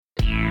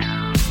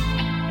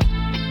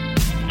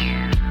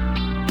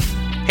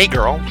Hey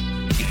girl,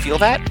 you feel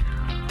that?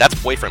 That's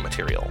boyfriend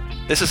material.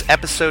 This is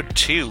episode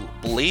 2,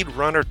 Blade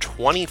Runner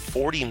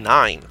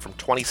 2049 from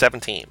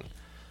 2017.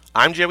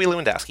 I'm Joey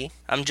Lewandowski.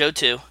 I'm Joe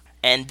too,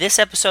 and this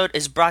episode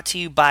is brought to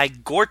you by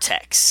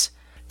Gore-Tex.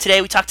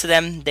 Today we talked to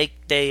them, they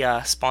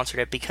sponsored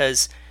it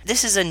because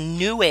this is a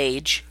new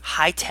age,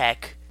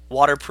 high-tech,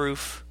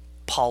 waterproof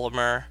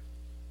polymer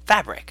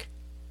fabric.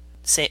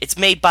 It's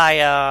made by,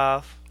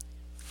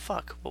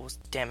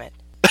 damn it.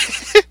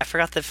 I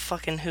forgot the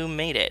fucking who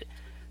made it.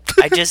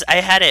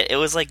 I had it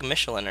was like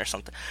Michelin or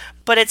something.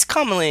 But it's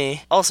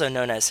commonly also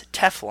known as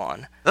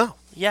Teflon. Oh.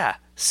 Yeah,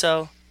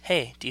 so,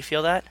 hey, do you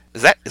feel that?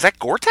 Is that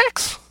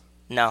Gore-Tex?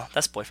 No,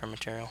 that's boyfriend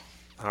material.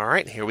 All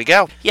right, here we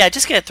go. Yeah,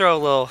 just gonna throw a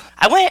little.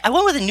 I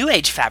went with a new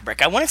age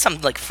fabric. I wanted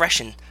something like fresh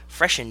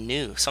and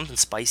new, something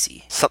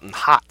spicy. Something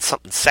hot,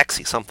 something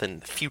sexy,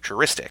 something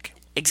futuristic.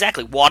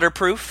 Exactly,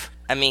 waterproof.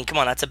 I mean, come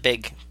on, that's a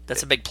big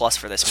plus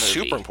for this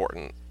movie. Super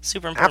important.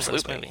 Super important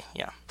Absolutely. for this movie.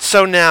 Yeah.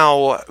 So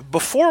now,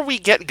 before we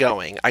get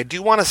going, I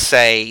do want to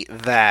say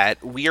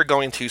that we are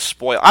going to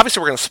spoil.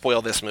 Obviously, we're going to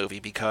spoil this movie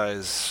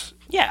because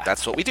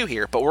that's what we do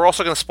here. But we're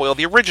also going to spoil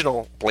the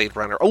original Blade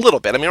Runner a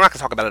little bit. I mean, we're not going to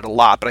talk about it a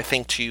lot, but I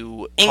think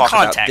to talk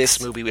about this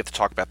movie, we have to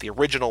talk about the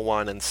original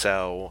one. And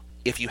so,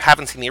 if you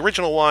haven't seen the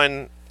original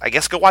one, I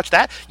guess go watch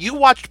that. You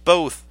watched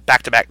both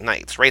back-to-back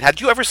nights, right?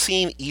 Had you ever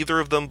seen either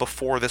of them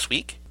before this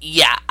week?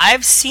 Yeah,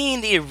 I've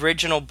seen the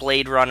original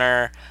Blade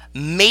Runner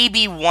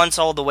maybe once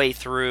all the way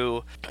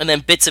through, and then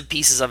bits and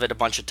pieces of it a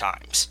bunch of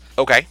times.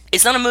 Okay.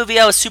 It's not a movie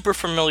I was super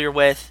familiar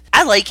with.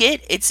 I like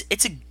it.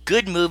 It's a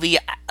good movie.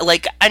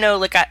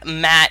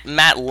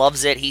 Matt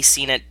loves it. He's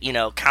seen it,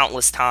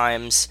 countless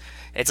times.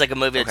 It's like a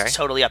movie that's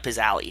totally up his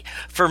alley.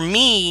 For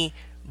me,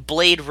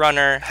 Blade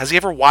Runner... Has he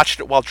ever watched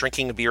it while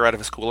drinking a beer out of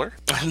his cooler?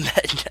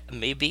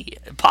 Maybe.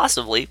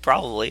 Possibly.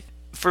 Probably.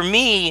 For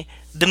me,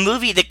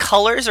 the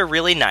colors are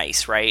really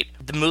nice, right?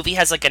 The movie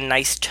has like a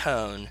nice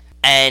tone,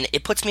 and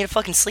it puts me to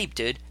fucking sleep,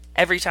 dude.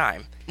 Every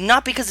time.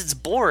 Not because it's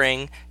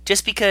boring,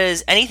 just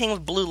because anything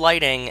with blue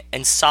lighting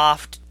and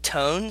soft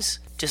tones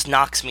just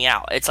knocks me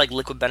out. It's like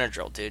liquid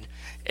Benadryl, dude.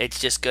 It's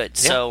just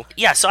good.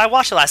 Yeah. So I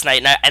watched it last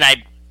night, and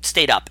I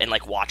stayed up and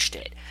watched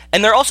it.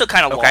 And they're also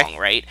kind of long,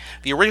 right?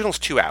 The original's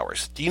 2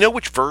 hours. Do you know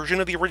which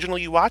version of the original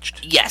you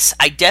watched? Yes,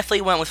 I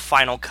definitely went with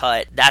Final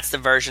Cut. That's the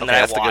version that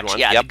I watched. The good one.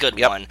 Yeah, the good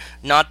one.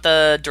 Not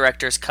the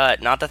director's cut,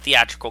 not the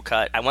theatrical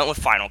cut. I went with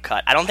Final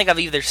Cut. I don't think I've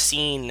either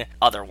seen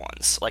other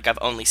ones. I've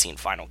only seen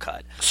Final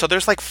Cut. So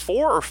there's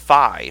 4 or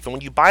 5, and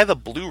when you buy the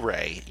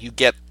Blu-ray, you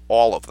get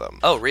all of them.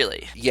 Oh,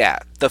 really? Yeah.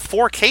 The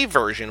 4K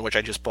version, which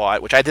I just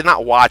bought, which I did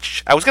not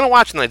watch. I was going to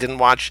watch and then I didn't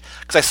watch,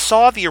 because I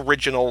saw the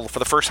original for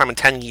the first time in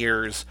 10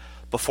 years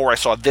before I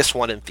saw this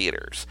one in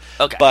theaters.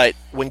 Okay. But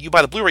when you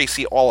buy the Blu-ray, you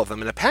see all of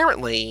them. And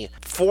apparently,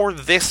 for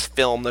this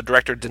film, the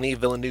director Denis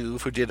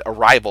Villeneuve, who did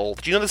Arrival...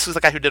 Did you know this is the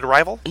guy who did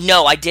Arrival?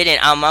 No, I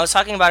didn't. I was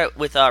talking about it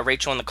with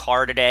Rachel in the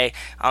car today.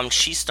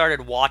 She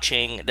started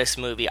watching this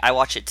movie. I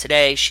watched it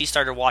today. She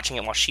started watching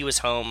it while she was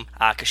home,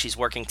 because she's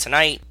working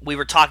tonight. We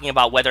were talking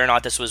about whether or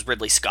not this was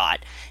Ridley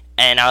Scott.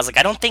 And I was like,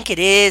 I don't think it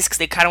is, because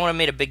they kind of want to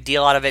make a big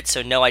deal out of it,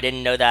 so no, I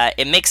didn't know that.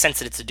 It makes sense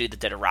that it's a dude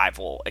that did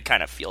Arrival. It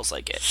kind of feels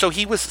like it. So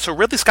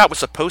Ridley Scott was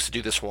supposed to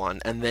do this one,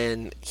 and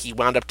then he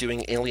wound up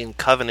doing Alien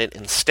Covenant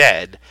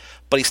instead,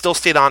 but he still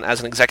stayed on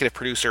as an executive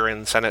producer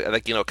and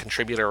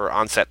contributor or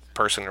on-set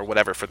person or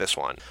whatever for this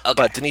one. Okay.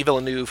 But Denis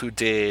Villeneuve, who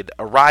did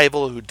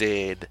Arrival,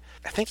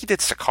 I think he did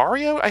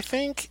Sicario, I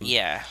think?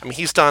 Yeah. I mean,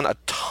 he's done a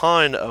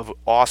ton of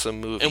awesome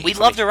movies. And we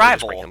loved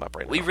Arrival.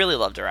 We really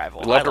loved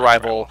Arrival. We loved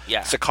Arrival.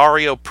 Yeah.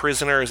 Sicario,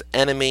 Prisoners,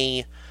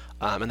 Enemy,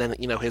 and then,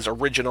 his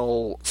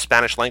original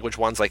Spanish language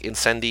ones like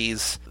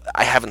Incendies,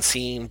 I haven't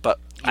seen, but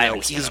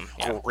he's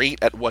great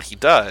at what he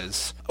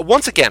does.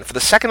 Once again, for the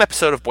second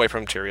episode of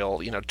Boyfriend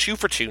Material, 2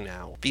 for 2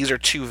 now. These are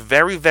 2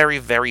 very, very,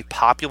 very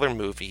popular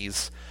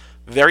movies.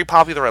 Very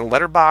popular on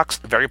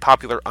Letterboxd, very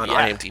popular on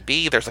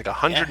IMDb. There's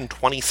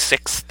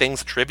 126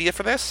 things trivia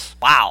for this.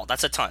 Wow,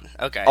 that's a ton.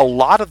 Okay. A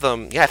lot of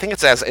them, I think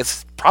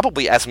it's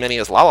probably as many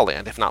as La La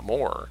Land, if not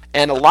more.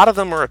 And a lot of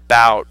them are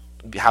about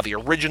how the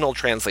original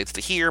translates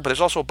to here, but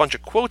there's also a bunch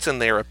of quotes in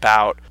there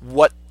about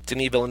what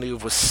Denis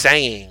Villeneuve was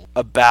saying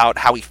about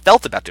how he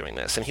felt about doing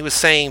this. And he was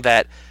saying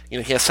that,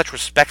 he has such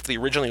respect for the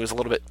original, he was a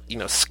little bit,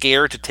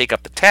 scared to take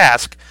up the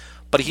task.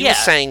 But he was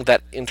saying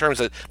that in terms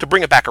of, to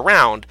bring it back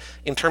around,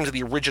 in terms of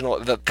the original,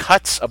 the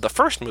cuts of the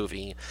first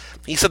movie,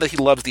 he said that he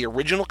loves the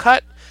original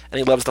cut and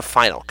he loves the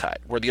final cut,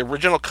 where the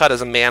original cut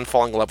is a man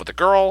falling in love with a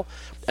girl,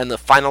 and the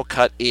final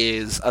cut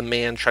is a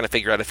man trying to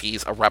figure out if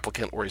he's a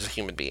replicant or he's a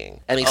human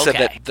being. And he said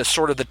that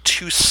the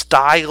 2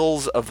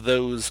 styles of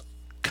those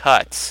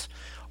cuts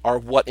are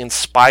what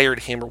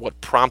inspired him or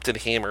what prompted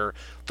him or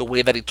the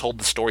way that he told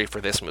the story for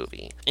this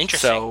movie.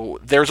 Interesting. So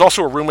there's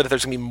also a rumor that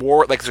there's going to be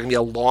more, there's going to be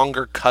a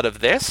longer cut of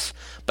this,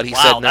 but he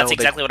said no. That's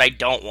exactly what I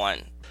don't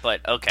want,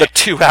 but okay. The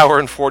 2 hour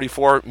and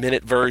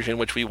 44-minute version,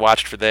 which we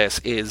watched for this,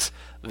 is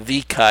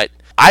the cut.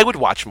 I would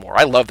watch more.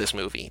 I love this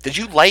movie. Did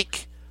you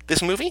like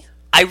this movie?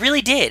 I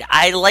really did.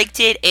 I liked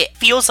it. It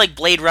feels like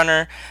Blade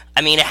Runner.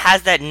 I mean, it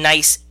has that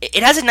nice.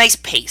 It has a nice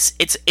pace.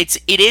 It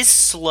is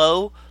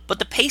slow, but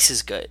the pace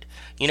is good.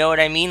 You know what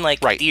I mean?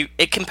 Like, Right.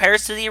 it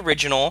compares to the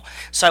original,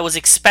 so I was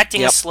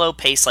expecting a Yep. slow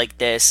pace like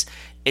this.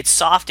 It's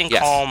soft and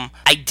Yes. calm.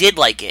 I did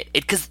like it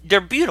because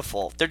they're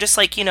beautiful. They're just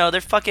like,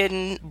 they're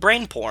fucking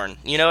brain porn.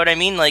 You know what I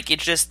mean? Like,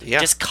 it's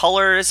just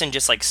colors and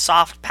just like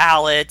soft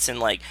palettes and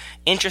like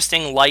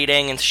interesting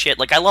lighting and shit.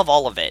 Like, I love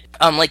all of it.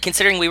 Like,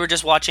 considering we were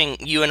just watching,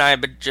 you and I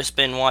have just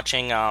been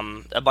watching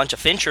a bunch of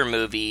Fincher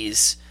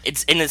movies.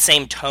 It's in the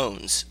same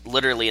tones,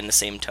 literally in the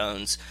same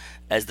tones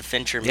as the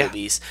Fincher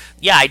movies.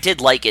 Yeah, I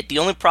did like it. The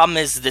only problem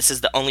is this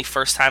is the only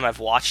first time I've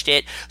watched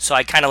it, so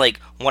I kind of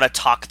like want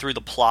to talk through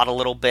the plot a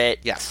little bit.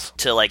 Yes.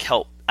 To like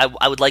help.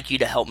 I would like you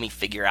to help me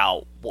figure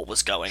out what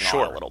was going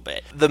on a little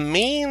bit. The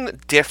main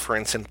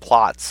difference in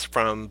plots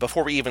from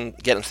before we even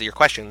get into your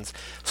questions.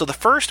 So the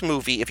first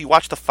movie, if you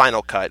watch the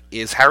final cut,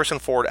 is Harrison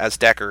Ford as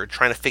Deckard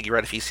trying to figure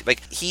out if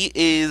he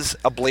is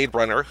a Blade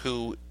Runner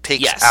who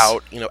takes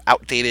out,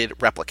 outdated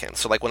replicants.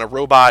 So like when a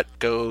robot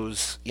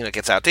goes,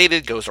 gets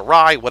outdated, goes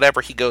awry,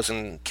 whatever, he goes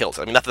and kills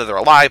it. I mean, not that they're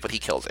alive, but he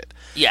kills it.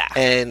 Yeah.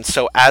 And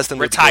so as the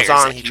movie Retires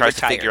goes on, it. he tries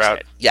to figure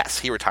out. It. Yes,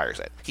 he retires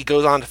it. He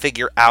goes on to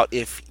figure out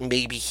if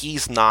maybe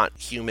he's not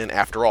human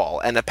after all.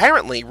 And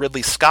apparently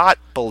Ridley Scott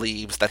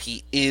believes that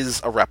he is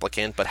a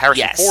replicant, but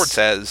Harrison Ford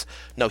says,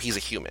 no, he's a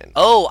human.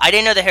 Oh, I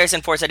didn't know that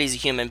Harrison Ford said he's a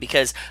human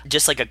because,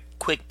 just like a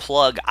quick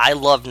plug, I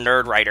love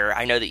Nerdwriter.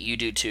 I know that you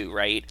do too,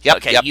 right? Yep.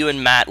 Okay, yep. You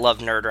and Matt love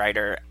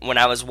Nerdwriter. When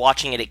I was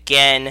watching it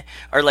again,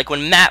 or like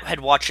when Matt had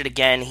watched it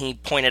again, he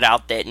pointed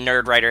out that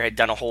Nerdwriter had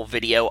done a whole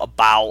video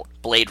about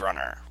Blade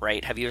Runner,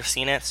 right? Have you ever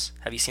seen this?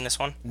 Have you seen this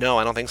one? No,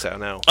 I don't think so,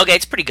 no. Okay,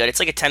 it's pretty good. It's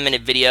like a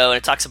 10-minute video, and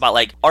it talks about,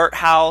 like, art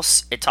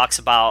house. It talks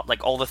about,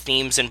 like, all the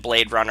themes in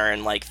Blade Runner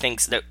and, like,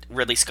 things that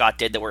Ridley Scott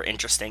did that were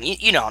interesting.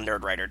 You know how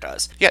Nerdwriter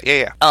does.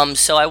 Yeah.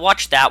 So I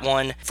watched that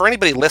one. For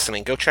anybody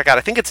listening, go check out.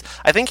 I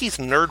think he's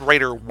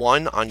Nerdwriter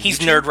 1 on YouTube. He's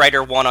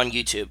Nerdwriter 1 on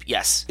YouTube,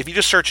 yes. If you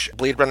just search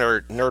Blade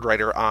Runner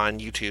Nerdwriter on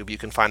YouTube, you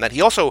can find that.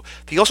 He also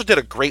did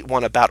a great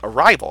one about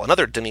Arrival,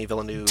 another Denis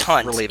Villeneuve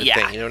related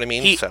thing. You know what I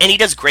mean? And he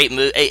does great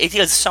he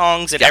does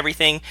songs and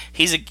everything.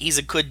 He's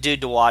a good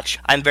dude to watch.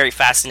 I'm very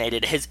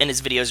fascinated. His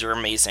videos are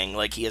amazing.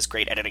 Like, he has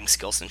great editing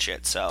skills and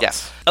shit. So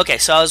yes. Okay,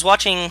 so I was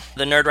watching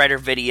the Nerdwriter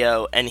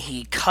video, and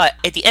he cut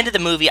at the end of the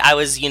movie. I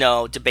was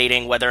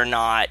debating whether or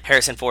not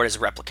Harrison Ford is a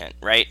replicant,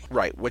 right?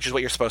 Right, which is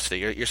what you're supposed to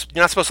do. You're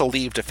not supposed to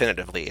leave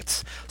definitively.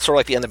 It's sort of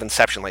like the end of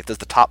Inception. Like, does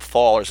the top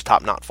fall or does the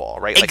top not fall?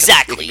 Right?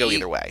 Exactly. Like, it can go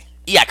either way.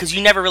 Yeah, because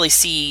you never really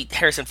see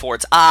Harrison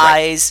Ford's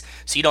eyes,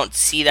 so you don't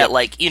see that,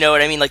 like, you know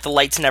what I mean? Like, the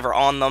light's never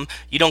on them.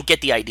 You don't get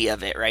the idea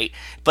of it, right?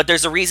 But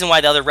there's a reason why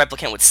the other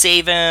replicant would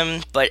save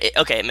him, but,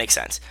 it makes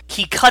sense.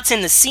 He cuts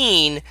in the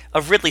scene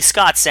of Ridley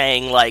Scott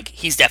saying, like,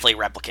 he's definitely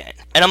a replicant.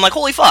 And I'm like,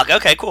 holy fuck,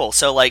 okay, cool.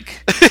 So,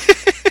 like,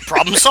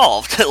 problem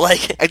solved.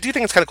 Like, I do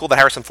think it's kind of cool that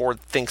Harrison Ford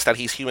thinks that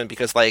he's human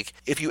because, like,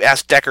 if you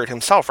ask Deckard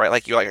himself, right,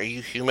 like, you're like, are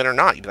you human or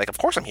not? You'd be like, of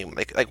course I'm human.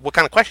 Like what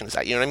kind of question is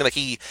that? You know what I mean? Like,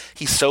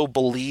 he so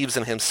believes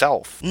in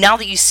himself. Now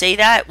that you say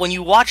that, when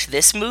you watch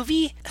this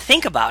movie,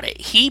 think about it.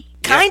 He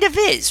kind of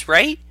is,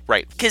 right?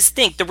 Right. Because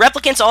think, the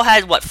replicants all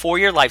had,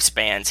 4-year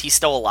lifespans. He's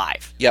still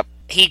alive. Yep.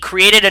 He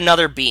created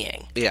another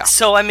being. Yeah.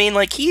 So, I mean,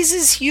 like, he's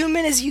as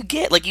human as you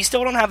get. Like, you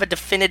still don't have a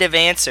definitive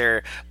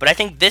answer, but I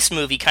think this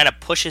movie kind of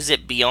pushes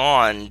it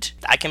beyond,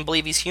 I can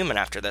believe he's human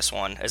after this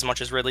one, as much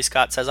as Ridley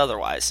Scott says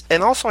otherwise.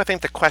 And also, I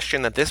think the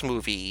question that this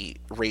movie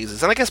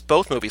raises, and I guess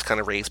both movies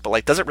kind of raise, but,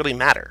 like, does it really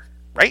matter?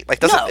 Right? Like,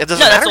 it doesn't that's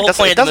matter? the whole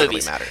point of the Really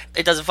movies. matter.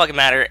 It doesn't fucking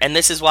matter. And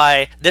this is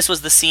why, this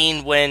was the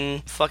scene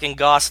when fucking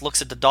Goss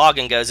looks at the dog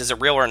and goes, is it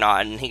real or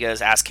not? And he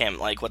goes, ask him,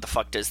 like, what the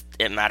fuck does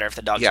it matter if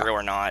the dog's real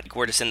or not?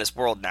 We're just in this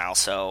world now,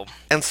 so...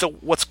 And so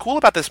what's cool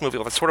about this movie,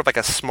 well, it's sort of like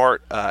a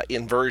smart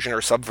inversion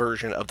or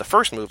subversion of the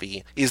first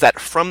movie, is that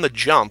from the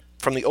jump,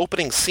 from the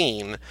opening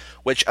scene,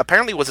 which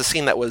apparently was a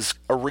scene that was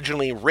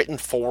originally written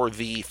for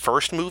the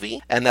first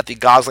movie, and that the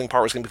Gosling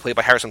part was going to be played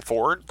by Harrison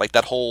Ford, like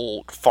that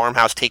whole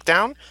farmhouse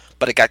takedown,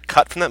 but it got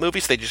cut from that movie,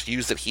 so they just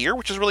used it here,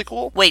 which is really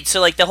cool. Wait, so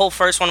like the whole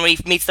first one when he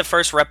meets the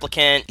first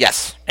replicant,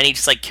 yes, and he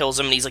just like kills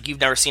him, and he's like, "You've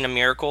never seen a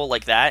miracle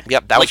like that."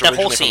 Yep, that like was that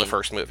whole originally scene from the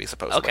first movie,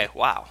 supposedly. Okay,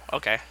 wow,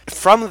 okay.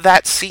 From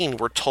that scene,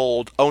 we're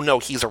told, "Oh no,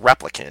 he's a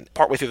replicant."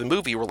 Partway through the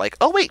movie, we're like,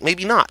 "Oh wait,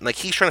 maybe not." And, like,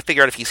 he's trying to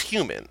figure out if he's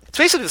human. It's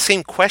basically the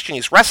same question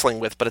he's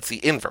wrestling with, but it's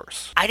the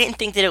inverse. I didn't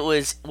think that it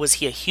was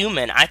he a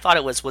human? I thought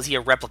it was he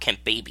a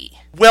replicant baby?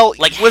 Well,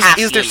 like is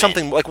there human.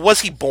 something like was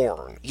he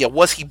born? Yeah,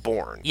 was he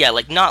born? Yeah,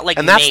 like not like.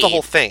 And that's made. the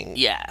whole thing.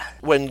 Yeah.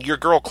 When your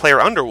girl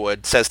Claire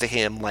Underwood says to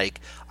him,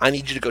 like, "I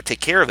need you to go take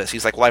care of this,"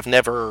 he's like, "Well, I've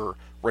never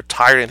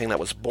retired anything that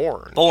was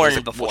born."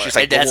 Born before. She's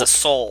like, it has a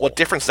soul. What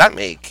difference does that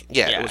make?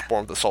 Yeah, it was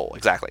born with a soul,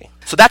 exactly.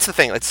 So that's the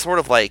thing. It's sort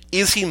of like,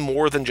 is he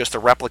more than just a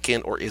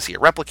replicant, or is he a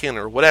replicant,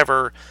 or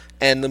whatever?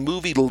 And the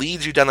movie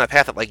leads you down that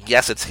path that, like,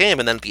 yes, it's him,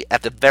 and then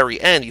at the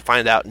very end, you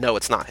find out, no,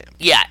 it's not him.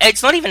 Yeah,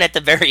 it's not even at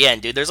the very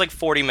end, dude. There's like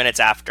 40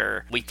 minutes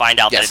after we find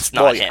out that it's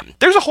not him.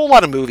 There's a whole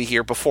lot of movie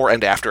here before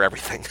and after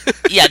everything.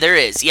 Yeah, there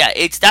is. Yeah,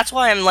 that's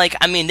why I'm like,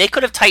 I mean, they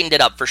could have tightened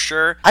it up for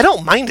sure. I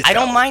don't mind it, I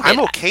don't mind it. I'm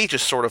okay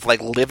just sort of,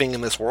 like, living in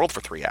this world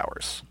for 3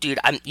 hours. Dude,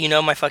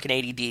 my fucking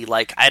ADD,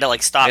 like, I had to,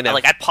 like, stop,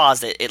 I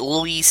paused it at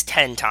least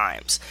 10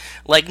 times.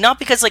 Like, not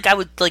because, like, I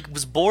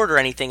was bored or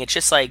anything, it's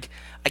just, like,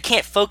 I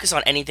can't focus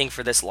on anything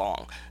for this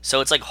long,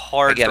 so it's like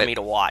hard for me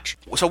to watch.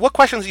 So what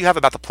questions do you have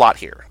about the plot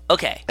here?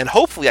 Okay. And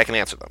hopefully I can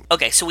answer them.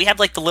 Okay, so we have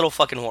like the little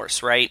fucking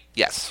horse, right?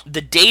 Yes. The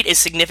date is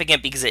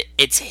significant because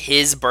it's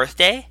his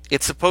birthday?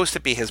 It's supposed to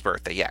be his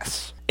birthday,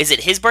 yes. Is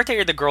it his birthday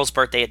or the girl's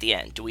birthday at the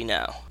end? Do we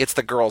know? It's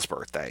the girl's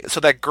birthday. So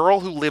that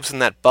girl who lives in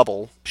that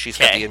bubble, she's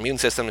got the immune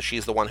system, and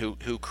she's the one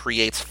who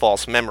creates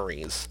false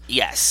memories.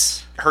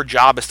 Yes. Her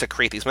job is to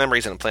create these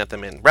memories and implant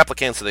them in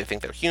replicants so they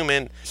think they're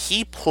human.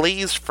 He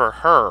plays for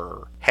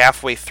her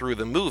halfway through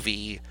the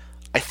movie,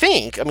 I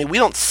think. I mean, we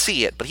don't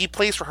see it, but he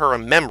plays for her a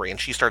memory, and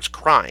she starts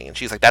crying, and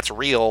she's like, that's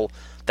real,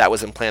 that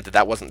was implanted,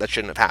 that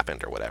shouldn't have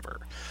happened, or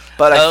whatever.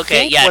 But I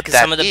think what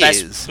that some of the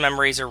best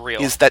memories are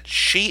real. Is that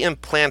she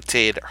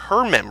implanted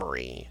her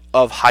memory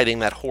of hiding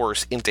that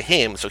horse into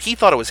him, so he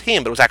thought it was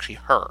him, but it was actually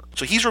her.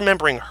 So he's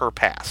remembering her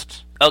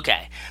past.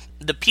 Okay.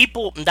 The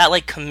people, that,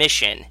 like,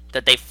 commission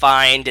that they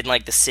find in,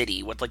 like, the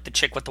city with, like, the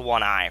chick with the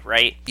one eye,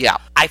 right? Yeah.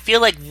 I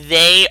feel like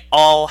they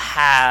all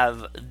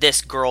have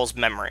this girl's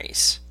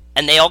memories.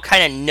 And they all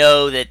kind of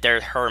know that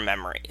they're her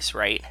memories,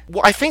 right?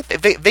 Well, I think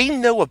they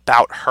know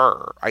about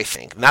her, I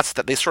think. And that's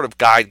that they sort of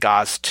guide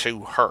Gaz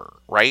to her,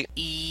 right?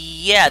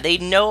 Yeah, they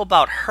know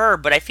about her,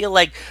 but I feel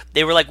like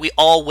they were like, we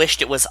all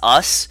wished it was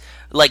us.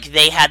 Like,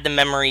 they had the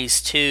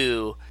memories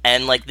too,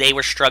 and, like, they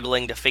were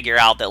struggling to figure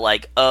out that,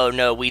 like, oh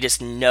no, we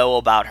just know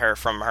about her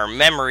from her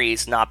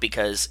memories, not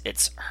because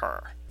it's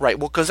her. Right,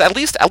 well, because at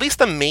least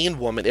the main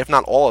woman, if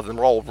not all of them,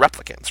 are all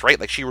replicants, right?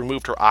 Like, she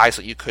removed her eyes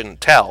so you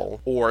couldn't tell,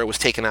 or it was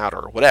taken out,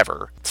 or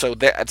whatever. So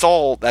it's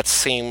all that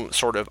same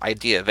sort of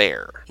idea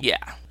there.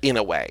 Yeah. In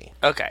a way.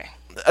 Okay.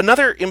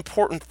 Another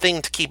important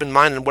thing to keep in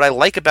mind, and what I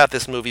like about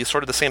this movie is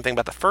sort of the same thing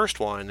about the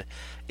first one,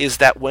 is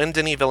that when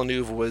Denis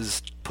Villeneuve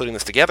was putting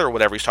this together, or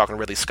whatever, he's talking to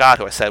Ridley Scott,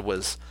 who I said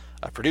was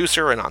a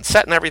producer and on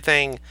set and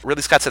everything,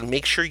 Ridley Scott said,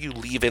 make sure you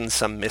leave in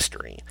some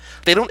mystery.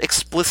 They don't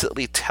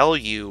explicitly tell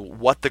you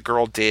what the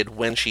girl did,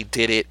 when she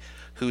did it,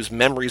 whose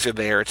memories are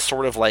there. It's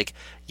sort of like,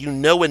 you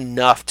know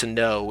enough to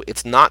know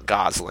it's not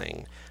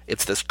Gosling.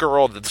 It's this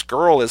girl. This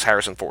girl is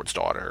Harrison Ford's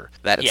daughter.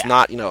 That it's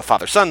not, a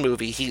father-son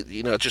movie.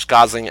 It's just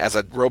Gosling as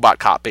a robot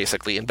cop,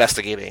 basically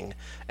investigating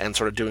and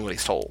sort of doing what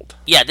he's told.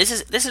 Yeah, this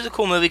is a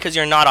cool movie because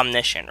you're not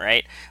omniscient,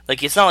 right?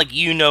 Like, it's not like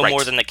you know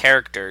more than the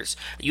characters.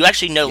 You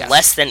actually know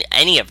less than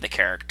any of the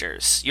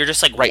characters. You're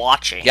just like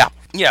watching. Yeah.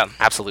 Yeah.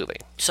 Absolutely.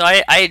 So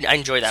I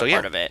enjoy that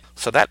part of it.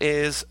 So that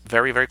is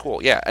very, very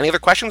cool. Yeah. Any other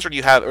questions, or do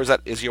you have, or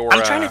is your?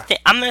 I'm trying to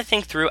think. I'm going to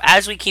think through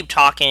as we keep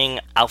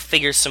talking. I'll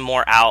figure some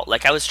more out.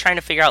 Like, I was trying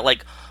to figure out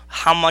like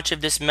how much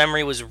of this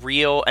memory was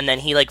real, and then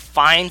he like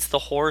finds the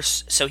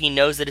horse, so he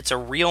knows that it's a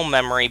real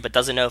memory, but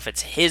doesn't know if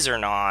it's his or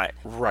not.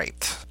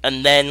 Right.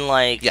 And then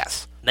like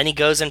then he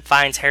goes and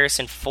finds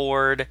Harrison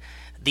Ford.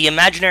 The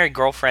imaginary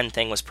girlfriend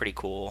thing was pretty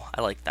cool.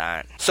 I like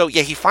that. So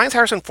yeah, he finds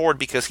Harrison Ford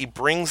because he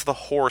brings the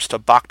horse to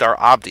Bakhtar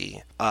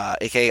Abdi,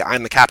 aka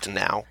I'm the captain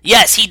now.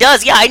 Yes, he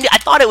does. Yeah, I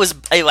thought it was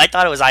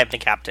I'm the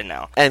captain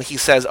now. And he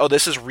says, "Oh,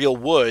 this is real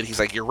wood." He's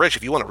like, "You're rich.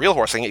 If you want a real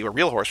horse, I can get you a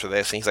real horse for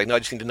this." And he's like, "No, I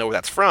just need to know where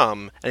that's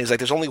from." And he's like,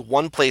 "There's only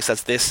one place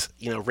that's this,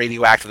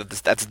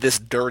 radioactive. That's this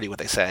dirty, what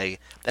they say,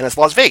 and it's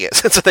Las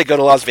Vegas." And so they go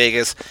to Las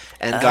Vegas,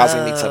 and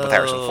Gosling meets up with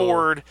Harrison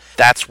Ford.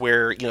 That's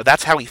where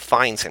that's how he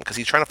finds him, because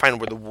he's trying to find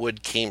where the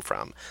wood came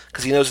from.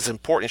 Because he knows it's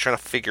important. He's trying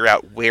to figure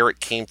out where it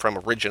came from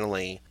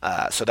originally.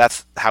 So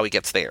that's how he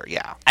gets there,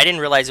 yeah. I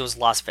didn't realize it was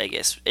Las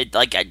Vegas.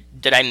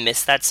 Did I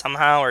miss that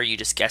somehow, or are you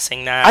just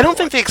guessing that? I don't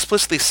think they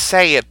explicitly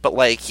say it, but,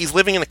 he's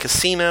living in a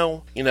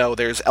casino.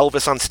 There's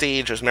Elvis on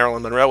stage, there's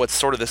Marilyn Monroe. It's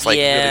sort of this,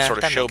 really sort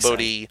of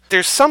showboaty.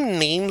 There's some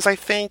names, I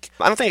think.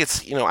 I don't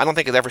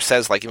think it ever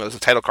says, there's a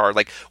title card.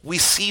 We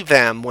see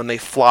them when they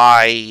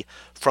fly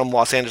from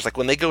Los Angeles.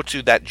 When they go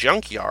to that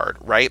junkyard,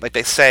 right?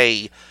 They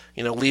say,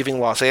 leaving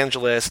Los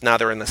Angeles, now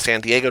they're in the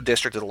San Diego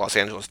district of the Los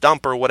Angeles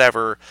dump or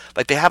whatever.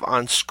 They have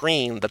on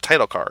screen the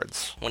title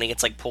cards. When he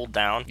gets, pulled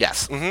down?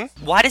 Yes.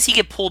 Mm-hmm. Why does he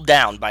get pulled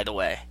down, by the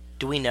way?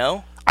 Do we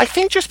know? I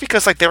think just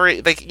because,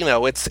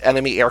 it's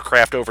enemy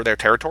aircraft over their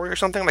territory or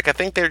something. I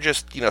think they're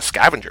just,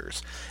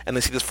 scavengers. And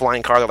they see this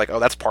flying car, they're like, oh,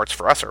 that's parts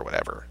for us or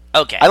whatever.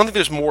 Okay. I don't think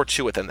there's more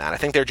to it than that. I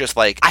think they're just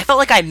I felt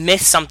like I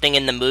missed something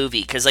in the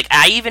movie, because,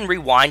 I even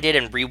rewinded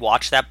and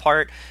rewatched that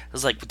part. I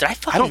was like, did I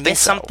fucking miss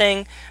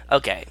something?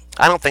 Okay.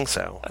 I don't think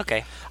so.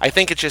 Okay. I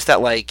think it's just that,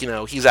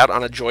 he's out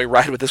on a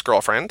joyride with his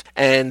girlfriend,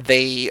 and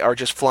they are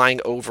just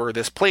flying over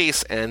this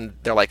place, and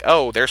they're like,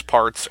 oh, there's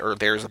parts, or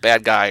there's a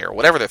bad guy, or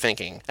whatever they're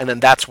thinking. And then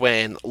that's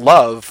when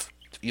Love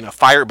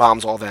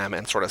firebombs all of them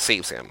and sort of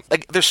saves him.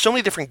 Like, there's so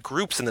many different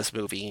groups in this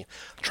movie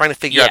trying to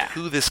figure out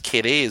who this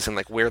kid is and,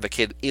 like, where the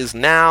kid is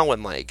now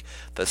and, like,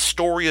 the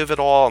story of it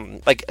all.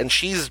 And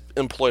she's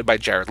employed by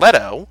Jared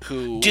Leto,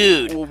 who...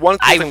 Dude,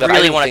 I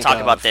really want to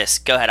talk about this.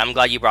 Go ahead. I'm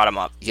glad you brought him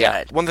up.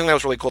 Yeah. One thing that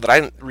was really cool that I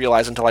didn't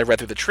realize until I read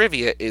through the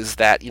trivia is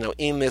that,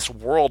 in this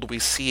world, we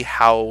see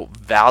how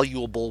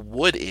valuable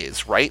wood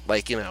is, right?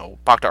 Like,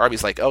 Dr.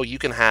 Arby's like, oh, you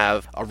can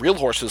have a real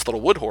horse, this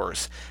little wood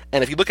horse.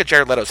 And if you look at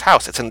Jared Leto's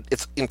house,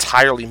 it's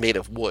entirely made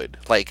of wood.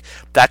 Like,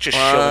 that's just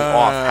showing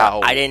off how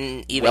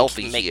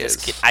wealthy he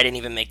is. I didn't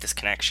even make this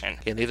connection.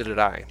 Yeah, neither did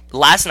I.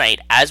 Last night,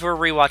 as we're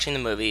rewatching the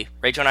movie,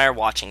 Rachel and I are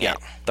watching it. Yeah,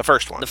 the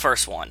first one. The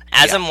first one.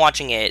 As I'm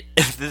watching it,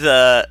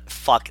 the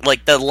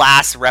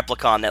last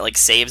replicon that, like,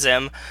 saves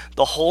him,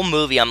 the whole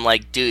movie, I'm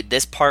like, dude,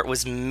 this part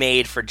was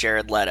made for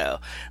Jared Leto.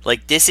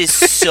 Like, this is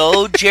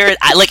so Jared...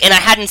 and I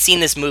hadn't seen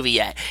this movie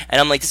yet. And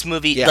I'm like, this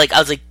movie... I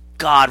was like,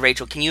 God,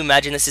 Rachel, can you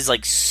imagine this is,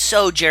 like,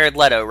 so Jared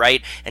Leto,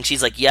 right? And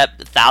she's like, yep,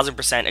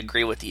 1,000%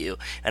 agree with you.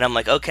 And I'm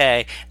like,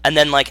 okay. And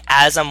then, like,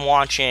 as I'm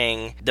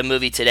watching the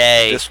movie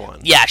today... This one.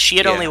 Yeah, she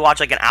had only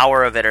watched, like, an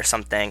hour of it or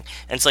something.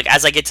 And it's like,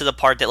 as I get to the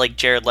part that, like,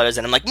 Jared Leto's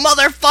in, I'm like,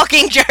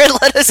 motherfucking Jared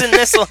Leto's in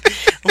this one!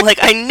 Like,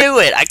 I knew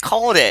it. I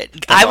called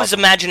it. I was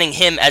imagining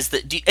him as the...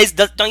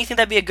 don't you think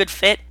that'd be a good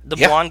fit? The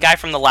blonde guy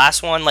from the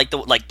last one? Like, a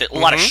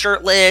lot of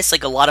shirtless,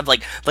 like, a lot of,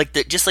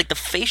 the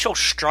facial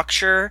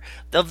structure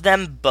of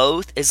them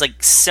both is, like,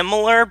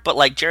 similar, but,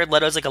 like, Jared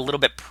Leto's, like, a little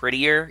bit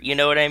prettier, you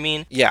know what I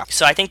mean? Yeah.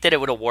 So I think that it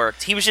would have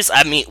worked. He was just,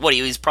 he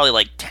was probably,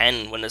 like,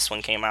 10 when this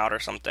one came out or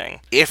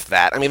something. If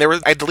that. I mean,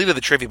 I deleted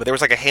the trivia, but there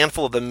was, like, a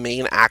handful of the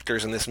main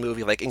actors in this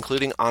movie, like,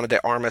 including Ana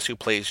de Armas, who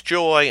plays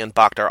Joy, and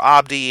Bakhtar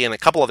Abdi, and a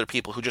couple other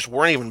people who just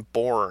weren't even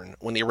born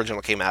when the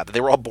original came out.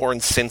 They were all born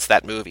since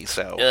that movie,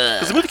 so...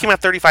 Because the movie came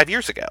out 35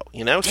 years ago,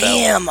 so...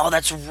 Damn! Oh,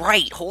 that's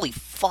right! Holy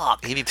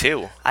fuck!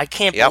 82. I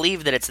can't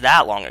believe that it's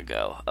that long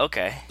ago.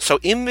 Okay. So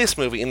in this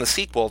movie, in the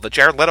sequel, the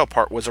Jared Leto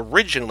part was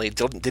originally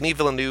Denis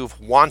Villeneuve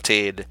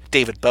wanted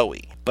David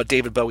Bowie, but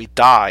David Bowie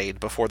died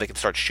before they could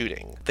start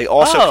shooting. They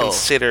also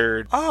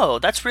considered... Oh,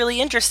 that's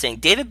really interesting.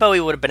 David Bowie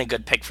would have been a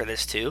good pick for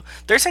this, too.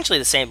 They're essentially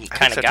the same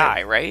kind of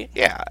guy, right?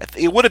 Yeah.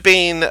 It would have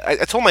been... I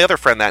told my other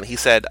friend that, and he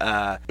said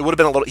it would have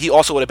been a little... He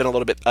also would have been a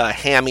little bit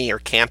hammy or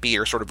campy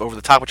or sort of over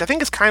the top, which I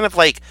think is kind of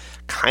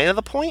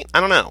the point?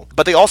 I don't know.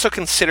 But they also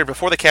considered,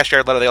 before they cast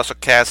Jared Leto, they also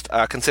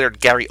considered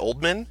Gary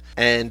Oldman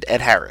and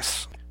Ed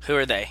Harris. Who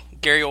are they?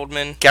 Gary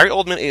Oldman? Gary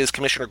Oldman is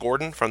Commissioner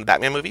Gordon from the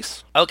Batman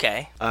movies.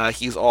 Okay.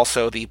 He's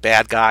also the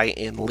bad guy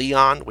in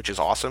Leon, which is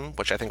awesome,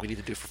 which I think we need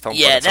to do for film.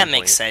 Yeah, that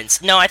makes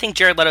sense. No, I think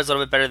Jared Leto's a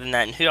little bit better than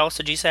that. And who else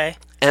did you say?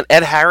 And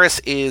Ed Harris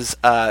is,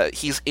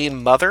 he's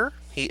in Mother.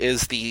 He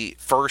is the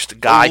first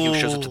guy who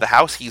shows up to the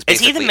house. He's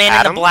basically Is he the man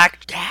Adam. in the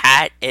black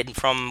hat and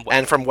from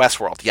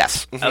Westworld?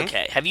 Yes. Mm-hmm.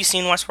 Okay. Have you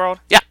seen Westworld?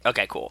 Yeah.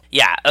 Okay. Cool.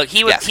 Yeah.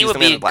 He would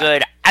be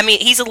good. I mean,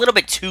 he's a little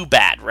bit too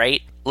bad,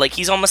 right? Like,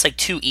 he's almost, like,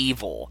 too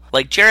evil.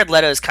 Like, Jared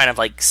Leto is kind of,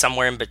 like,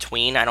 somewhere in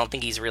between. I don't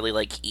think he's really,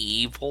 like,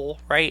 evil,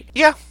 right?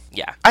 Yeah.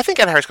 Yeah. I think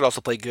Ed Harris could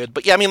also play good.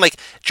 But, yeah, I mean, like,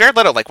 Jared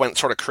Leto, like, went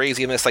sort of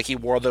crazy in this. Like, he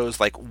wore those,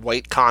 like,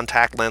 white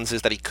contact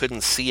lenses that he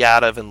couldn't see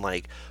out of and,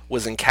 like,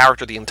 was in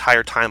character the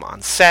entire time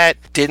on set.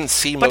 Didn't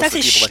see most of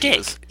the people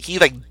that he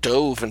like,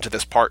 dove into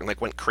this part and,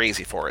 like, went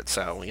crazy for it.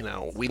 So,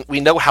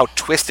 we know how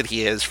twisted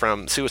he is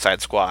from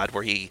Suicide Squad,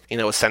 where he,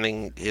 was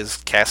sending his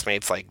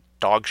castmates, like,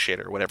 dog shit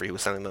or whatever he was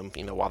sending them,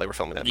 while they were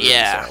filming that movie.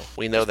 Yeah. So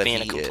we know that he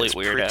is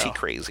weirdo. pretty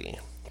crazy.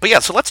 But yeah,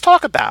 so let's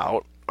talk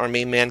about our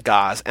main man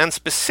Gaz, and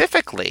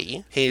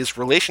specifically his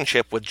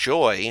relationship with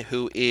Joy,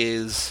 who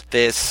is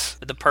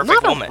the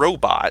perfect woman. A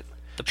robot.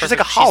 She's like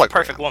a hologram, she's a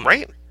perfect woman,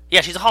 right?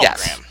 Yeah, she's a hologram.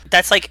 Yes.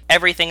 That's like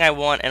everything I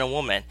want in a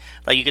woman.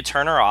 Like, you could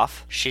turn her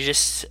off. She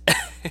just...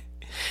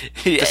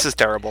 This is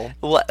terrible.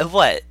 What?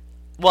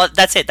 Well,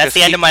 that's it. That's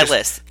the end of my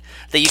list.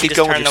 That you can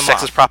just turn them off.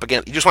 Sexist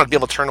propaganda. You just want to be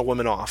able to turn a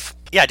woman off.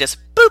 Yeah, just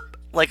boop,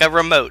 like a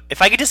remote.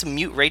 If I could just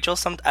mute Rachel,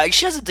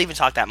 she doesn't even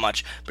talk that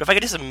much. But if I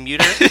could just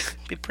mute her, it'd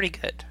be pretty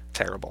good.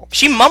 Terrible.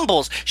 She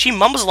mumbles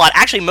a lot.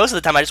 Actually, most of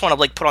the time, I just want to,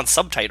 like, put on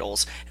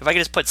subtitles. If I could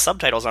just put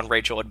subtitles on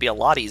Rachel, it'd be a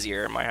lot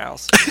easier in my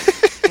house.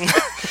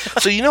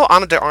 So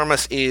Ana de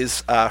Armas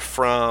is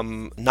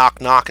from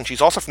Knock Knock, and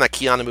she's also from that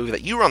Keanu movie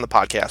that you were on the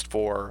podcast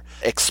for,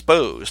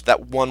 Exposed.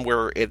 That one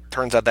where it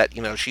turns out that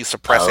she's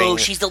suppressing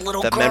she's the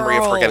little the girl. memory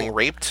of her getting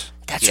raped.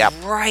 That's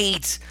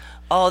right.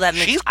 Oh, that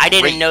makes... I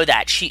didn't know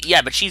that.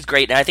 But she's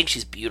great, and I think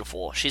she's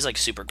beautiful. She's, like,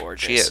 super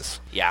gorgeous. She is.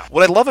 Yeah.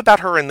 What I love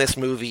about her in this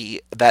movie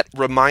that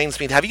reminds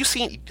me... Have you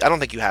seen... I don't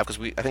think you have, because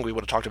I think we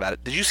would have talked about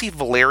it. Did you see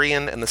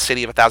Valerian and the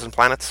City of a Thousand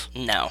Planets?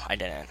 No, I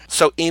didn't.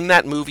 So in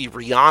that movie,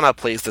 Rihanna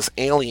plays this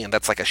alien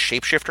that's like a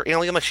shapeshifter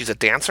alien. Like, she's a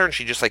dancer, and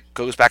she just, like,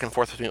 goes back and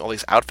forth between all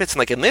these outfits. And,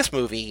 like, in this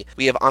movie,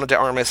 we have Ana de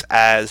Armas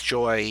as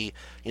Joy,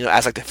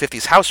 as, like, the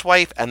 50s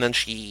housewife, and then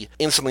she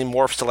instantly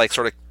morphs to, like,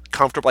 sort of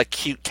comfortable, like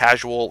cute,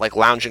 casual, like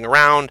lounging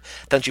around.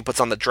 Then she puts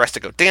on the dress to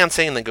go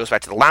dancing, and then goes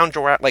back to the lounge.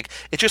 Like,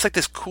 it's just like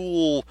this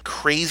cool,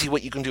 crazy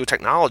what you can do with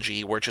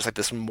technology, where it's just like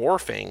this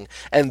morphing.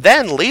 And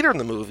then later in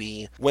the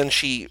movie, when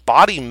she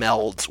body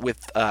melds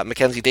with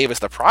Mackenzie Davis,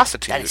 the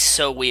prostitute, That is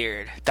so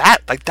weird.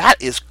 That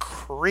is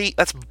great.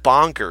 That's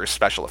bonkers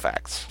special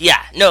effects.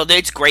 Yeah, no,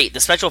 it's great. The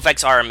special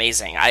effects are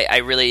amazing. I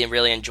really,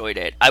 really enjoyed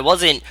it. I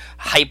wasn't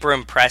hyper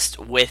impressed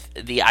with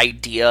the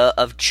idea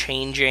of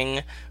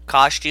changing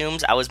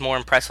costumes. I was more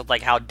impressed with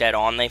like how dead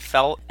on they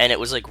felt, and it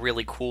was like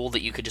really cool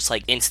that you could just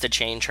like insta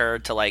change her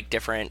to like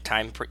different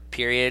time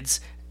periods.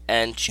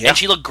 And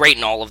she looked great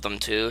in all of them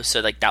too. So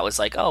like that was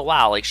like, oh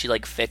wow, like she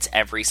like fits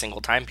every single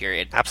time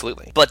period.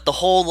 Absolutely. But the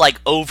whole like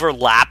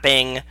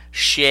overlapping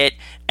shit,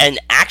 and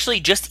actually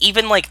just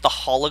even like the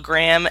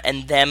hologram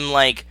and them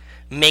like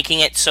making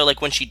it so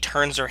like when she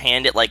turns her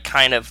hand it like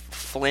kind of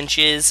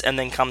flinches and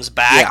then comes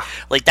back. Yeah.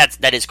 Like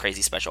that is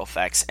crazy special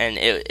effects, and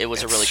it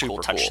was a really cool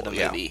touch to the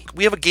movie.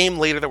 We have a game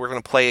later that we're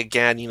going to play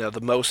again,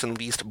 the most and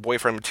least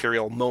boyfriend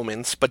material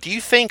moments. But do you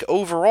think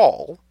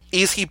overall,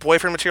 is he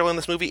boyfriend material in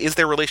this movie? Is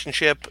their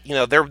relationship,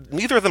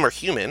 neither of them are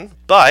human,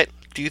 but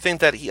do you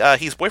think that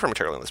he's boyfriend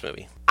material in this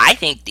movie? I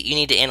think that you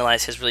need to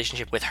analyze his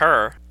relationship with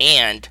her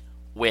and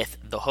with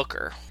the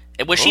hooker.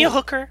 Was she a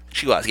hooker?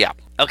 She was, yeah.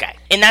 Okay.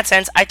 In that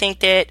sense, I think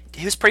that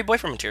he was pretty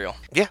boyfriend material.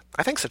 Yeah,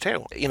 I think so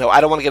too.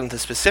 I don't want to get into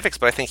specifics,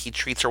 but I think he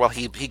treats her well.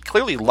 He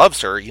clearly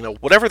loves her.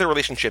 Whatever the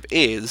relationship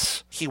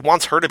is, he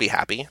wants her to be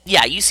happy.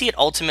 Yeah, you see it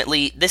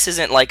ultimately. This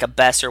isn't like a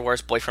best or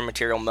worst boyfriend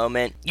material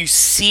moment. You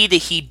see that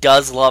he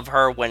does love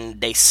her when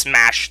they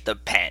smash the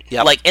pen.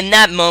 Yep. Like, in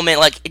that moment,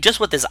 like, just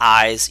with his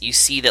eyes, you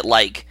see that,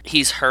 like,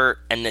 he's hurt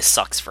and this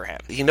sucks for him.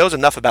 He knows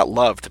enough about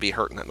love to be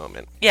hurt in that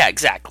moment. Yeah,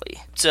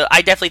 exactly. So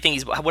I definitely think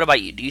he's... What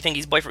about you? Do you think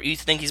he's boyfriend... You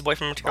think he's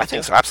boyfriend material? I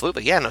think so,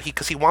 absolutely. Yeah, no,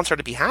 because he wants her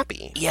to be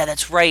happy. Yeah,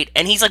 that's right.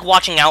 And he's like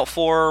watching out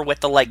for her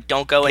with the like,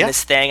 don't go in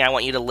this thing. I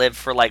want you to live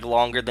for like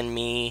longer than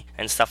me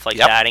and stuff like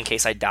that in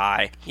case I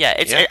die. Yeah,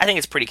 I think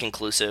it's pretty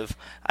conclusive.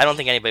 I don't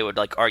think anybody would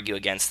like argue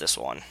against this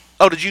one.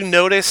 Oh, did you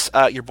notice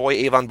your boy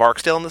Avon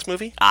Barksdale in this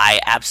movie?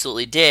 I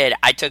absolutely did.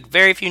 I took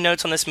very few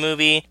notes on this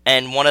movie,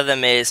 and one of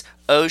them is,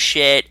 oh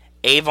shit,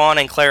 Avon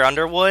and Claire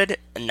Underwood,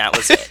 and that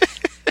was it.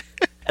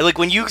 Like,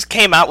 when you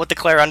came out with the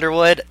Claire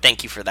Underwood,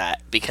 thank you for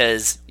that,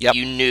 because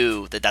you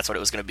knew that that's what it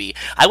was going to be.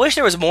 I wish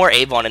there was more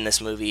Avon in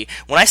this movie.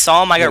 When I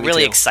saw him, I got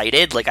really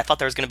excited. Like, I thought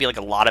there was going to be, like,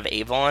 a lot of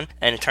Avon,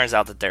 and it turns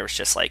out that there was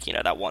just, like,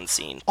 that one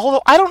scene.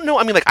 Although, I don't know,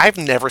 I mean, like, I've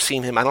never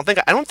seen him. I don't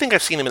think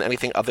I've seen him in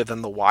anything other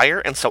than The Wire,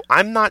 and so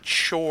I'm not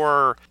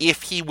sure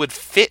if he would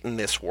fit in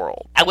this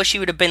world. I wish he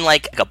would have been,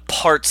 like a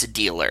parts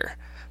dealer.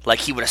 Like,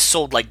 he would have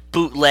sold, like,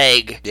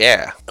 bootleg,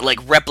 like,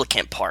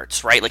 replicant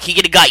parts, right? Like, he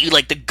could have got you,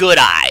 like, the good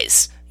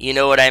eyes. You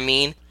know what I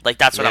mean? Like,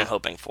 that's what I'm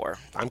hoping for.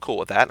 I'm cool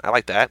with that. I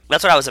like that.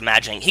 That's what I was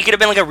imagining. He could have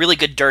been, like, a really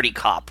good dirty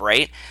cop,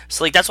 right?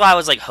 So, like, that's why I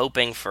was, like,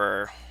 hoping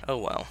for... Oh,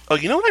 well. Oh,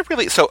 you know what I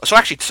really... So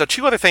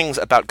two other things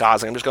about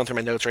Gosling. I'm just going through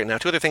my notes right now.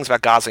 Two other things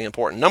about Gosling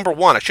important. Number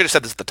one, I should have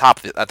said this at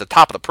the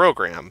top of the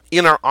program.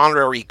 In our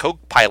honorary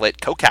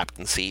co-pilot,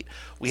 co-captain seat,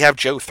 we have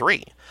Joe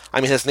 3. I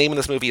mean, his name in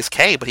this movie is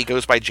Kay, but he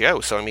goes by Joe.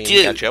 So, I mean,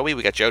 we got Joey,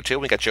 we got Joe 2,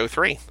 we got Joe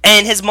 3.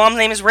 And his mom's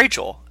name is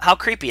Rachel. How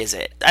creepy is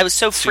it? I was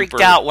so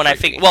freaked out when I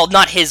figured... Well,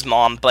 not his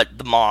mom, but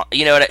the mom.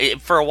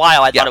 For a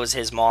while, I thought it was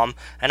his mom.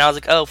 And I was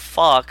like, oh,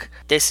 fuck.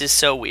 This is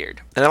so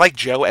weird. And I like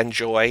Joe and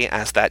Joy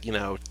as that,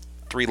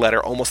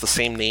 3-letter, almost the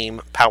same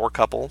name, power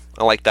couple.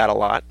 I like that a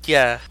lot.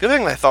 Yeah. The other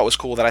thing that I thought was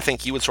cool that I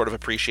think you would sort of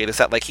appreciate is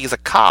that, like, he's a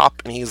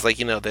cop, and he's, like,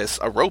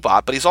 a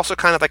robot, but he's also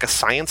kind of like a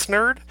science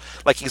nerd.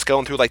 Like, he's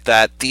going through, like,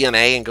 that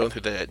DNA and going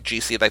through the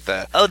GC, like,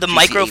 the... Oh, the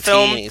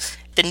microfilm?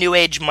 The new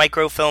age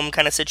microfilm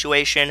kind of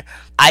situation.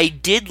 I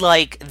did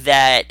like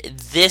that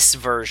this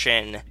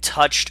version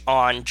touched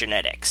on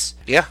genetics.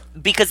 Yeah.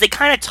 Because they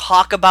kind of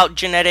talk about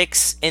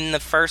genetics in the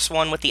first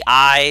one with the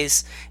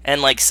eyes,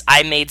 and, like,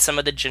 I made some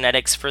of the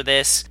genetics for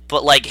this,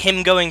 but, like,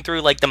 him going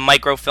through, like, the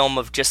microfilm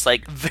of just,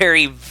 like,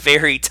 very,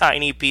 very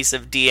tiny piece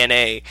of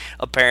DNA,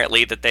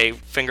 apparently, that they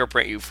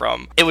fingerprint you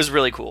from. It was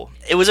really cool.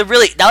 That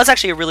was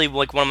actually a really,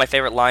 like, one of my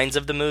favorite lines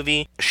of the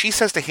movie. She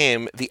says to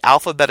him, the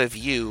alphabet of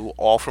you,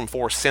 all from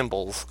 4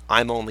 symbols,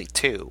 I'm only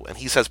 2. And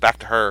he says back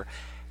to her,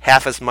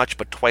 half as much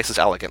but twice as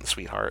elegant,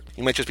 sweetheart.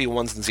 You might just be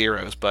 1s and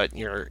 0s, but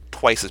you're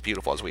twice as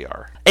beautiful as we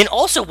are. And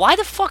also, why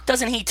the fuck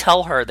doesn't he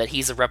tell her that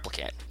he's a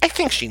replicant? I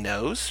think she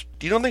knows.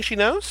 Do you don't think she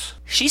knows?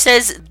 She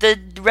says the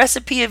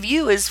recipe of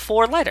you is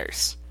 4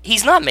 letters.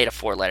 He's not made of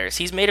 4 letters.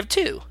 He's made of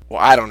 2. Well,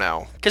 I don't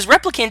know. Because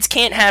replicants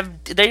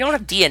they don't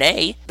have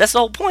DNA. That's the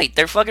whole point.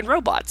 They're fucking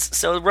robots.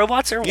 So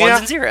robots are 1s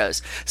and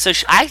 0s. So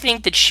I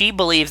think that she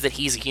believes that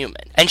he's a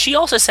human. And she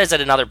also says at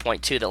another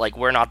point, too, that, like,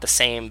 we're not the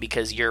same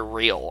because you're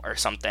real or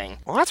something.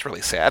 Well, that's really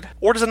sad.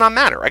 Or does it not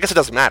matter? I guess it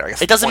doesn't matter.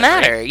 It doesn't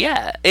matter, right?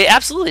 Yeah. It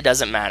absolutely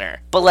doesn't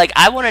matter. But, like,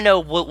 I want to know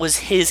what was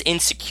his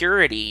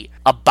insecurity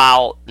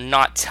about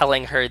not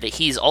telling her that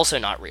he's also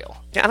not real.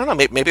 Yeah, I don't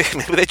know. Maybe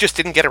they just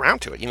didn't get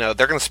around to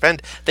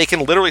it. They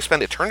can literally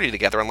spend eternity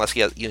together unless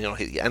he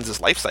he ends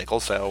his life cycle,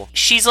 so...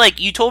 She's like,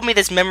 you told me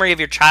this memory of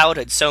your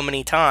childhood so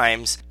many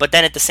times, but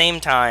then at the same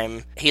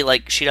time,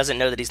 she doesn't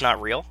know that he's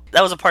not real.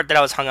 That was a part that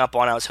I was hung up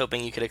on. I was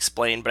hoping you could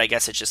explain, but I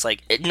guess it's just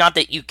like, not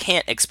that you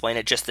can't explain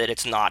it, just that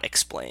it's not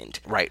explained.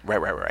 Right.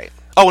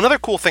 Oh, another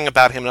cool thing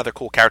about him, another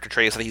cool character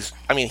trait is that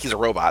he's a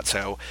robot,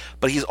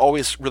 but he's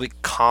always really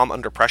calm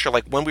under pressure.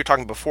 Like, when we were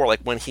talking before, like,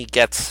 when he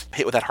gets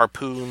hit with that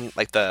harpoon,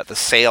 like the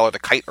sail or the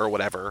kite or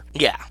whatever.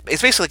 Yeah.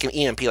 It's basically like an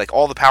EMP, like,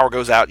 all the power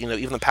goes out,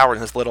 even the power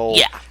in his little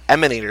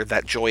emanator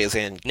that Joy is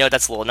in. No,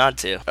 that's a little nod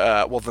to.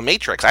 Well, The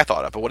Matrix, I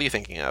thought of, but what are you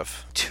thinking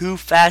of? Too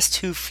Fast,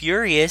 Too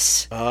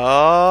Furious.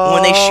 Oh,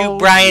 when they shoot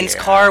Brian's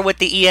car with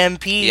the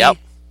EMP. Yep.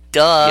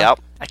 Duh. Yep.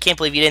 I can't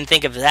believe you didn't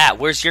think of that.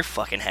 Where's your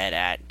fucking head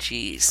at?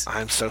 Jeez.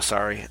 I'm so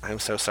sorry. I am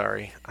so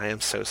sorry.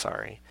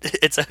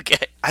 It's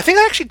okay. I think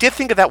I actually did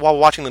think of that while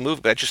watching the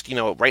movie, but I just,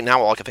 right now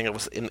all I can think of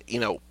was,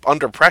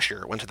 under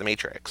pressure, went to The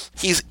Matrix.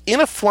 He's in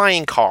a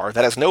flying car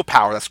that has no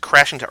power, that's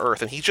crashing to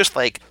Earth, and he's just,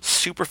 like,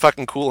 super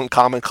fucking cool and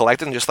calm and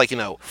collected, and just, like,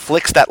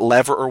 flicks that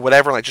lever or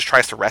whatever, and, like, just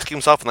tries to rescue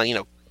himself, and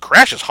then,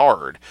 crashes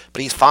hard,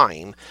 but he's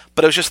fine.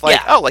 But it was just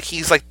like,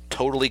 he's, like,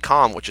 totally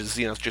calm, which is,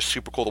 just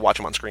super cool to watch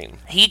him on screen.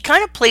 He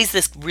kind of plays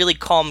this really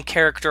calm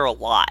character a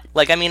lot.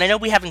 Like, I mean, I know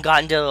we haven't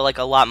gotten to, like,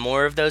 a lot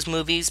more of those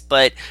movies,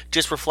 but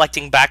just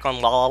reflecting back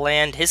on La La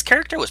Land, his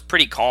character was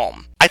pretty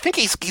calm. I think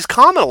he's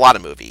calm in a lot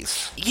of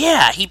movies.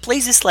 Yeah, he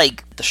plays this,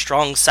 like, the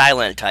strong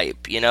silent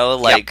type,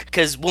 like,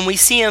 because when we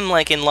see him,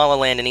 like, in La La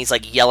Land and he's,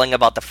 like, yelling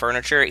about the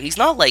furniture, he's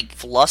not, like,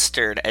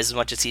 flustered as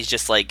much as he's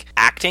just, like,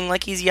 acting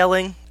like he's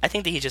yelling. I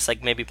think that he's just,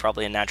 like, maybe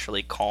probably a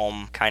naturally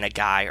calm kind of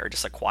guy, or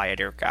just a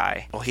quieter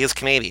guy. Well, he is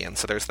Canadian,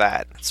 so there's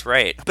that. That's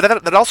right.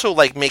 But that also,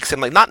 like, makes him,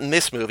 like, not in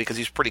this movie, because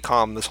he's pretty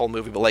calm in this whole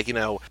movie, but, like, I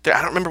don't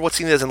remember what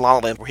scene it is in La La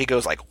Land where he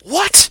goes, like,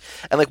 what?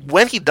 And, like,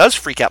 when he does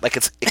freak out, like,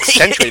 it's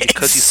accentuated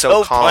because he's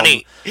so calm.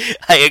 Funny.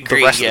 I agree,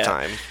 the rest of the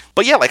time.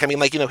 But yeah, like, I mean,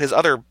 like, his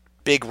other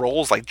big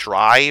roles, like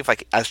Drive,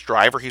 like, as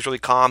Driver, he's really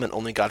calm, and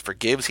Only God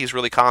Forgives, he's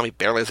really calm. He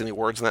barely has any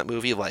words in that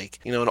movie. Like,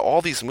 in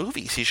all these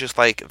movies, he's just,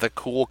 like, the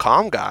cool,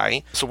 calm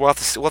guy. So we'll have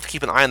to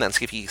keep an eye on that and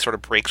see if he sort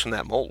of breaks from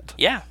that mold.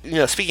 Yeah.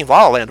 Speaking of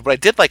La La Land, what I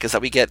did like is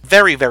that we get,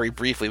 very, very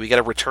briefly, we get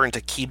a return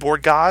to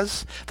Keyboard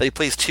Gaz, that he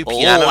plays two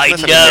pianos. Oh, I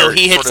know.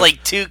 He hits,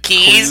 like, two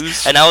keys,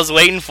 clues. And I was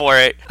waiting for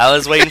it. I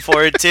was waiting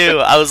for it, too.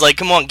 I was like,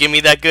 come on, give me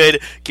that good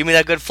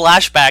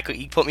flashback.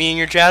 You put me in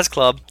your jazz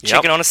club. Yep.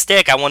 Chicken on a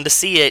stick. I wanted to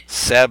see it.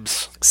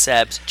 Seb's.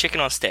 Chicken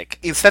on a stick.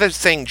 Instead of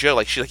saying Joe,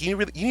 like, she's like, you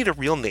need a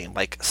real name,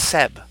 like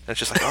Seb. And it's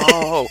just like,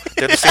 oh,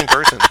 they're the same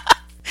person.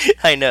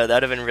 I know, that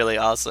would have been really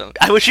awesome.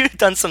 I wish you had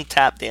done some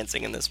tap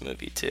dancing in this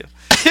movie, too.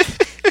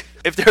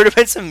 If there would have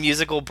been some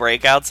musical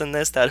breakouts in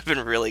this, that would have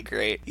been really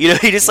great. He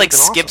just, like,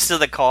 skips to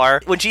the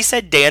car. When she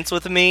said dance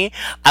with me,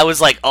 I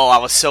was like, I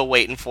was so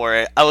waiting for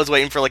it. I was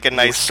waiting for, like, a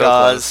nice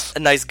Gaz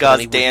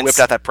dance. He whipped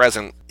out that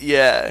present.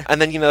 Yeah. And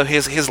then,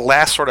 his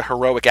last sort of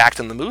heroic act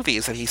in the movie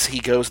is that he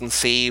goes and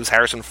saves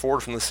Harrison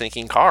Ford from the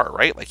sinking car,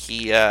 right? Like,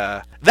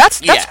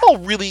 that's all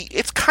really,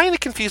 it's kind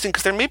of confusing,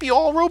 because they're maybe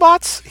all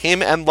robots,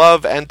 him and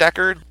Love and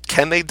Deckard.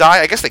 Can they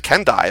die? I guess they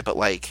can die, but,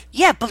 like...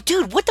 Yeah, but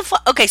dude, what the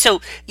fuck? Okay,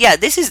 so, yeah,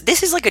 this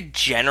is like a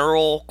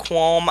general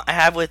qualm I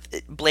have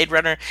with Blade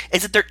Runner,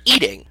 is that they're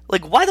eating.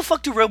 Like, why the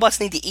fuck do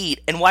robots need to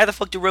eat, and why the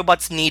fuck do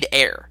robots need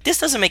air? This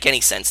doesn't make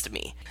any sense to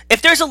me.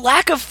 If there's a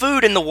lack of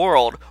food in the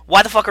world,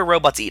 why the fuck are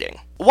robots eating?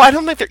 Well, I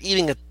don't think they're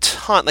eating a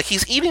ton. Like,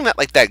 he's eating that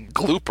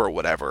gloop or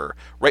whatever,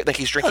 right? Like,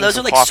 he's drinking those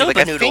are like coffee.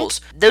 Soba noodles.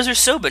 Those are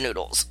soba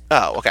noodles.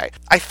 Oh, okay.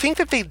 I think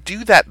that they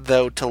do that,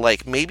 though, to,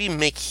 like, maybe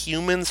make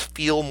humans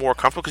feel more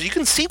comfortable. Because you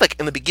can see, like,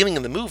 in the beginning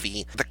of the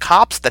movie, the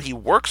cops that he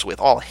works with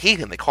all hate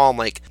him. They call him,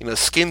 like,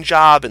 Skin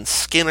Job and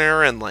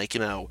Skinner and, like,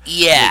 you're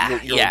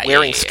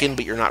wearing skin,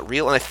 but you're not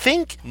real. And I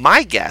think,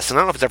 my guess, and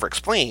I don't know if it's ever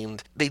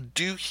explained, they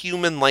do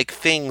human-like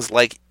things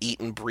like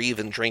eat and breathe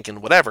and drink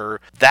and whatever.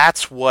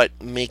 That's what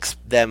makes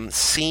them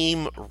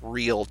seem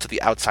real to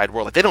the outside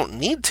world. Like, they don't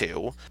need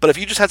to, but if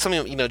you just had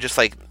something, just,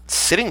 like,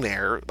 sitting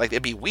there, like,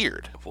 it'd be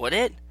weird. Would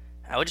it?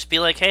 I would just be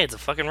like, hey, it's a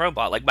fucking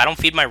robot. Like, I don't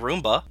feed my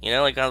Roomba.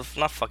 Like, I'm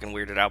not fucking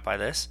weirded out by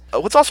this.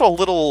 What's also a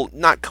little,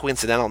 not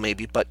coincidental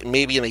maybe, but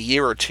maybe in a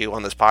year or two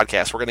on this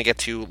podcast, we're going to get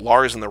to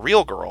Lars and the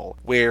Real Girl,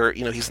 where,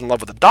 he's in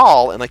love with a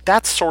doll, and, like,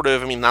 that's sort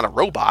of, not a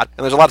robot.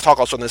 And there's a lot of talk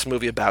also in this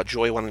movie about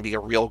Joy wanting to be a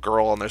real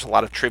girl, and there's a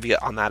lot of trivia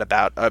on that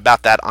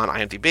about that on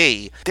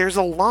IMDb. There's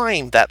a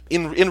line that,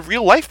 in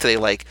real life today,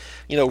 like,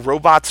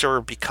 robots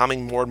are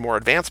becoming more and more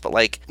advanced, but,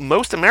 like,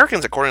 most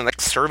Americans, according to, like,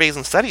 surveys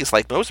and studies,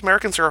 like, most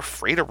Americans are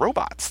afraid of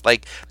robots.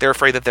 Like, they're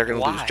afraid that they're going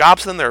to lose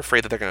jobs to them. They're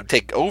afraid that they're going to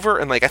take over.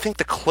 And, like, I think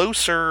the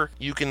closer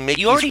you can make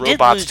these robots to humans... You already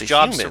did lose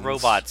jobs to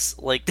robots.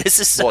 Like, this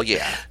is... Well,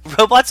 yeah.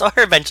 Robots are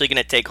eventually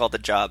going to take all the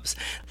jobs.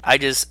 I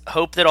just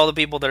hope that all the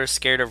people that are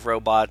scared of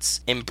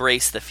robots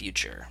embrace the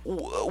future.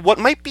 What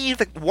might be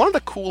one of the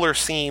cooler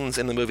scenes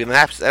in the movie, and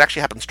it actually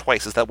happens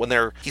twice, is that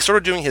when he's sort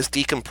of doing his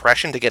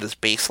decompression to get his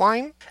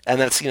baseline, and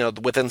that's,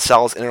 within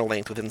cells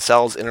interlinked, within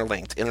cells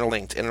interlinked,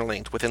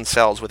 within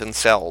cells,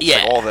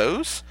 yeah. like all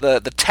those. The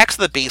text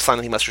of the baseline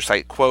that he must recite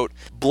cite, quote,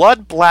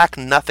 "Blood-black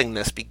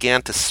nothingness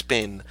began to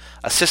spin,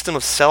 a system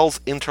of cells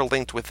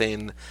interlinked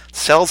within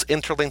cells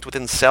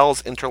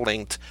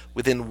interlinked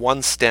within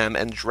one stem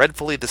and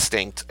dreadfully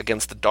distinct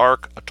against the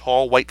dark, a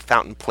tall white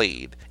fountain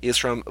played," is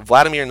from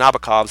Vladimir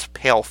Nabokov's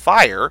Pale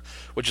Fire,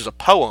 which is a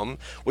poem,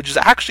 which is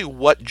actually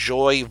what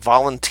Joy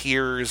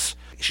volunteers.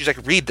 She's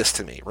like, read this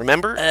to me,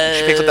 remember?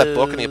 She picks up that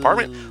book in the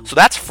apartment. So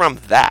that's from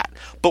that.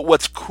 But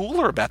what's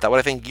cooler about that, what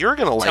I think you're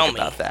going to like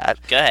about that,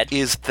 Go ahead.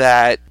 is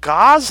that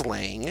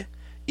Gosling,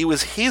 it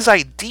was his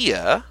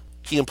idea.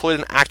 He employed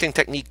an acting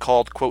technique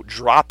called, quote,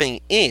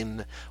 dropping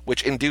in,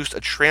 which induced a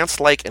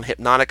trance-like and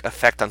hypnotic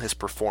effect on his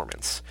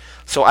performance.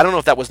 So I don't know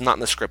if that was not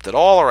in the script at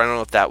all, or I don't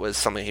know if that was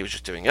something he was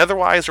just doing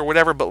otherwise or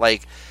whatever, but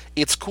like,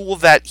 it's cool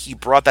that he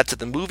brought that to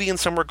the movie in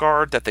some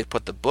regard, that they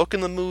put the book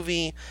in the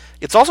movie.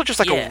 It's also just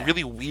like a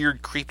really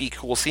weird, creepy,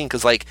 cool scene,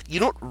 because like, you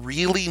don't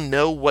really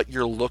know what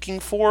you're looking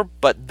for,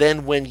 but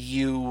then when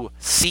you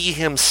see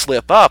him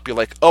slip up, you're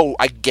like, oh,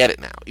 I get it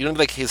now. You know,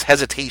 like his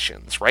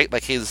hesitations, right?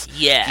 Like he's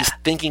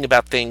thinking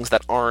about things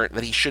that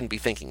he shouldn't be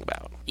thinking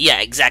about. Yeah,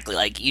 exactly.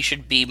 Like, you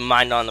should be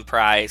mind on the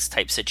prize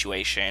type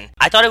situation.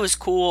 I thought it was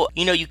cool.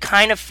 You know, you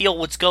kind of feel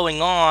what's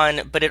going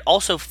on, but it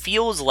also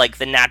feels like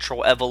the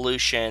natural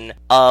evolution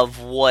of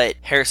what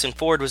Harrison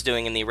Ford was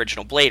doing in the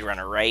original Blade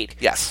Runner, right?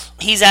 Yes.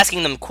 He's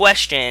asking them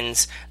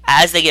questions.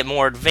 As they get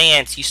more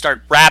advanced, you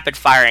start rapid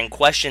firing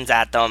questions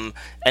at them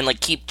and, like,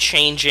 keep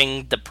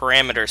changing the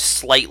parameters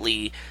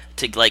slightly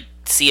to, like,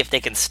 see if they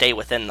can stay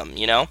within them,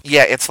 you know?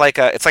 Yeah, it's like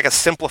a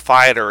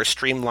simplified or a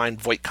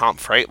streamlined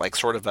Voight-Kampff, right? Like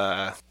sort of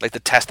like the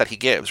test that he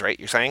gives, right?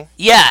 You're saying?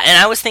 Yeah,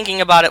 and I was thinking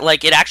about it,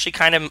 like, it actually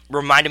kind of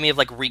reminded me of,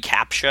 like,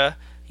 reCAPTCHA.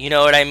 You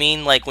know what I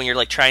mean? Like, when you're,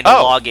 like, trying to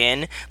log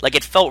in. Like,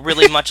 it felt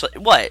really much like...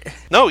 What?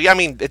 No, yeah, I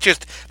mean, it's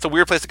a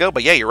weird place to go,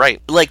 but yeah, you're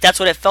right. Like, that's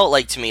what it felt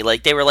like to me.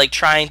 Like, they were, like,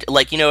 trying to...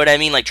 Like, you know what I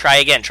mean? Like, try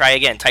again,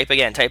 type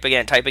again.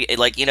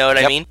 Like, you know what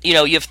I mean? You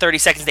know, you have 30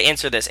 seconds to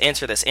answer this.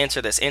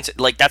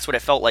 Like, that's what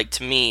it felt like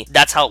to me.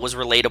 That's how it was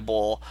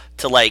relatable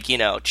to, like, you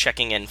know,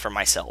 checking in for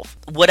myself.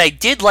 What I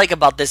did like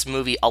about this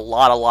movie a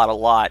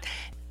lot...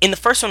 In the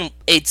first one,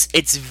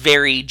 it's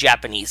very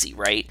Japanesey,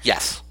 right?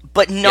 Yes.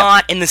 But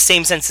not in the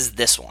same sense as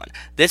this one.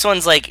 This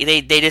one's like,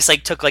 they just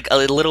like took like a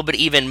little bit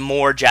even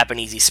more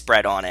Japanesey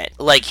spread on it.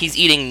 Like, he's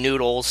eating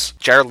noodles.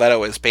 Jared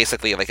Leto is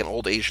basically like an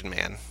old Asian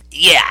man.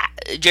 Yeah,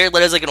 Jared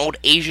Leto's like an old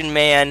Asian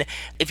man.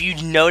 If you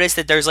notice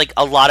that there's like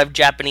a lot of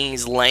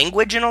Japanese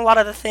language in a lot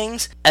of the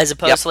things, as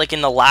opposed to like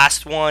in the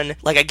last one,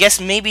 like I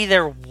guess maybe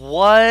there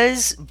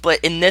was,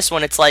 but in this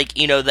one it's like,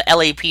 you know, the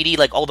LAPD,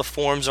 like all the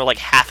forms are like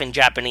half in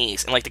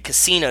Japanese, and like the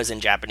casino's in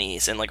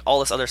Japanese, and like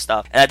all this other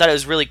stuff. And I thought it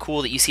was really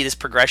cool that you see this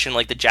progression,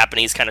 like the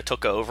Japanese kind of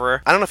took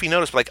over. I don't know if you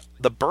noticed, but like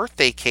the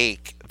birthday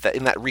cake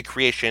in that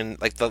recreation,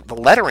 like the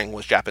lettering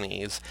was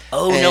Japanese.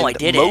 Oh, no, I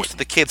didn't. Most of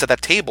the kids at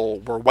that table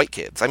were white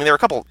kids. I mean, there were a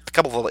couple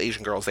of little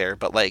Asian girls there,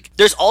 but like...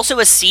 There's also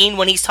a scene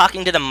when he's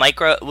talking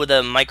to with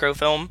a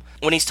microfilm.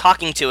 When he's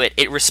talking to it,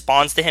 it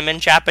responds to him in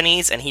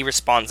Japanese, and he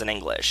responds in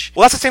English.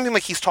 Well, that's the same thing,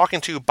 like, he's talking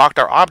to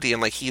Bakhtar Abdi,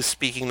 and, like, he's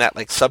speaking that,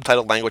 like,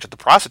 subtitled language that the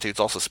prostitutes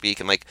also speak,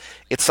 and, like,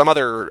 it's some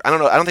other... I don't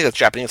know, I don't think it's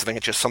Japanese, I think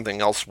it's just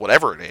something else,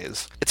 whatever it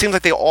is. It seems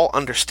like they all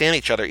understand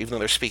each other, even though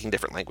they're speaking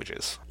different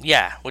languages.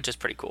 Yeah, which is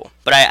pretty cool.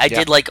 But I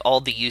did like all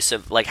the use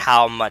of, like,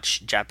 how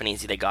much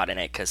Japanese they got in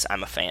it, because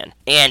I'm a fan.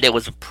 And it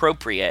was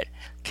appropriate,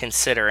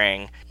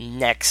 considering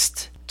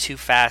next Too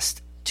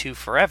Fast, Too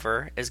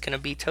Forever is going to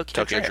be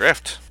Tokyo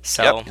Drift.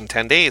 So in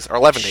 10 days, or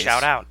 11 days.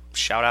 Shout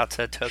out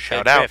to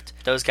Tokyo Drift.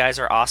 Those guys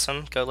are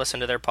awesome. Go listen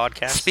to their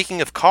podcast.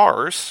 Speaking of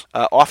cars,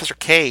 Officer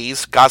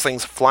K's,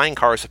 Gosling's flying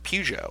car is a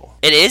Peugeot.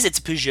 It is? It's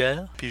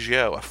Peugeot?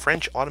 Peugeot, a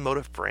French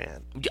automotive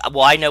brand.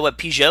 Well, I know what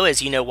Peugeot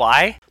is. You know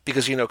why?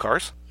 Because you know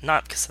cars?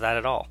 Not because of that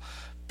at all.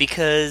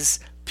 Because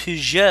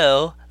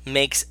Peugeot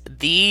makes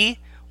the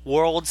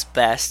world's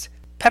best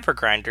pepper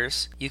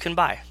grinders you can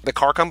buy. The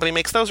car company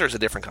makes those, or is it a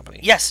different company?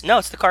 Yes, no,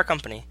 it's the car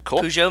company. Cool.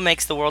 Peugeot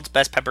makes the world's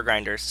best pepper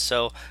grinders.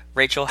 So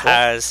Rachel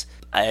has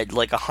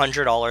like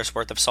 $100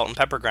 worth of salt and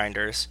pepper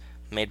grinders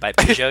made by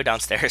Peugeot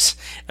downstairs,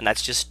 and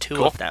that's just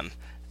two of them.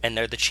 And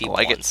they're the cheap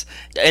ones.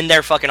 And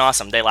they're fucking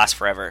awesome. They last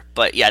forever.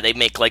 But yeah, they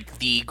make like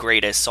the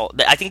greatest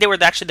salt. I think they were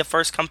actually the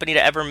first company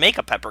to ever make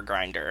a pepper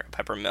grinder, a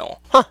pepper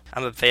mill. Huh.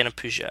 I'm a fan of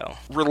Peugeot.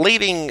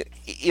 Relating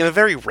in a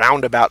very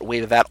roundabout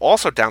way to that,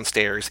 also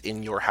downstairs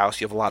in your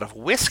house, you have a lot of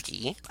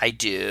whiskey. I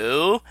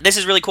do. This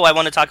is really cool. I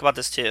want to talk about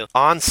this too.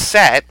 On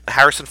set,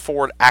 Harrison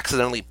Ford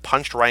accidentally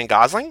punched Ryan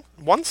Gosling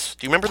once.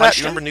 Do you remember that? Do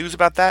you remember news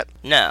about that?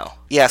 No.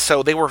 Yeah,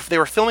 so they were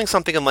filming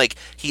something, and like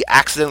he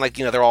accidentally, like,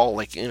 you know, they're all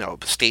like, you know,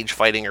 stage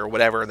fighting or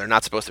whatever, and they're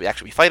not supposed to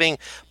actually be fighting.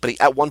 But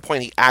at one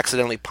point he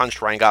accidentally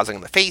punched Ryan Gosling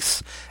in the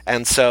face,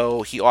 and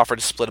so he offered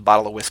to split a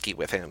bottle of whiskey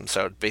with him.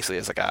 So basically,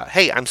 it's like,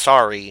 hey, I'm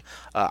sorry.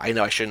 I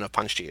know I shouldn't have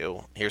punched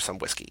you. Here's some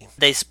whiskey.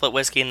 They split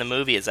whiskey in the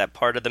movie. Is that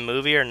part of the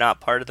movie or not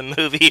part of the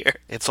movie?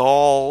 It's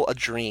all a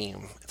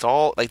dream. It's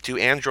all like, do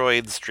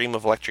androids dream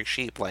of electric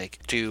sheep? Like,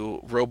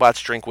 do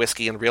robots drink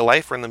whiskey in real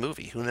life or in the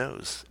movie? Who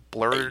knows?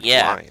 Blurred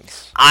Yeah.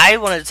 lines. I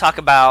wanted to talk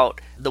about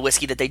the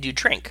whiskey that they do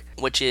drink,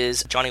 which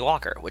is Johnny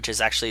Walker, which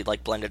is actually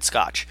like blended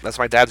scotch. That's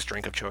my dad's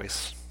drink of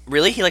choice.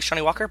 Really? He likes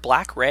Johnny Walker?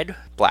 Black? Red?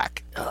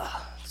 Black.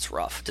 It's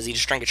rough. Does he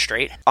just drink it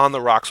straight? On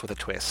the rocks with a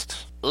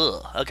twist.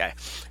 Ugh, okay.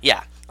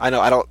 Yeah. I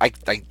know,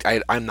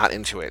 I'm not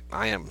into it.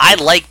 I am. I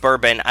like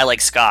bourbon. I like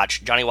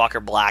scotch. Johnny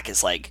Walker Black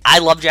is like... I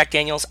love Jack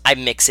Daniels. I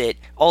mix it.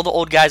 All the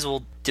old guys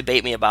will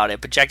debate me about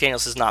it, but Jack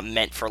Daniels is not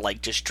meant for,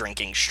 like, just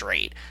drinking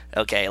straight.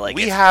 Okay? Like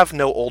We have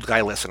no old guy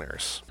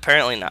listeners.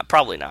 Apparently not.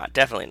 Probably not.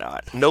 Definitely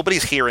not.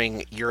 Nobody's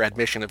hearing your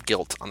admission of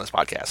guilt on this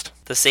podcast.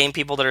 The same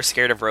people that are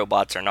scared of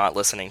robots are not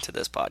listening to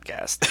this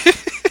podcast.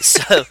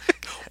 So...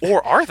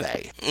 Or are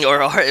they? Or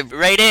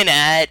write in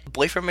at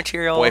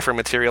boyfriendmaterial.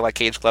 Boyfriendmaterial at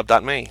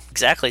cageclub.me.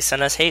 Exactly.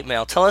 Send us hate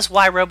mail. Tell us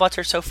why robots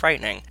are so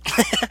frightening.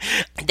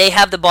 They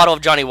have the bottle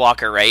of Johnny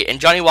Walker, right?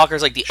 And Johnny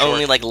Walker's like the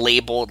only like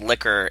labeled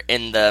liquor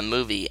in the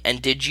movie.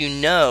 And did you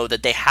know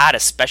that they had a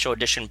special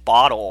edition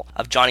bottle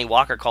of Johnny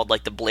Walker called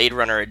like the Blade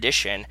Runner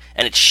edition,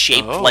 and it's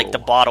shaped like the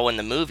bottle in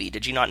the movie?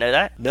 Did you not know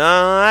that? No,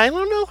 I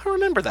don't know if I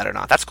remember that or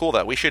not. That's cool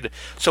though. We should.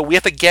 So we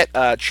have to get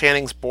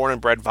Channing's Born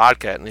and Bred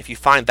vodka, and if you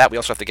find that, we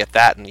also have to get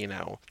that and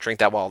drink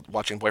that while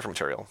watching Boyfriend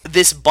Material.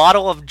 This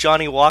bottle of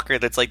Johnny Walker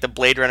that's like the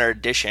Blade Runner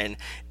edition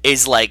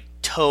is like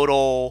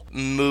total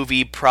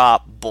movie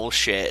prop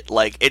bullshit.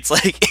 Like it's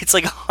like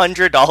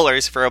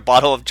 $100 for a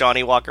bottle of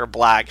Johnny Walker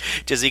Black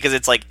just because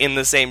it's like in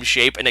the same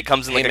shape and it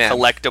comes in like a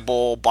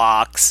collectible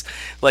box.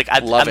 Like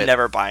I'm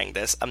never buying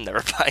this. I'm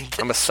never buying this.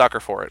 I'm a sucker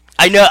for it.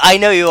 I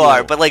know you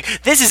are, but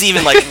like this is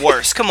even like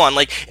worse. Come on,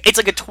 like it's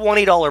like a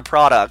 $20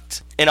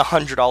 product in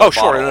 $100 bottle. Oh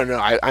sure, no.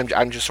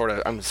 I'm just sort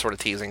of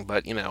teasing,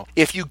 but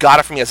if you got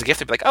it from me as a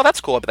gift, I'd be like, oh, that's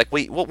cool. I'd be like,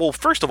 wait, well,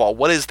 first of all,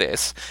 what is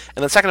this?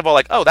 And then second of all,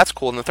 like, oh, that's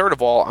cool. And then third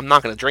of all, I'm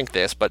not going to drink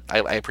this, but I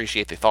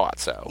appreciate the thought.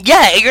 So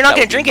yeah, you're not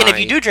going to drink it. And if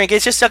you do drink it,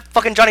 it's just a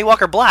fucking Johnny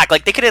Walker Black.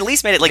 Like they could at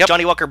least made it like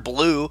Johnny Walker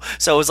Blue,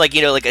 so it was like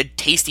like a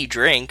tasty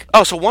drink.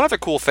 Oh, so one other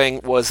cool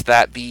thing was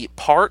that the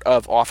part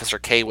of Officer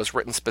K was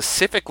written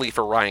specifically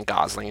for Ryan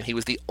Gosling, and he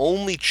was the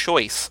only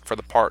choice for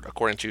the part,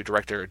 according to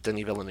director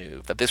Denis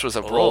Villeneuve. That this was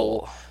a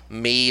role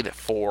made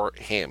for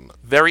him.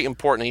 Very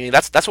important. I mean,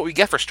 that's what we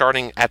get for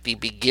starting at the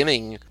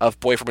beginning of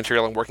Boyfriend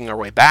Material and working our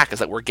way back, is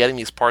that we're getting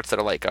these parts that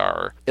are like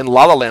in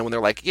La La Land when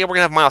they're like, yeah, we're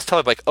gonna have Miles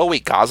Teller, like, oh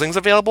wait, Gosling's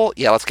available?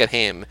 Yeah, let's get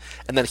him.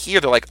 And then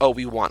here they're like, oh,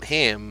 we want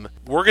him.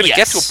 We're gonna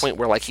get to a point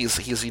where like he's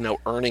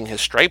earning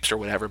his stripes or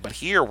whatever, but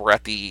here we're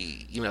at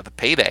the the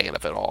payday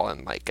of it all,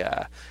 and like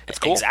it's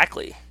cool.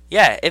 Exactly.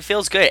 Yeah, it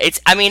feels good.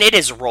 It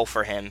is a role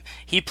for him.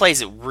 He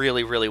plays it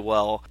really, really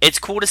well. It's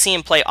cool to see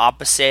him play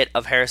opposite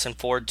of Harrison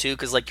Ford, too,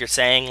 because like you're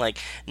saying, like,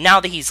 now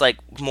that he's, like,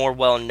 more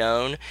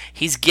well-known,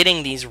 he's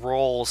getting these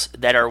roles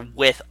that are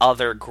with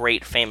other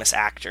great, famous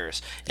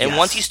actors. And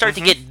once you start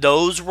to get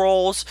those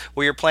roles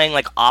where you're playing,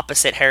 like,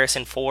 opposite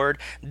Harrison Ford,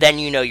 then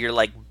you're,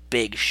 like,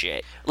 big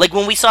shit. Like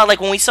when we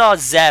saw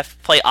Zeph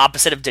play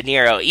opposite of De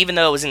Niro, even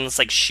though it was in this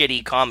like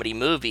shitty comedy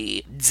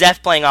movie,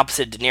 Zeph playing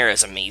opposite De Niro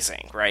is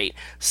amazing, right?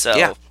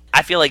 So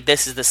I feel like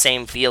this is the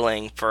same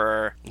feeling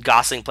for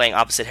Gosling playing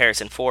opposite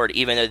Harrison Ford,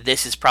 even though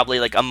this is probably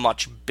like a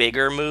much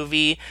bigger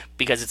movie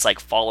because it's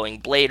like following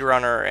Blade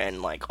Runner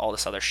and like all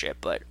this other shit.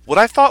 But what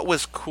I thought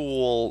was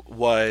cool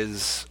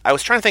was I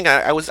was trying to think.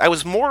 I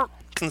was more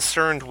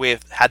concerned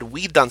with, had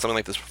we done something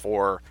like this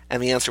before,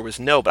 and the answer was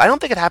no, but I don't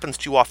think it happens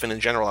too often in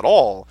general at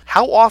all.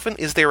 How often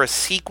is there a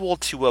sequel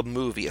to a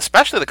movie,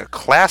 especially like a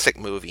classic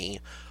movie,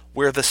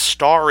 where the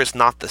star is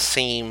not the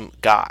same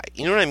guy?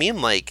 You know what I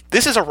mean? Like,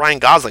 this is a Ryan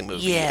Gosling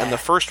movie, and the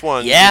first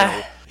one,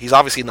 he's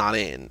obviously not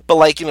in. But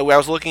like, I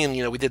was looking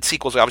and, we did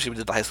sequels. Obviously, we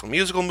did the High School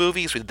Musical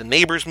movies. We did the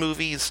Neighbors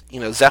movies.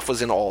 Zeph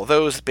was in all of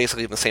those,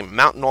 basically in the same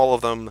amount in all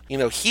of them.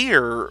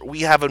 Here,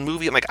 we have a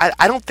movie, and like,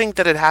 I don't think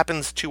that it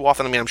happens too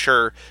often. I mean, I'm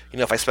sure,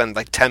 if I spend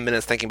like 10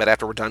 minutes thinking about it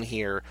after we're done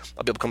here,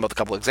 I'll be able to come up with a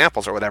couple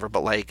examples or whatever.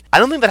 But like, I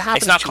don't think that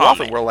happens too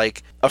often where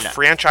like a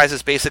franchise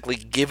is basically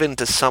given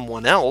to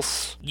someone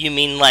else. You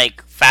mean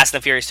like Fast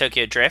and the Furious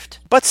Tokyo Drift?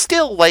 But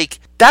still, like,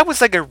 that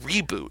was like a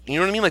reboot. You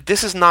know what I mean? Like,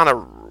 this is not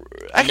a...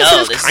 I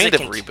guess it is kind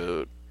of a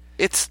reboot.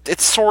 It's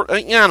sort of...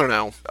 I don't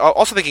know.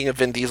 Also thinking of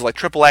Vin Diesel, like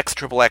Triple X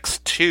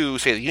 2,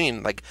 State of the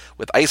Union, like,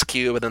 with Ice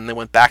Cube, and then they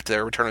went back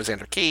to Return of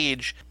Xander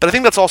Cage. But I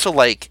think that's also,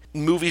 like,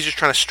 movies just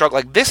trying to struggle.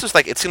 Like, this was,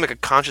 like, it seemed like a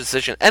conscious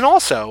decision. And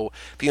also,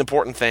 the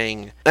important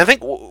thing, and I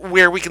think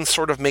where we can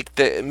sort of make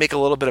a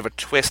little bit of a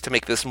twist to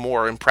make this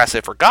more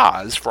impressive for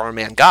our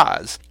man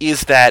Goz,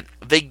 is that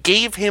they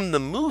gave him the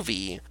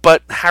movie,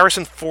 but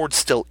Harrison Ford's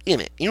still in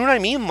it. You know what I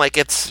mean? Like,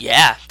 it's...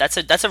 Yeah, that's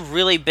a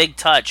really big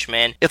touch,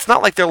 man. It's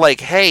not like they're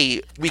like,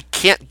 hey, we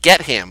can't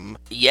get him.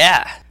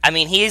 Yeah. I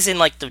mean, he is in,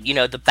 like,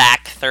 the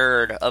back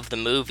third of the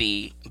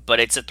movie, but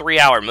it's a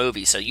 3-hour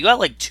movie, so you got,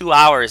 like, 2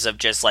 hours of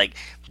just, like,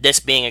 this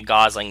being a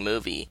Gosling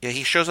movie. Yeah,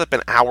 he shows up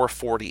an hour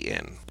 40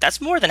 in. That's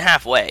more than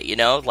halfway,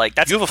 Like,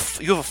 that's... You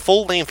have a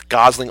full-length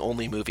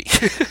Gosling-only movie.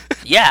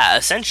 Yeah,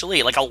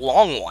 essentially, like a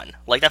long one.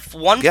 Like, that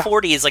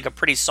 140 is, like, a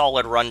pretty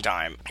solid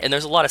runtime. And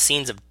there's a lot of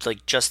scenes of,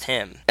 like, just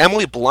him.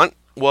 Emily Blunt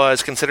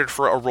was considered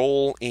for a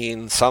role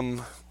in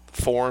some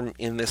form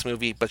in this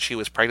movie, but she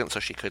was pregnant, so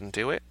she couldn't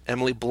do it.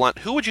 Emily Blunt.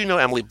 Who would you know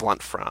Emily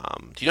Blunt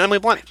from? Do you know Emily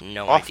Blunt?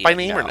 No Off idea, by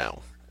name or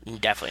no. no?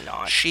 Definitely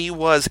not. She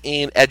was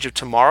in Edge of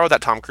Tomorrow,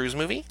 that Tom Cruise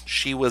movie.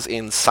 She was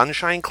in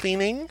Sunshine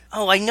Cleaning.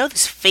 Oh, I know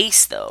this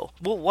face, though.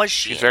 What was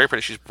she? She's very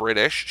pretty. She's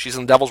British. She's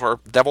in Devil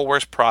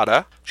Wears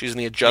Prada. She's in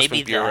The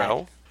Adjustment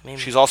Bureau.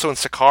 She's also in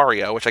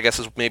Sicario, which I guess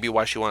is maybe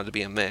why she wanted to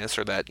be in this,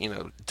 or that,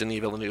 Denis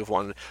Villeneuve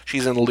wanted.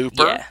 She's in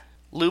Looper. Yeah.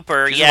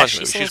 Looper,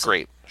 she's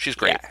great. She's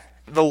great. Yeah.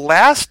 The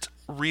last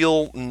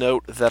real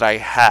note that I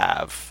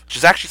have, which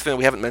is actually something that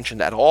we haven't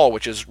mentioned at all,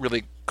 which is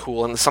really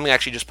cool, and something I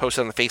actually just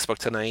posted on the Facebook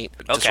tonight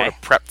to sort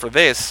of prep for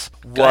this,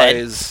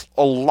 was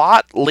a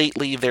lot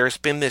lately there's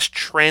been this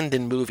trend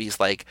in movies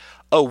like,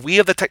 oh, we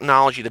have the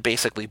technology to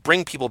basically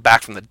bring people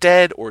back from the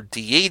dead or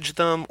de-age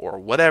them or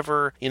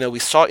whatever. We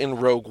saw in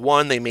Rogue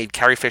One, they made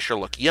Carrie Fisher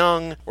look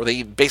young, or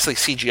they basically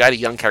CGI'd a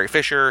young Carrie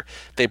Fisher.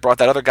 They brought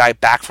that other guy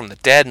back from the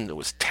dead, and it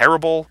was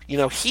terrible.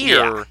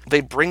 Here,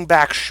 they bring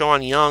back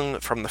Sean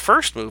Young from the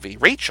first movie,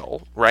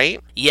 Rachel,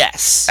 right?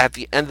 Yes. At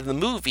the end of the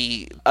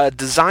movie, a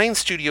design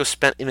studio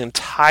spent an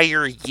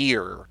entire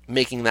year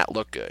making that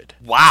look good.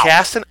 Wow.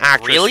 Cast an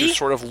actress really? who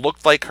sort of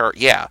looked like her.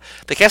 Yeah.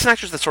 They cast an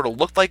actress that sort of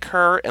looked like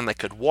her and that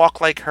could walk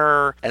like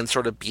her and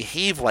sort of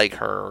behave like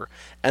her,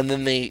 and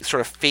then they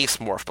sort of face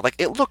morph. But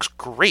it looks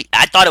great.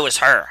 I thought it was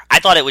her. I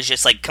thought it was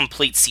just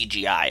complete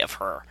CGI of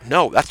her.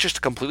 No, that's just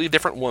a completely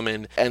different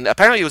woman. And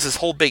apparently it was this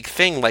whole big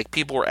thing.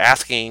 People were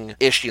asking,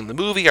 is she in the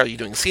movie? Are you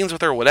doing scenes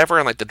with her? Whatever.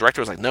 And the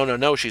director was like,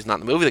 no, she's not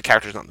in the movie. The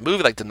character's not in the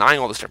movie. Denying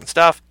all this different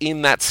stuff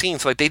in that scene.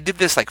 So they did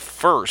this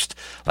first,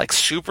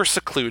 super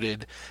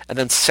secluded, and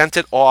then sent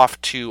it off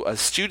to a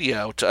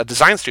studio, to a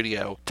design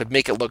studio, to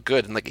make it look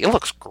good. And it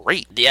looks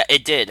great. Yeah,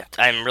 it did.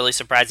 I'm really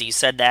surprised that you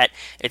said that.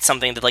 It's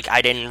something that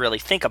I didn't really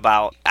think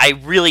about. I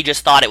really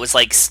just thought it was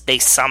they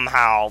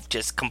somehow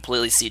just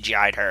completely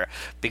CGI'd her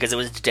because it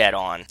was dead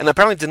on. And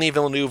apparently Denis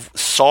Villeneuve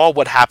saw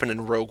what happened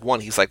in Rogue One.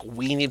 He's like,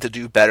 we need to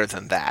do better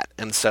than that.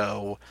 And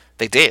so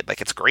they did.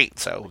 It's great.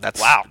 So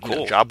that's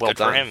cool. Job well good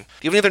done. For him. Do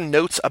you have any other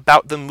notes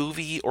about the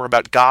movie or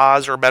about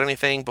Gaz or about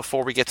anything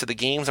before we get to the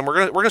games? And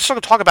we're gonna sort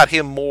of talk about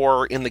him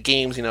more in the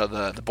games.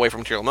 The boy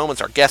from Material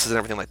Moments, our guesses and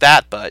everything like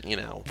that. But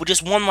Well,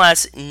 just one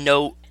last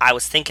note I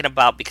was thinking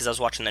about because I was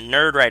watching the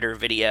Nerdwriter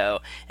video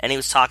and he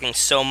was talking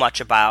so much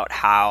about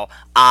how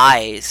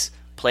eyes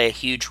play a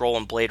huge role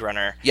in Blade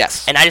Runner.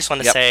 Yes. And I just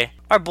want to say,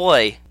 our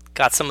boy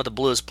got some of the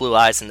bluest blue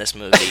eyes in this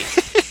movie.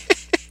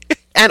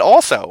 And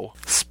also,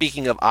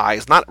 speaking of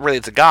eyes, not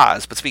related to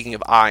Gaz, but speaking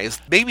of eyes,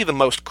 maybe the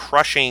most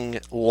crushing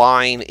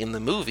line in the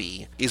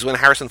movie is when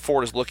Harrison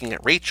Ford is looking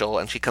at Rachel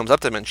and she comes up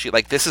to him and she,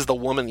 this is the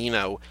woman,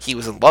 he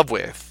was in love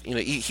with.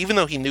 Even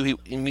though he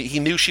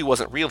knew she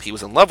wasn't real, he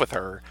was in love with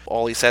her.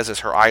 All he says is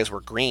her eyes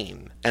were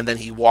green. And then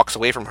he walks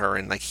away from her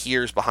and,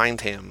 hears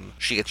behind him,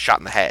 she gets shot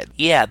in the head.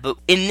 Yeah, but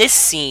in this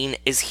scene,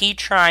 is he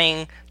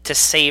trying to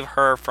save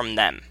her from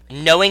them?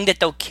 Knowing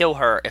that they'll kill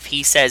her if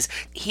he says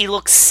he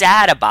looks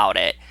sad about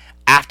it.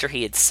 After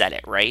he had said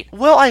it, right?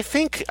 Well, I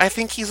think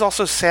he's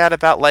also sad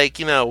about, he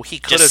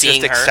could have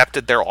just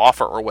accepted their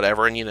offer or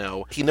whatever, and,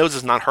 he knows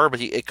it's not her,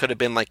 but it could have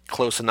been,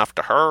 close enough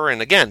to her,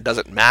 and again,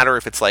 doesn't matter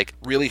if it's,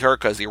 really her,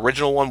 because the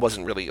original one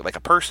wasn't really, a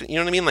person, you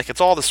know what I mean?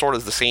 It's all the sort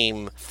of the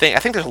same thing. I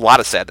think there's a lot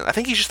of sadness. I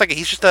think he's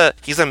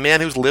just he's a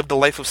man who's lived a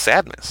life of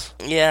sadness.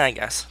 Yeah, I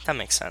guess. That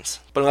makes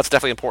sense. But that's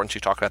definitely important to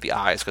talk about the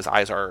eyes, because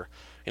eyes are...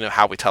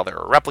 how we tell they're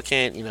a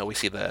replicant, we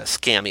see the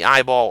scan the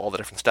eyeball, all the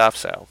different stuff,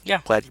 so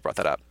yeah. Glad you brought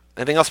that up.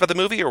 Anything else about the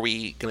movie, or are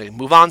we going to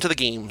move on to the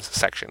games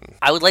section?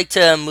 I would like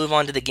to move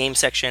on to the game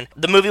section.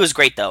 The movie was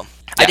great, though.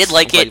 Yes, I did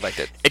like it. You liked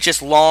it. It's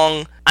just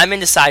long. I'm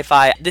into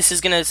sci-fi. This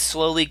is going to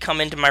slowly come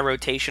into my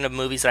rotation of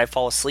movies that I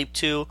fall asleep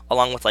to,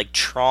 along with,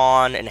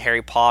 Tron and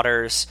Harry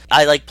Potter's.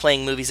 I like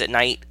playing movies at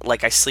night,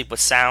 I sleep with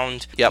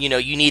sound. Yep.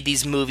 You need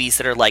these movies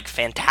that are,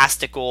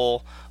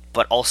 fantastical,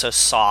 but also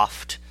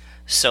soft.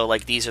 So,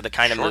 these are the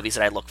kind of movies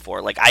that I look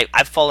for.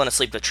 I've fallen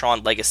asleep to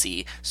Tron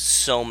Legacy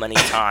so many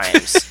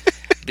times.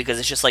 Because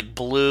it's just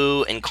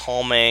blue and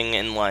calming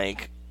and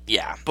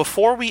yeah.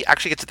 Before we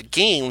actually get to the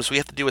games, we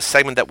have to do a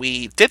segment that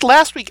we did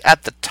last week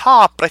at the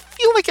top, but I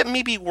feel like it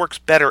maybe works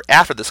better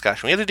after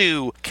discussion. We have to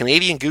do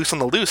Canadian Goose on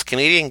the Loose,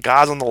 Canadian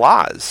Gaz on the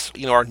Laws.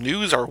 Our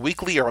news, our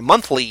weekly or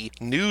monthly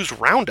news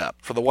roundup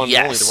for the one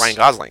and only, the Ryan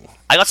Gosling.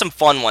 I got some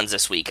fun ones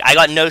this week. I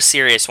got no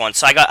serious ones,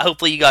 so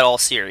hopefully you got all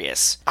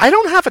serious. I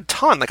don't have a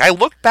ton. I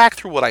looked back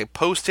through what I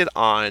posted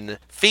on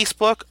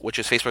Facebook, which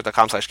is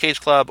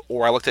facebook.com/cageclub,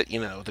 or I looked at,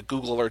 the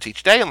Google alerts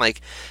each day, and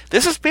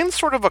this has been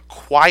sort of a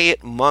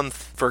quiet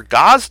month for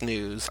Gaz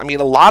news. I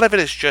mean, a lot of it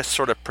is just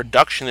sort of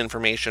production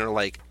information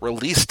or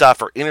release stuff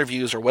or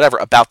interviews or whatever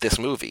about this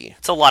movie.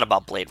 It's a lot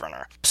about Blade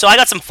Runner. So I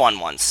got some fun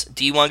ones.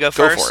 Do you want to go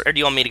first? Go for it. Or do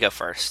you want me to go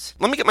first?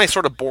 Let me get my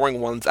sort of boring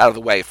ones out of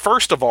the way.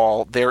 First of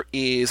all, there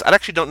is, I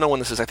actually don't know when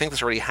this is, I think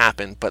this already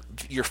happened, but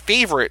your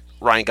favorite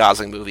Ryan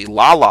Gosling movie,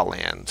 La La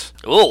Land.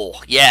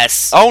 Oh,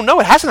 yes. Oh, no,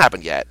 it hasn't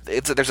happened yet.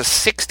 There's a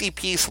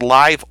 60-piece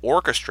live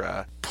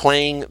orchestra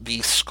playing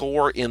the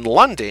score in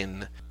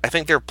London. I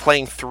think they're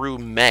playing through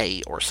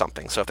May or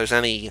something. So if there's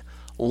any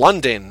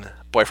London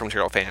Boy from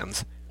Material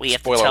fans, We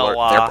have Spoiler to tell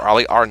alert, there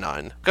probably are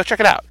none. Go check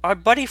it out. our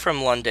buddy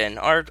from London,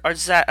 our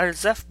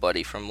Zeph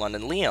buddy from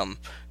London, Liam.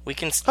 We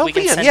can Oh, we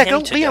can Liam, send yeah, him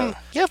go to Liam. go.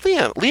 Yeah,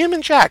 Liam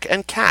and Jack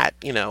and Kat.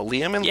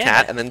 Liam and Yeah.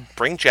 Kat, and then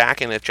bring Jack,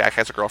 and if Jack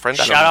has a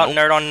girlfriend, I Shout out don't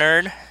know. Nerd on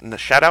Nerd.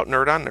 Shout out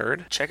Nerd on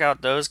Nerd. Check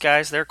out those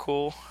guys. They're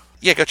cool.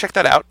 Yeah, go check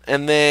that out.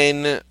 And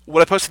then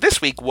what I posted this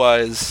week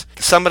was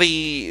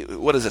somebody,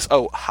 what is this?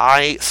 Oh,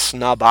 high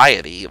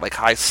snobiety, like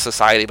high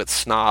society, but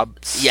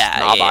snobiety. Yeah. I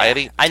know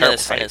Terrible this. I know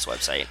site. this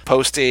website.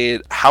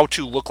 Posted how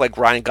to look like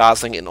Ryan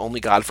Gosling in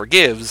Only God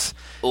Forgives.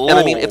 And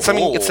I mean, it's a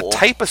Ooh.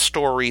 type of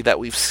story that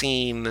we've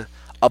seen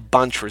a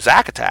bunch for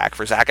Zack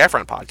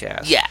Efron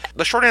podcast. Yeah.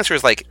 The short answer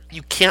is, like,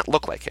 you can't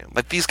look like him.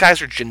 Like, these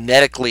guys are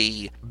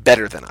genetically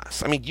better than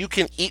us. I mean, you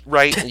can eat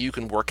right and you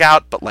can work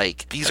out, but,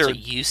 like, these That's are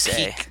what you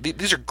say.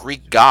 these are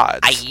Greek gods.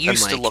 I And,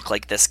 used to like, look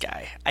like this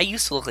guy. I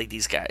used to look like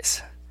these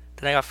guys.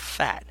 Then I got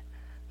fat.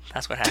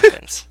 That's what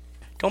happens.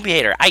 Don't be a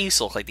hater. I used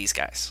to look like these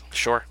guys.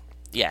 Sure.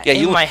 Yeah, Yeah,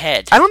 in you my look-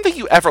 head. I don't think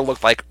you ever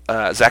looked like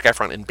Zac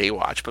Efron in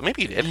Baywatch, but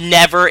maybe you did.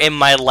 Never in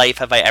my life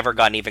have I ever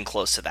gotten even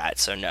close to that,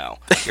 so no.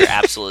 You're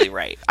absolutely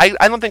right. I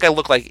don't think I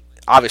look like,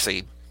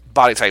 obviously,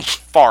 body type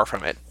far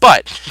from it,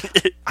 but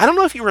I don't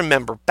know if you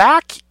remember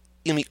back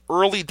in the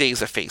early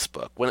days of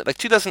Facebook, when like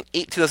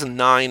 2008,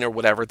 2009 or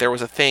whatever, there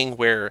was a thing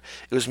where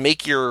it was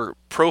make your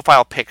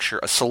profile picture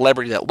a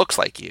celebrity that looks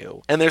like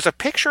you. And there's a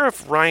picture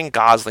of Ryan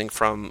Gosling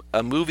from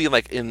a movie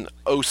like in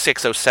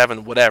 06,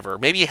 07, whatever,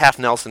 maybe Half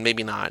Nelson,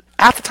 maybe not.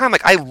 At the time,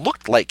 like, I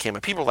looked like him,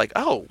 and people were like,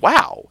 oh,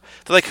 wow.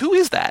 They're like, who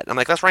is that? I'm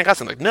like, that's Ryan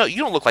Gosling. I'm like, no, you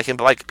don't look like him,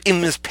 but like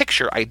in this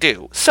picture, I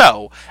do.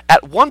 So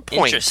at one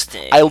point,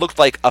 Interesting. I looked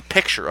like a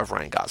picture of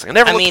Ryan Gosling. I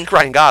never looked like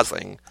Ryan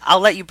Gosling.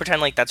 I'll let you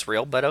pretend like that's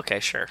real, but okay,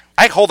 sure.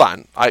 Hold on.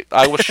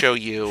 I will show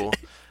you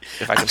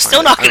if I can. I'm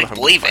still find not it. I don't gonna know if I'm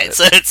believe find it.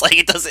 So it's like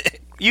it doesn't.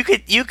 You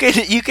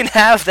can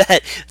have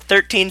that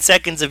 13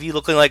 seconds of you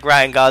looking like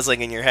Ryan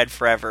Gosling in your head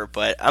forever,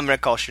 but I'm gonna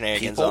call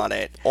shenanigans People- on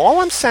it. All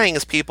I'm saying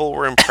is people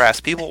were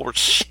impressed. People were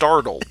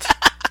startled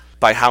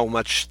by how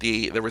much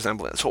the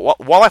resemblance. So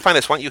while I find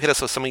this, why don't you hit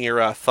us with some of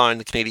your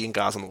fun Canadian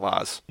gauze on the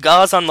laws?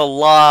 Gauze on the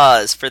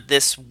laws for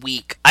this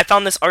week. I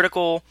found this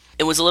article.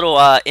 It was a little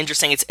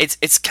interesting.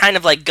 It's kind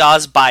of like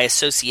gauze by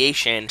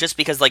association, just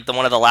because like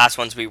one of the last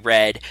ones we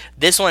read.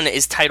 This one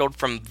is titled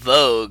from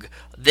Vogue.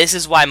 This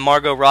is why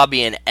Margot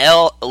Robbie and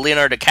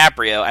Leonardo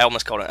DiCaprio, I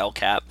almost called it El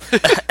Cap,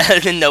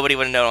 and nobody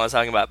would have known what I was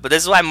talking about, but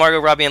this is why Margot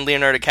Robbie and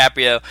Leonardo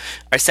DiCaprio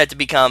are set to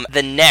become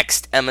the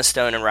next Emma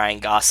Stone and Ryan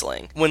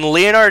Gosling. When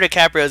Leonardo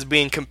DiCaprio is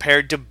being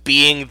compared to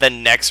being the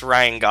next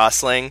Ryan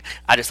Gosling,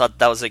 I just thought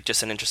that was like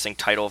just an interesting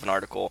title of an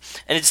article.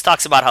 And it just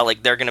talks about how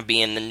like they're going to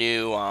be in the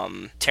new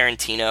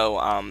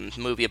Tarantino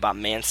movie about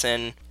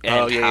Manson,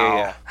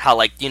 and how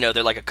like, you know,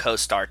 they're like a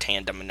co-star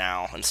tandem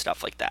now and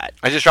stuff like that.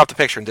 I just dropped a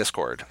picture in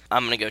Discord.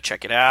 I'm gonna go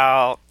check it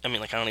out. I mean,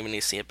 like, I don't even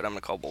need to see it, but I'm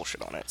gonna call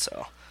bullshit on it,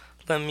 so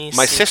let me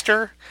My see.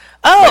 sister.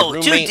 Oh, my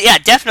dude, roommate- yeah,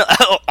 definitely.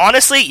 Oh,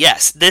 honestly,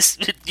 yes. This,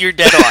 you're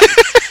dead on.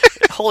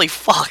 Holy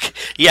fuck.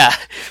 Yeah.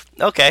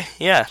 Okay,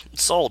 yeah.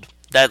 Sold.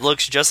 That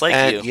looks just like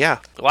And you. yeah,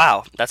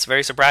 Wow, that's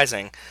very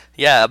surprising.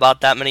 Yeah,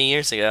 about that many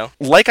years ago.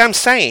 like I'm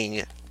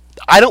saying,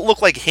 I don't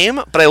look like him,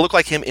 but I look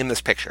like him in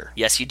this picture.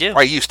 Yes, you do. Or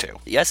I used to.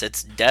 Yes,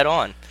 it's dead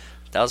on.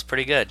 That was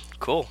pretty good.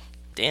 Cool.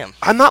 Damn.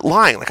 I'm not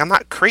lying. Like, I'm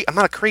not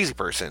a crazy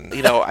person.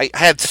 You know, I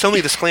had so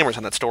many disclaimers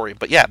on that story.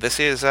 But yeah, this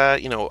is,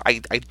 you know, I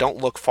don't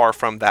look far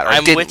from that. Or I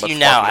I'm didn't with look you far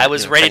now. from I that,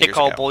 was you know, ready 10 to years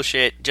call ago.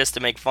 bullshit just to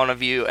make fun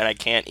of you, and I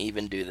can't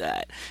even do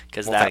that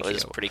because Well, that thank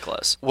was you. pretty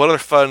close. What other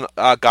fun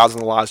gods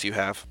and laws do you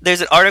have?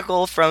 There's an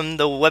article from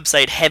the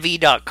website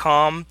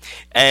heavy.com,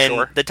 and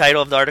Sure. the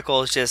title of the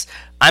article is just,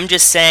 I'm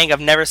just saying I've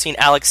never seen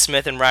Alex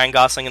Smith and Ryan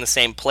Gosling in the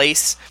same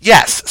place.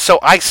 Yes, so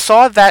I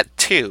saw that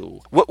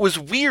too. What was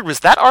weird was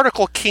that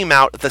article came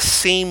out the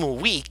same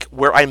week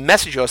where I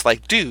messaged you. I was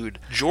like, dude,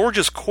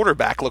 Georgia's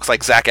quarterback looks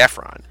like Zac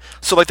Efron.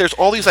 So, like, there's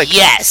all these, like,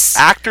 Yes!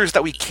 actors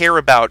that we care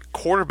about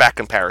quarterback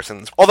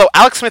comparisons. Although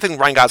Alex Smith and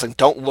Ryan Gosling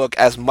don't look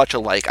as much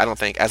alike, I don't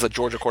think, as a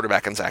Georgia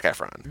quarterback and Zac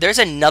Efron. There's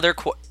another,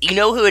 you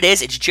know who it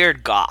is? It's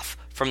Jared Goff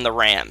from the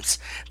Rams.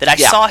 That I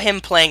Yeah. saw him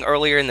playing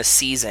earlier in the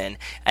season,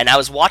 and I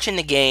was watching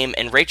the game,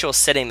 and Rachel was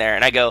sitting there,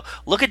 and I go,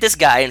 look at this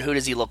guy, and who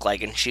does he look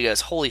like? And she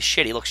goes, holy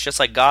shit, he looks just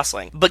like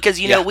Gosling. Because,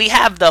 you know, Yeah. we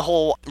have the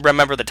whole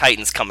Remember the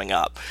Titans coming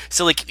up.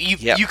 So, like, you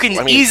can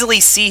I mean- easily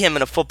see him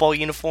in a football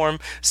uniform.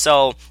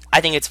 So, I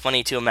think it's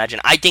funny to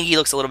imagine. I think he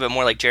looks a little bit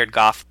more like Jared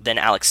Goff than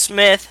Alex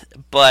Smith,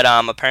 but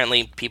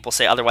apparently people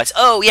say otherwise.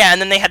 Oh, yeah, and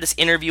then they had this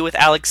interview with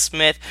Alex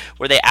Smith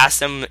where they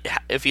asked him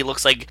if he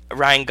looks like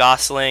Ryan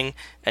Gosling,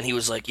 and he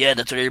was like, yeah,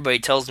 that's what everybody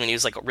tells me, and he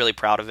was like really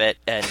proud of it,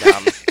 and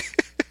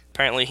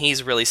apparently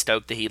he's really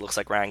stoked that he looks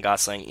like Ryan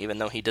Gosling, even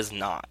though he does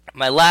not.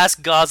 My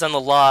last gauze on the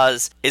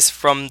laws is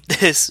from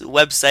this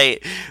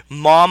website,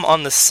 Mom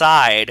on the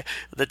Side.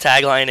 The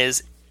tagline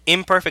is,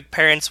 imperfect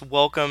parents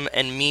welcome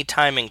and me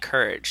time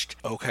encouraged.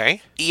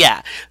 Okay.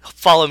 Yeah,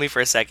 follow me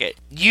for a second.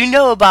 You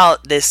know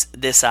about this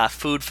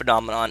food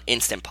phenomenon,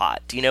 Instant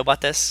Pot. Do you know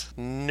about this?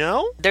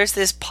 No? There's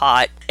this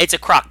pot. It's a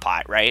crock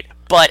pot, right?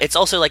 But it's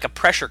also like a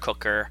pressure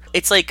cooker.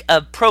 It's like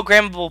a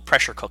programmable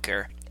pressure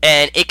cooker.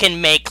 And it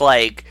can make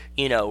like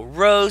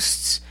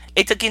roasts.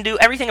 It can do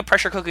everything a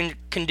pressure cooker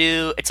can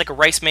do. It's like a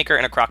rice maker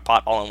and a crock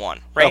pot all in one,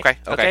 right?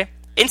 Okay.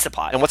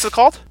 Instapot. And what's it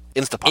called?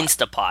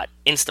 Instapot.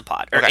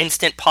 Instapot, or Okay.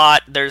 Instant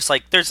Pot. There's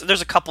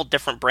a couple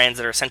different brands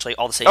that are essentially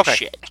all the same Okay.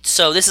 shit.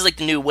 So this is like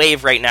the new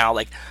wave right now.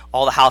 Like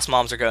all the house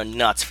moms are going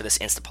nuts for this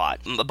Instapot.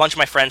 A bunch of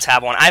my friends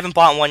have one. I haven't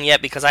bought one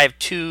yet because I have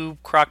 2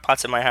 crock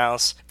pots in my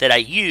house that I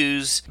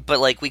use. But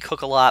like we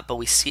cook a lot, but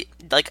we see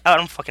like I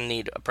don't fucking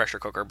need a pressure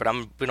cooker. But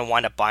I'm gonna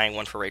wind up buying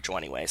one for Rachel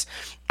anyways.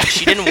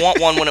 She didn't want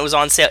one when it was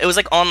on sale. It was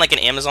like on like an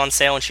Amazon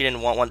sale, and she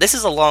didn't want one. This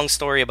is a long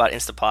story about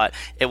Instapot.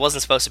 It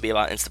wasn't supposed to be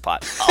about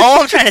Instapot.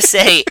 All I'm trying to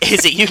say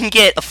is that you can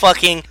get a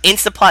fucking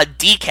Instapot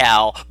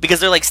decal because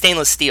they're like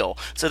stainless steel.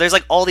 So there's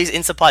like all these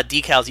Instapot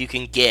decals you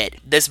can get.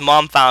 This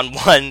mom found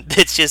one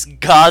that's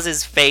just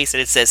Gauze's face,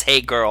 and it says,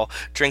 "Hey girl,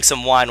 drink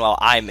some wine while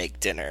I make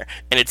dinner,"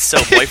 and it's so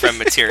boyfriend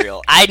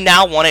material. I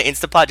now want an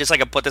Instapot just so I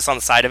can put this on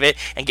the side of it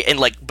and get in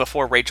like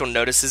before Rachel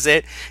notices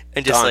it,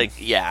 and just Done. like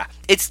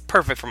it's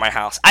perfect for my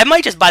house. I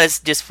might just buy this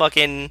just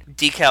fucking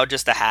decal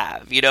just to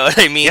have. You know what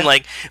I mean? Yeah.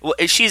 Like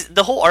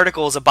the whole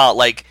article is about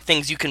like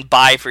things you can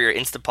buy for your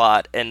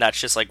Instapot, and that's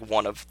just like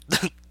one of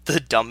the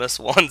dumbest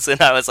ones.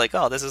 And I was like,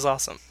 oh, this is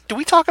awesome. Do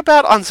we talk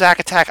about on Zack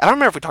Attack? I don't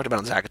remember if we talked about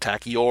on Zack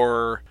Attack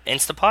your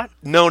Instapot?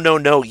 no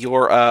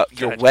your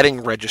ahead.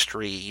 wedding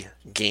registry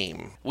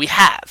game. We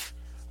have.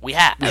 We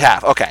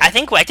have. Okay. I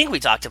think we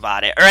talked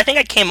about it, or I think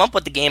I came up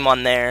with the game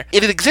on there.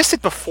 It had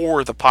existed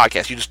before the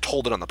podcast. You just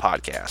told it on the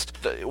podcast.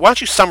 Why don't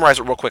you summarize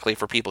it real quickly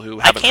for people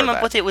who I haven't came heard up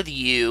that? with it with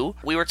you.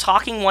 We were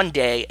talking one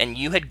day, and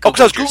you had Googled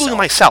because I was Googling yourself.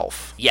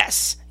 myself.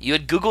 Yes, you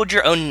had Googled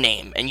your own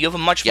name, and you have a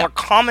much Yeah. more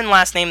common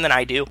last name than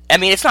I do. I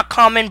mean, it's not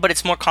common, but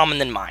it's more common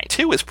than mine.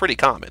 2 is pretty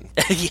common.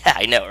 Yeah,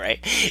 I know, right?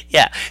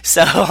 Yeah.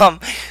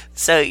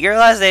 So your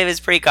last name is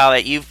pretty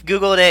common. You've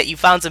Googled it, you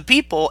found some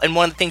people, and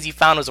one of the things you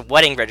found was a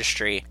wedding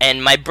registry.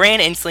 And my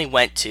brain instantly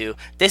went to,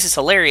 this is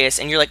hilarious,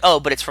 and you're like, oh,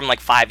 but it's from like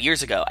 5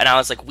 years ago. And I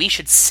was like, we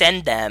should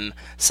send them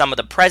some of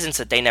the presents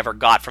that they never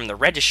got from the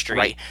registry.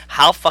 Right.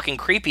 How fucking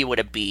creepy would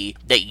it be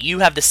that you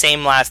have the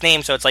same last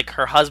name, so it's like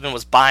her husband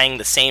was buying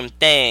the same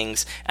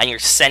things, and you're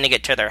sending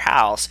it to their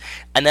house.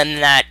 And then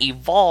that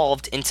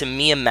evolved into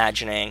me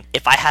imagining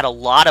if I had a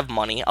lot of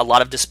money, a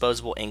lot of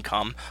disposable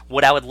income,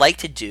 what I would like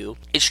to do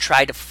is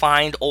try to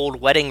find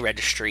old wedding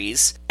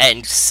registries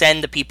and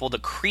send the people the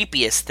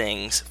creepiest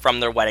things from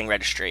their wedding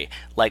registry.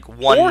 Like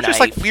one Or knife, just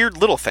like weird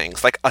little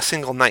things, like a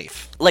single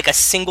knife. like a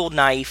single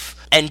knife,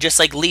 and just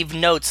like leave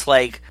notes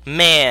like,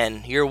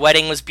 man, your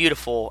wedding was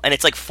beautiful, and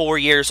it's like 4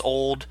 years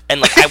old,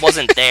 and like I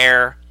wasn't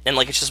there. And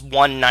like it's just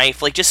one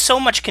knife, like just so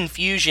much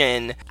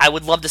confusion. I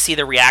would love to see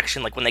the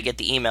reaction, like when they get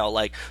the email,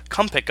 like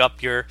come pick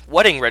up your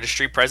wedding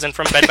registry present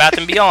from Bed Bath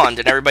and Beyond,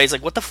 and everybody's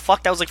like, what the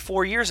fuck? That was like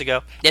 4 years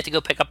ago. You have to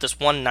go pick up this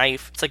one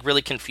knife. It's like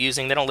really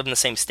confusing. They don't live in the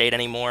same state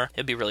anymore.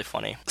 It'd be really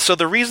funny. So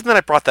the reason that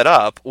I brought that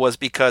up was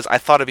because I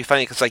thought it'd be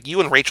funny because like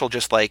you and Rachel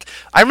just like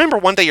I remember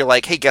one day you're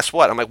like, hey, guess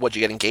what? I'm like, what'd you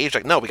get engaged?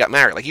 Like, no, we got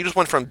married. Like you just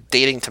went from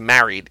dating to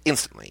married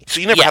instantly.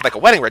 So you never Yeah. had like a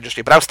wedding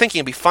registry. But I was thinking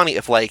it'd be funny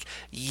if like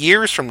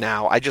years from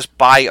now I just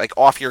buy like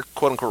off your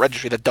quote unquote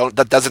registry that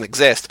doesn't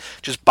exist,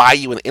 just buy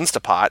you an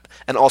Instapot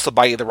and also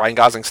buy you the Ryan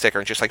Gosling sticker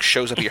and just like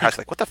shows up at your house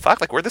like, what the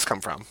fuck? Like where'd this come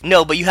from?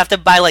 No, but you have to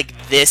buy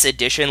like this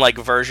edition, like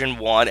version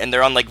 1, and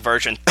they're on like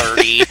version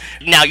 30.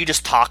 Now you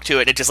just talk to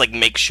it and it just like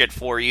makes shit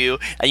for you,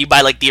 and you buy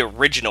like the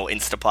original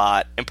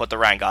Instapot and put the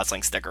Ryan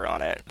Gosling sticker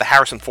on it. The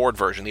Harrison Ford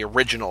version, the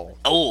original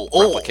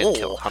replicant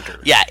kill hunter.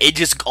 Yeah, it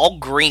just all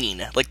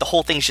green. Like the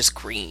whole thing's just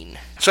green.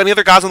 So any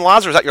other Goslin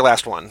laws or is that your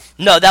last one?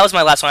 No, that was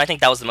my last one. I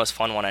think that was the most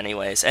fun one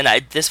anyways. And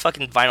this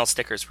fucking vinyl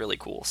sticker is really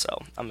cool, so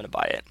I'm gonna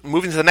buy it.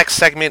 Moving to the next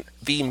segment,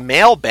 the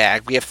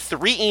mailbag. We have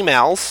 3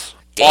 emails.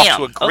 Damn, Off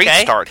to a great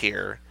okay. start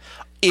here.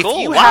 If Cool,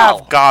 you wow.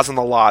 have Gauze on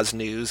the Laws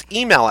news,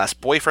 email us,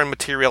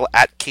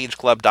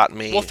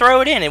 boyfriendmaterial@cageclub.me. We'll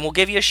throw it in and we'll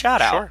give you a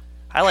shout out. Sure.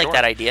 I like Sure.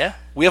 that idea.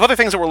 We have other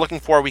things that we're looking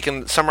for. We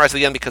can summarize at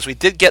the end because we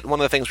did get one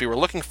of the things we were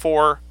looking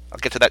for. I'll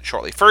get to that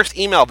shortly. First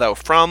email, though,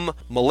 from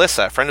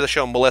Melissa, friend of the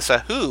show, Melissa,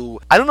 who,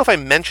 I don't know if I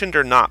mentioned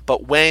or not,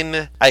 but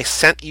when I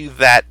sent you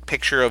that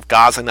picture of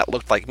Gosling that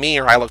looked like me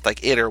or I looked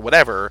like it or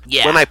whatever,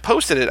 Yeah. when I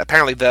posted it,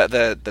 apparently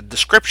the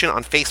description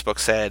on Facebook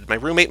said, my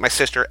roommate, my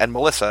sister, and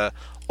Melissa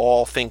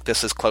all think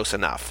this is close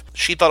enough.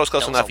 She thought it was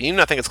close enough. You did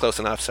not think it's close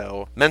enough,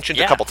 so mentioned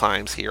a Yeah. couple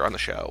times here on the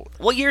show.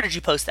 What year did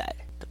you post that?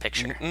 The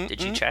picture?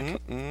 Did you check?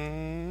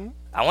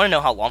 I want to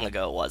know how long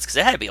ago it was, because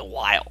it had to be a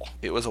while.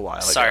 It was a while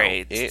ago.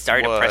 Sorry, It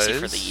sorry to press you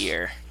for was- the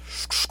year.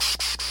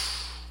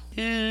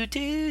 Doo,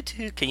 doo,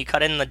 doo. Can you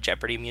cut in the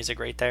Jeopardy music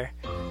right there?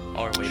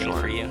 While we're waiting Sure.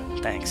 for you.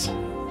 Thanks.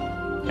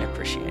 I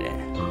appreciate it.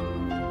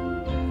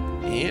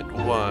 It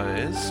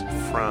was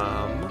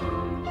from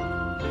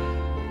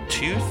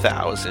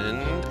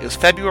 2000. It was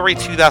February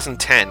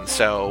 2010,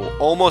 so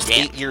almost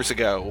Damn. 8 years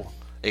ago.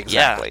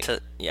 Exactly.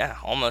 Yeah,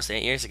 almost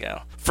 8 years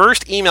ago.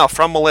 First email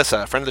from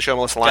Melissa, friend of the show,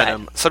 Melissa Go ahead.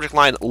 Lynham. Subject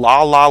line,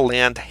 La La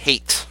Land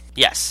hate.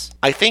 Yes.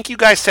 I think you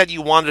guys said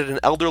you wanted an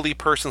elderly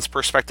person's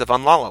perspective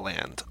on La La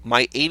Land.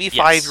 My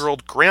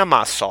 85-year-old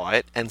grandma saw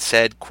it and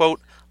said,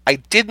 quote, I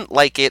didn't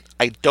like it.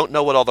 I don't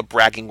know what all the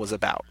bragging was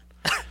about.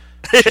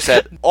 She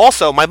said,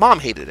 also, my mom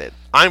hated it.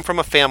 I'm from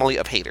a family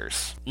of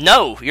haters.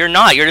 No, you're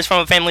not. You're just from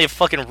a family of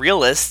fucking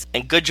realists.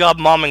 And good job,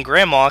 Mom and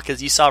Grandma,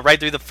 because you saw right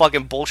through the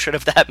fucking bullshit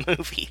of that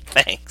movie.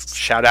 Thanks.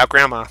 Shout out,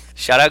 Grandma.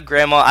 Shout out,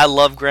 Grandma. I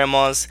love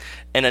grandmas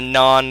in a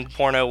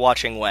non-porno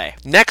watching way.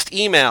 Next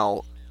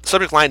email,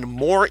 subject line,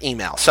 more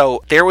email.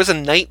 So there was a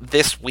night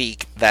this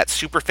week that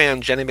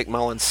superfan Jenny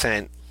McMullen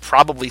sent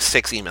probably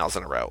 6 emails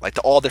in a row, like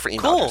to all different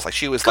email addresses. Like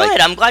she was Good.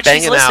 like I'm glad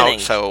banging she's listening.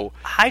 out. So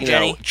hi,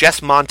 Jenny.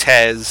 Jess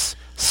Montez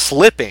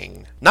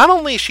slipping. Not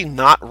only is she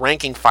not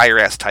ranking fire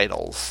ass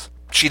titles,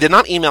 she did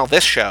not email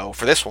this show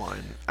for this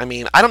one. I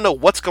mean, I don't know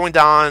what's going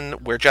on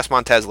where Jess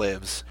Montez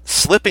lives.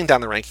 Slipping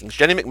down the rankings.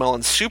 Jenny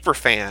McMullen, super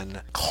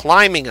fan,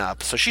 climbing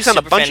up. So she sent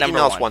a bunch of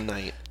emails one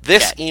night.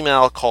 This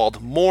email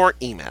called more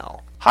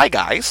email. Hi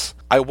guys.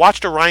 I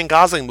watched a Ryan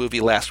Gosling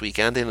movie last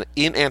weekend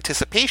in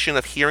anticipation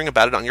of hearing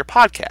about it on your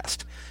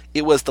podcast.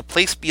 It was The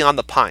Place Beyond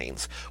the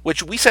Pines,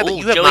 which we said that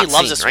you have Joey not loves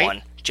seen, this right?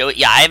 one. Joey,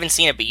 yeah, I haven't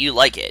seen it, but you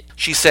like it.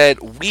 She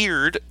said,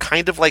 weird,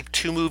 kind of like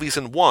 2 movies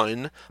in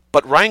one,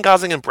 but Ryan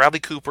Gosling and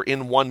Bradley Cooper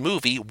in one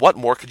movie, what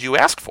more could you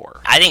ask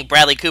for? I think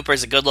Bradley Cooper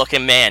is a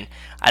good-looking man.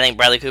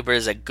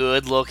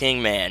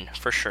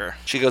 For sure.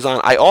 She goes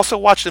on, I also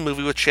watched a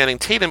movie with Channing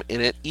Tatum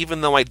in it,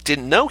 even though I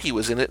didn't know he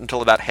was in it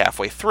until about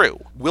halfway through.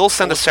 We'll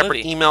send a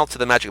separate email to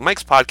the Magic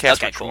Mike's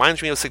podcast, which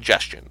reminds me of a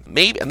suggestion.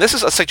 Maybe, and this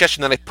is a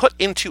suggestion that I put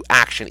into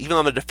action, even though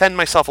I'm going to defend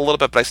myself a little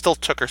bit, but I still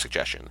took her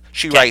suggestion.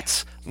 She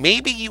writes,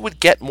 maybe you would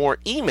get more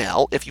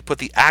email if you put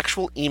the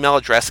actual email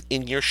address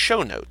in your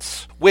show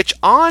notes. Which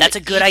on That's a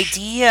good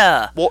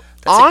idea. Well,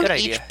 on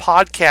each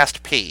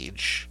podcast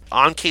page,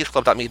 on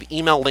cageclub.me, the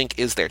email link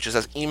is there. It just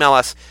says email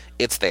us,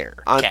 it's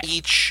there. On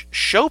each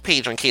show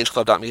page on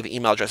cageclub.me, the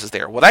email address is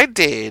there. What I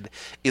did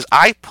is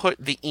I put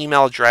the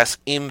email address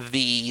in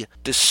the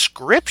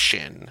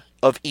description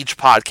of each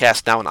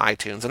podcast now on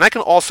iTunes. And I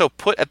can also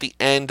put at the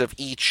end of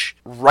each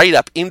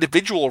write-up,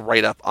 individual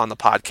write-up on the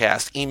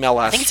podcast, email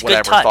us,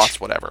 whatever, thoughts,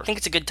 whatever. I think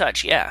it's a good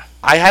touch, yeah.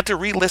 I had to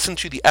re-listen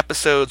to the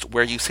episodes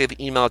where you say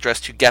the email address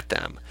to get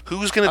them.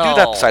 Who's going to do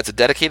that besides a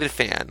dedicated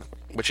fan?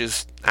 Which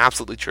is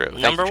absolutely true.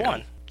 Number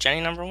one.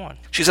 Jenny number 1.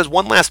 She says,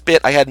 one last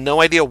bit, I had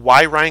no idea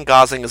why Ryan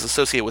Gosling is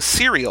associated with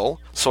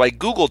cereal, so I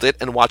Googled it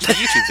and watched the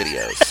YouTube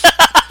videos.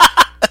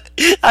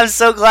 I'm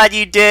so glad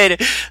you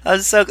did.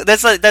 Those are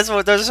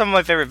some of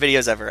my favorite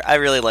videos ever. I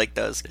really like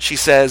those. She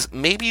says,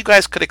 maybe you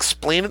guys could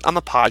explain it on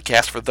the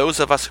podcast for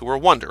those of us who are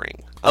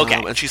wondering.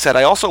 Okay. And she said,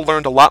 I also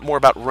learned a lot more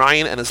about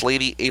Ryan and his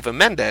lady Ava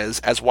Mendez,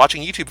 as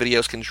watching YouTube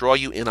videos can draw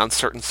you in on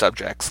certain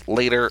subjects.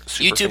 Later,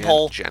 YouTube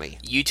hole, Jenny.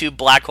 YouTube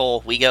black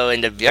hole. We go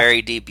into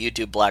very deep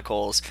YouTube black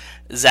holes.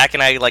 Zach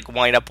and I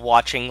wind up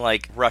watching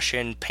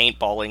Russian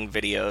paintballing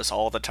videos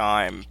all the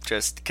time,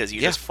 just because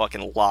you're just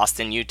fucking lost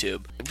in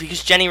YouTube.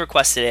 Because Jenny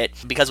requested it,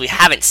 because we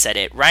haven't said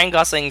it. Ryan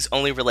Gosling's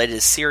only related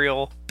to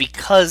cereal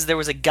because there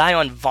was a guy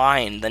on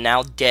Vine, the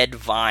now dead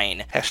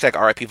Vine. Hashtag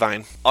RIP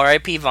Vine.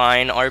 RIP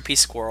Vine, RIP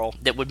Squirrel,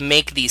 that would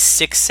make these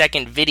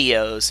 6-second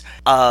videos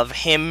of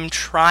him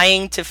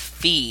trying to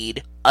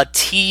feed a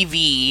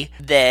TV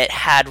that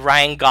had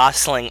Ryan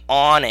Gosling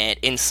on it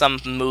in some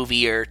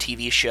movie or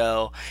TV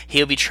show. He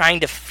would be trying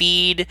to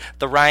feed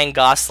the Ryan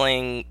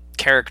Gosling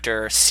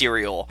character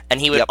cereal,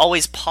 and he would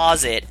always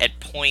pause it at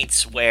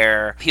points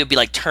where he would be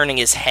turning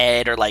his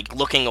head or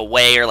looking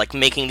away or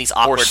making these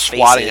awkward faces. Or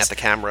swatting at the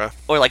camera.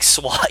 Or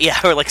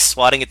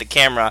swatting at the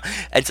camera.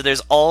 And so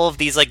there's all of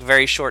these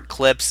very short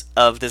clips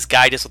of this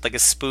guy just with a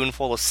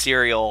spoonful of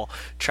cereal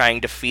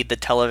trying to feed the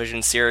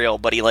television cereal,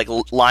 but he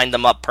lined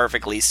them up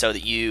perfectly so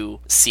that you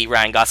see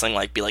Ryan Gosling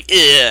be ugh,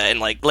 and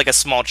like a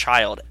small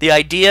child. The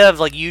idea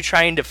of you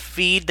trying to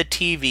feed the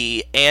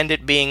TV and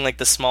it being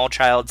the small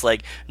child's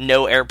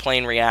no airplane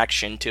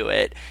reaction to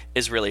it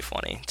is really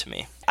funny to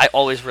me. I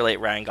always relate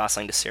Ryan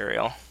Gosling to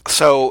cereal.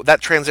 So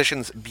that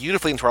transitions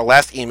beautifully into our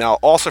last email,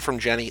 also from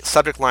Jenny,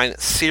 subject line,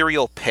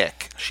 cereal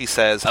pic. She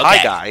says,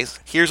 Hi guys,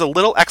 here's a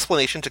little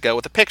explanation to go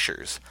with the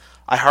pictures.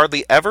 I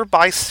hardly ever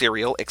buy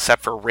cereal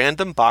except for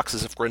random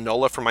boxes of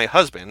granola for my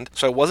husband,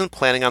 so I wasn't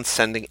planning on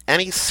sending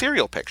any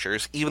cereal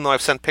pictures, even though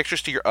I've sent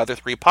pictures to your other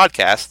 3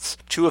 podcasts,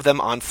 2 of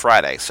them on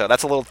Friday. So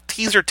that's a little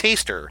teaser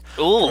taster.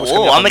 Ooh,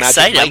 I'm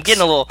excited. I'm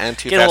getting a little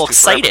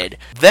excited.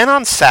 Then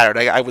on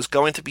Saturday, I was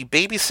going to be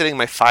babysitting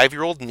my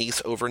 5-year-old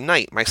niece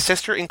overnight. My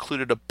sister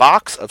included a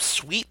box of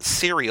sweet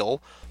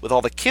cereal with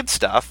all the kid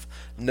stuff,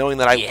 knowing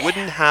that I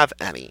wouldn't have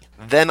any.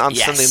 Then on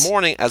Sunday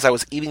morning, as I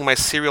was eating my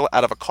cereal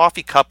out of a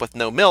coffee cup with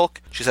no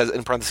milk, she says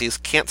in parentheses,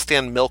 can't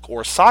stand milk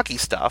or soggy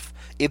stuff,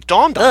 it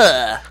dawned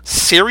on me.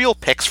 Cereal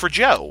pics for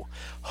Joe.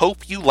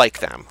 Hope you like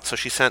them. So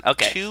she sent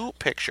 2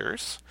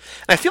 pictures.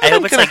 And I feel like I'm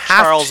going to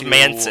have Charles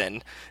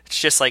Manson. It's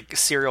just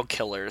serial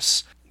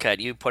killers. Okay,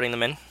 you putting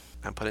them in?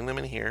 I'm putting them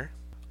in here.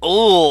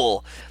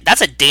 Oh,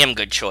 that's a damn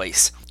good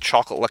choice.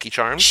 Chocolate Lucky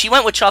Charms? She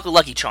went with Chocolate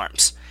Lucky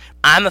Charms.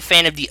 I'm a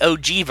fan of the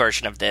OG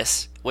version of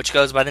this, which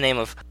goes by the name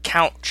of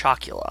Count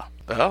Chocula.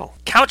 Oh.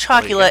 Count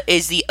Chocula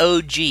is the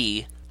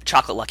OG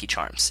Chocolate Lucky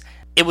Charms.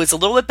 It was a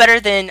little bit better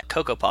than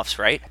Cocoa Puffs,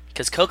 right?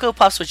 Because Cocoa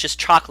Puffs was just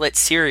chocolate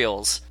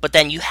cereals, but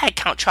then you had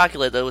Count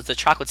Chocolate that was the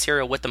chocolate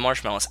cereal with the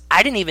marshmallows.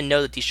 I didn't even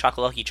know that these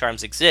chocolate Lucky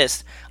Charms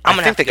exist. I'm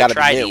gonna have to go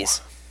try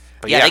these.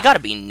 But yeah, they gotta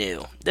be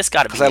new. This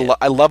gotta be new.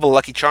 I love a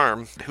Lucky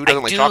Charm. Who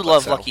doesn't like chocolate? I do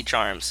love Lucky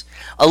Charms.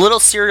 A little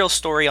cereal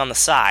story on the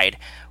side.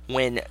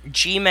 When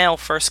Gmail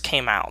first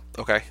came out,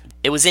 okay,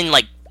 it was in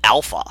like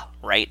alpha,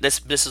 right?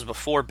 This was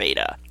before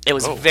beta. It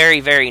was very,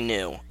 very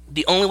new.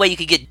 The only way you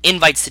could get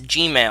invites to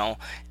Gmail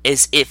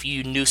is if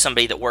you knew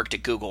somebody that worked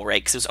at Google, right?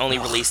 Because it was only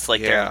released to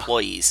their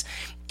employees.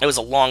 It was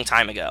a long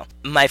time ago.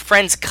 My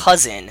friend's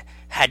cousin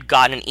had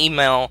gotten a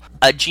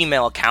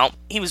Gmail account.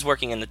 He was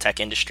working in the tech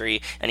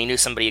industry, and he knew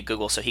somebody at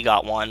Google, so he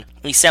got one.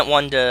 He sent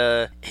one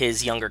to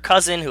his younger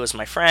cousin, who was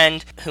my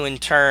friend, who in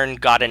turn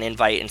got an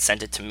invite and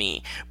sent it to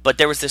me. But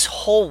there was this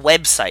whole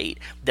website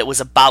that was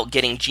about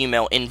getting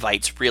Gmail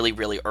invites really,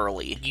 really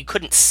early. You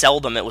couldn't sell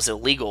them, it was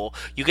illegal.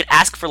 You could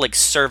ask for, like,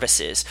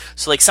 services.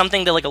 So, like,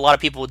 something that, like, a lot of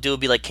people would do would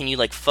be like, can you,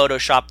 like,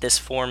 Photoshop this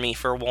for me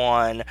for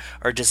one,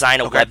 or design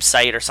a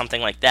website or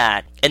something like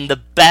that. And the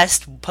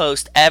best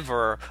post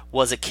ever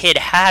was a kid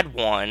had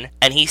one,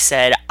 and he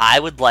said, I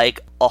would like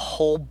a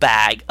whole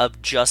bag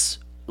of just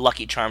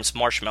Lucky Charms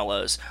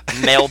marshmallows,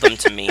 mail them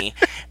to me.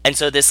 And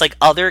so this like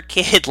other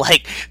kid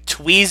like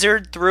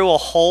tweezered through a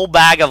whole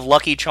bag of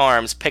Lucky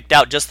Charms, picked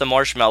out just the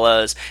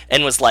marshmallows,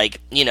 and was like,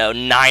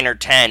 9 or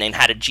 10 and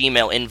had a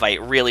Gmail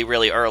invite really,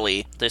 really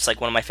early. That's like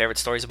one of my favorite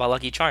stories about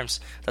Lucky Charms.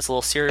 That's a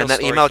little cereal story.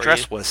 And that email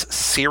address was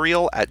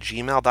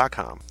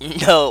cereal@gmail.com.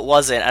 No, it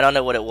wasn't. I don't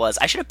know what it was.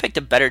 I should have picked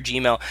a better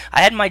Gmail.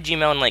 I had my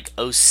Gmail in like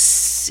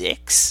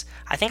 06.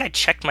 I think I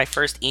checked my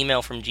first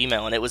email from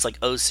Gmail, and it was like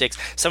 06.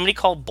 Somebody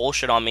called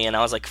bullshit on me, and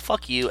I was like,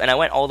 fuck you. And I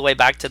went all the way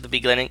back to the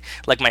beginning,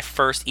 like my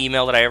first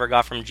email that I ever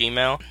got from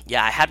Gmail.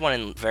 Yeah, I had one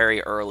in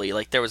very early.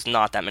 Like, there was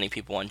not that many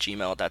people on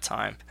Gmail at that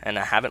time. And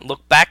I haven't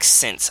looked back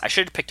since. I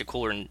should have picked a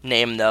cooler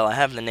name, though. I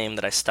have the name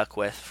that I stuck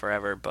with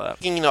forever,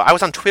 but... I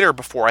was on Twitter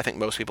before, I think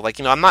most people. Like,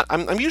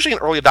 I'm usually an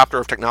early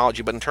adopter of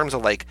technology, but in terms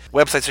of, like,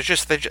 websites,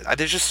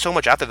 there's just so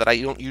much out there that I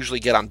don't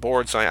usually get on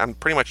board, so I'm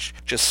pretty much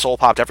just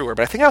soul-popped everywhere.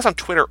 But I think I was on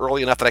Twitter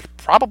early enough that I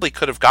probably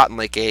could have gotten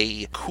like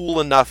a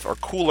cool enough or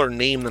cooler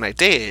name than I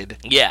did.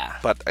 Yeah.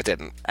 But I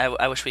didn't.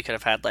 I wish we could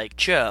have had like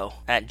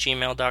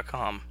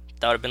joe@gmail.com.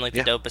 That would have been like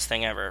the dopest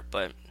thing ever,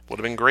 but... Would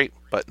have been great,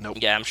 but nope.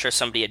 Yeah, I'm sure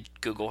somebody at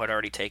Google had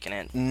already taken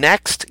it.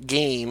 Next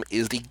game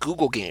is the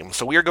Google game.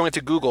 So we are going to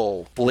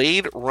Google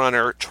Blade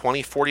Runner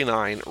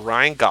 2049,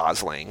 Ryan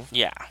Gosling.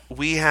 Yeah.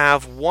 We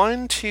have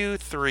 1, 2,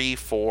 3,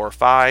 4,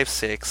 5,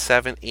 6,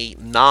 7, 8,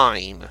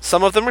 9.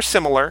 Some of them are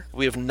similar.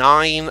 We have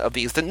 9 of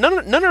these.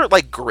 None are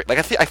like great.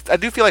 Like I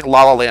do feel like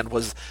La La Land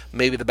was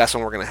maybe the best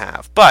one we're going to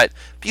have. But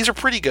these are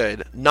pretty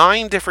good.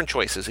 9 different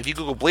choices. If you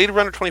Google Blade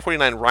Runner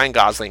 2049, Ryan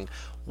Gosling,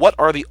 what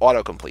are the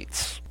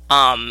autocompletes?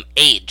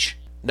 Age.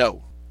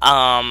 No.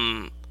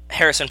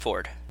 Harrison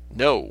Ford.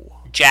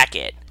 No.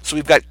 Jacket. So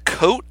we've got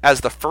coat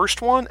as the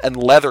first one and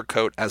leather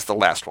coat as the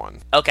last one.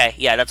 Okay,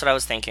 yeah, that's what I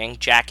was thinking.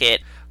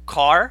 Jacket.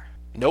 Car.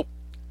 Nope.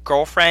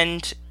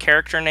 Girlfriend.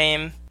 Character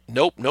name.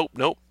 Nope.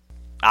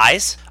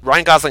 Eyes.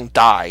 Ryan Gosling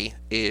die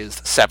is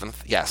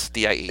 7th. Yes,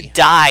 D-I-E.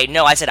 Die.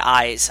 No, I said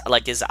eyes.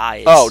 Like his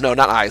eyes. Oh, no,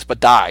 not eyes,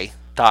 but die.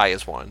 Die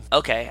is 1.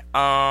 Okay.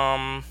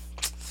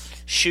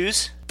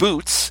 Shoes.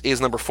 Boots is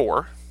number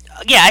 4.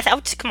 Yeah,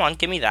 come on,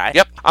 give me that.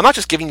 Yep. I'm not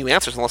just giving you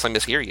answers unless I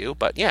mishear you,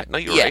 but yeah, no,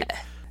 you're right.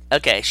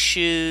 Okay,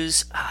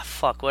 shoes.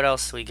 Fuck, what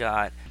else we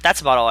got?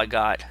 That's about all I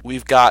got.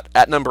 We've got,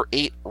 at number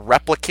 8,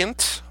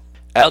 Replicant.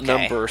 At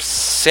number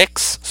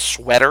 6,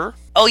 Sweater.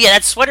 Oh yeah,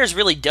 that sweater's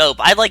really dope.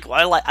 I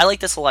like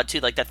this a lot too,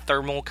 like that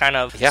thermal kind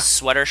of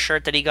sweater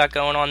shirt that he got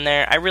going on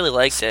there. I really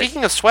liked it.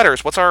 Speaking of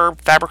sweaters, what's our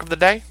fabric of the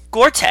day?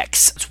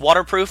 Gore-Tex. It's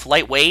waterproof,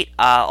 lightweight,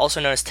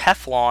 also known as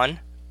Teflon.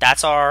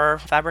 That's our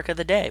fabric of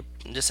the day.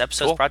 This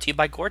episode is brought to you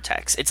by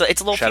Gore-Tex. It's a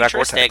little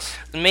futuristic.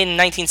 Made in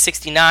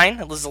 1969.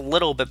 It was a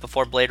little bit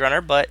before Blade Runner,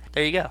 but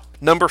there you go.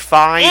 Number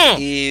 5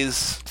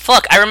 is...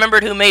 Fuck, I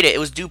remembered who made it. It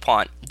was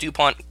DuPont.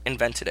 DuPont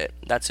invented it.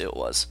 That's who it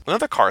was.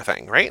 Another car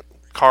thing, right?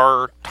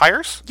 Car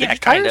tires? Yeah,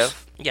 kind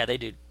of. Yeah, they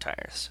do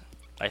tires,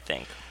 I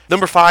think.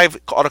 Number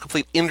 5,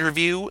 autocomplete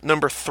interview.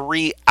 Number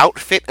 3,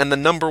 outfit. And the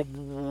number...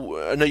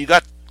 No, you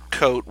got...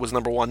 coat was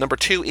number 1. Number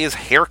 2 is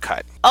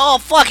haircut. Oh,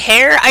 fuck,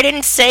 hair? I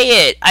didn't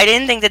say it. I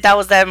didn't think that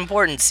was that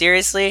important.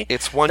 Seriously?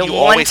 It's one you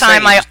always say. The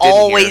one time I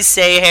always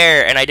say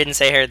hair, and I didn't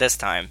say hair this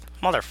time.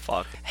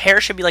 Motherfuck.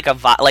 Hair should be like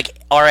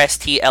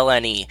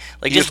RSTLNE.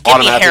 Like, just give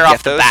me hair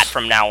off the bat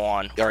from now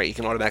on. Alright, you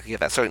can automatically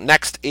get that. So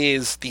next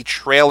is the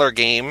trailer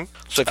game.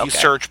 So if you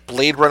search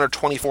Blade Runner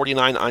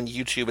 2049 on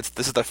YouTube,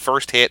 this is the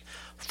first hit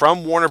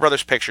from Warner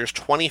Brothers Pictures.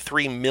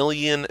 23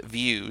 million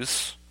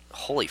views.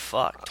 Holy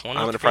fuck. I'm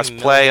going to press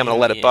play. I'm going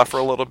to let it buffer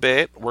a little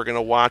bit. We're going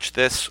to watch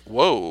this.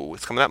 Whoa,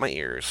 it's coming out my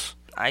ears.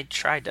 I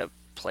tried to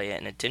play it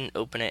and it didn't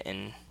open it.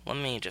 And let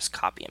me just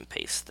copy and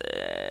paste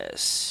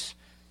this.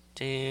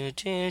 You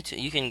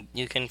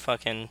can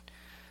fucking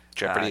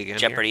Jeopardy again.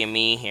 Jeopardy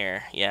me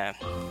here. Yeah,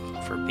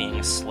 for being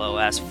a slow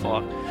ass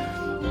fuck.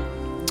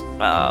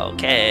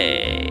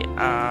 Okay.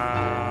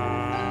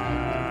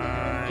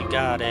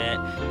 got it.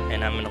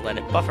 And I'm gonna let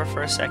it buffer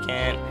for a second,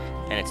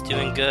 and it's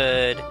doing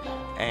good.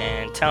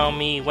 And tell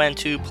me when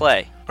to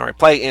play. All right,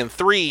 play in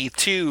 3,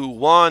 2,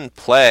 1,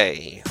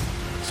 play.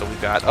 So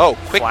we've got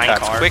quick Flying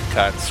cuts, car. quick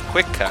cuts,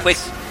 quick cuts. Quick,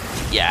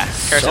 yeah.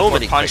 So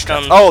many punched quick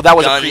him. cuts. Oh, that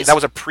was guns. that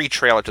was a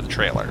pre-trailer to the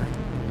trailer.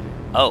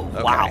 Oh,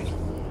 Okay.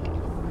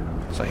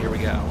 wow. So here we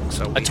go.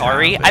 So we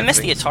Atari? have I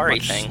missed the everything's Atari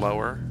much thing.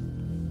 Slower.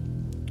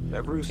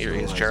 Here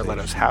is Jared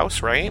Leto's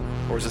house, right?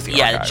 Or is this the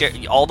Yeah,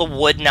 archive? all the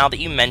wood now that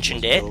you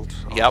mentioned it.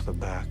 Yep. The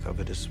back of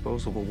a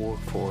disposable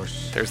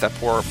workforce. There's that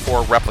poor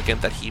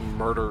replicant that he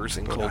murders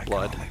in cold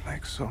blood.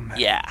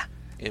 Yeah.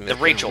 In The a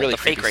Rachel, really the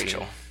fake creepy Rachel.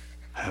 scene.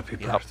 Happy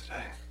Yep.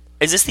 birthday.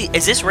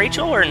 Is this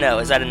Rachel or no?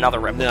 Is that another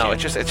replicant? No,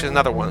 it's just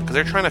another one because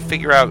they're trying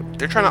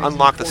to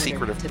unlock the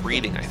secret of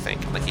breeding. I think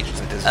like each is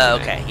a Disney. Oh,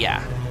 thing. okay,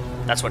 yeah.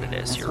 That's what it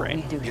is. You're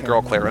right. Your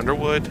girl Claire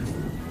Underwood.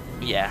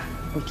 Yeah.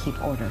 We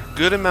keep order.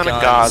 Good amount of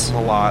Guns. gauze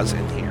laws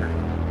in here.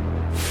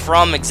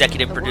 From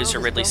executive producer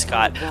Ridley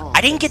Scott.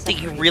 I didn't get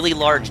the really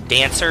large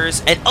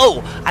dancers, and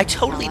I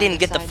totally didn't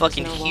get the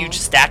fucking huge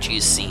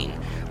statues scene.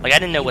 Like I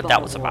didn't know what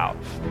that was about.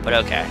 But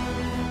okay.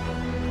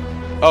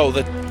 Oh,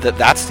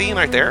 that scene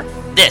right there.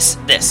 This,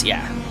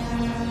 yeah.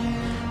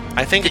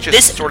 I think it's This-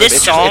 just sort of this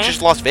it's song-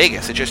 just Las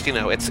Vegas. It's just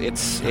it's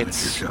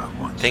Good job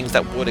once. things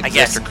that would I exist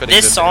guess or could this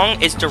exist.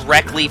 song is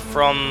directly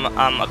from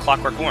A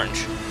Clockwork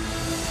Orange.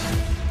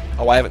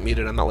 Oh, I haven't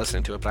muted. I'm not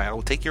listening to it, but I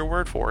will take your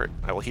word for it.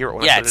 I will hear it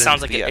when I Yeah, put it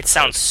sounds into like the it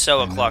sounds so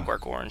A I know.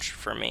 Clockwork Orange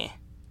for me.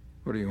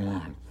 What do you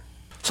want?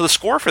 So the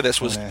score for this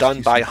was Wanna ask done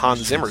you by some Hans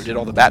questions? Zimmer, who did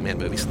all the Batman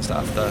movies and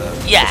stuff.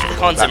 Yeah, Batman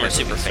Hans Zimmer's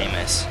super movies, so-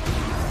 famous.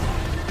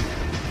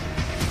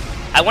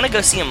 I want to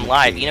go see him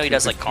live. You know he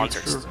does like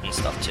concerts and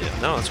stuff too.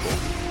 No, that's cool.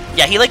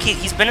 Yeah,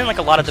 he's been in like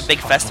a lot of the big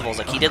festivals.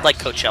 Like he did like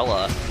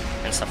Coachella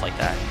and stuff like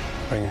that.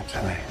 Bring it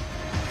to me.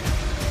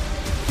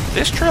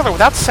 This trailer,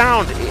 without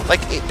sound,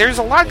 there's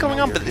a lot going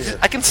on, but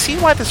I can see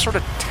why this sort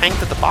of tanked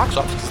at the box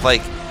office.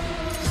 Like,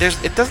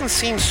 it doesn't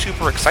seem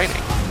super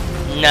exciting.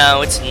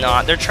 No, it's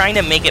not. They're trying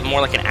to make it more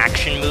like an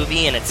action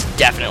movie, and it's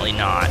definitely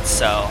not.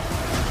 So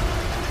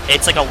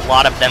it's like a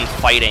lot of them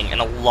fighting and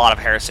a lot of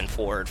Harrison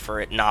Ford for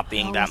it not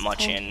being that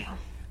much in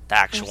the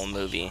actual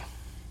movie.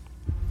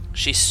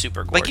 She's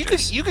super gorgeous.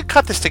 Like you could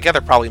cut this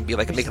together probably and be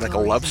like make it like a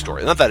love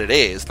story. Not that it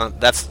is.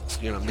 That's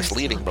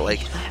misleading, but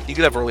like you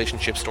could have a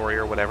relationship story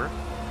or whatever.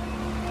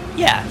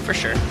 Yeah, for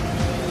sure.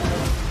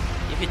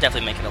 You could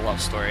definitely make it a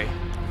love story.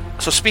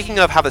 So speaking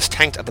of how this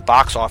tanked at the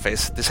box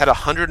office, this had a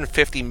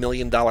 $150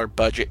 million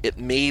budget. It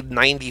made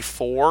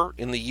 94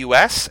 in the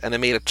U.S. and it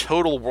made a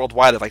total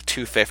worldwide of like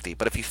 250.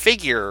 But if you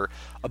figure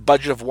a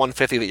budget of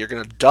 150 that you're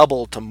going to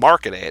double to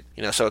market it,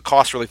 so it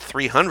costs really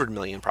 300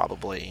 million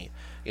probably.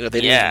 They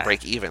didn't even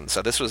break even.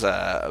 So this was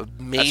a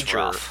major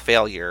rough.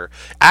 failure.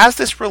 As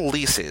this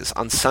releases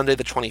on Sunday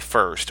the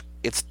 21st,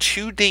 it's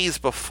 2 days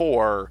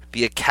before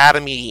the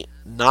Academy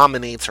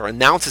nominates or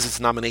announces its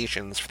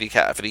nominations for the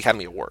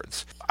Academy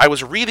Awards. I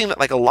was reading that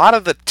like a lot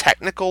of the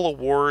technical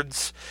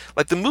awards,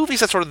 like the movies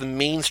that sort of the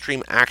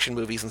mainstream action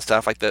movies and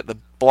stuff, like the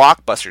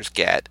blockbusters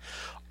get,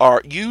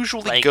 are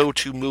usually Like go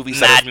to movies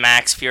Mad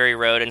Max, Fury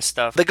Road, and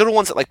stuff. they go to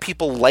ones that like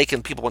people like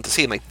and people want to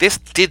see, and like this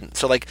didn't.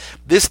 So like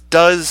this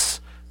does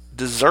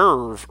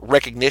deserve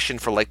recognition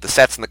for like the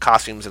sets and the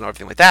costumes and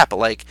everything like that, but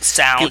like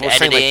Sound people are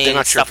saying, like, editing, they're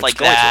not sure stuff if like it's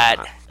going to or that.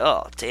 not.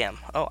 Oh, damn.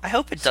 Oh, I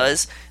hope it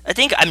does.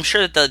 I'm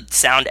sure that the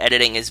sound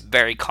editing is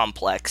very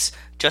complex,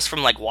 just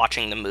from like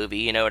watching the movie,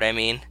 you know what I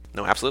mean?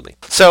 No, absolutely.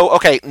 So,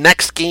 okay,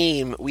 next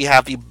game, we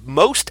have the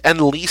most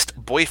and least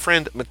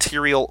boyfriend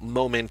material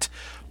moment,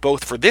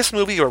 both for this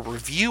movie, a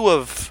review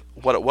of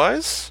what it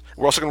was.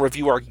 We're also going to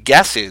review our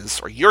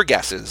guesses, or your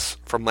guesses,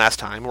 from last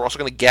time. We're also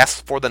going to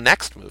guess for the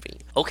next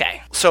movie.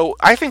 Okay. So,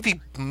 I think the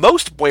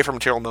most boyfriend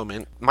material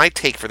moment, my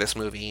take for this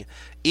movie,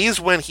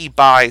 is when he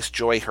buys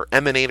Joy her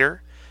Emanator,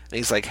 and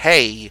he's like,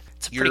 hey,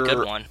 It's a pretty you're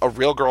good one. a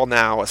real girl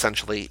now,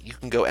 essentially. You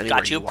can go anywhere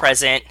Got you a want.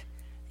 present.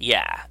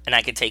 Yeah, and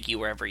I can take you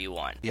wherever you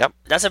want. Yep.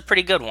 That's a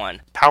pretty good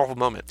one. Powerful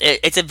moment.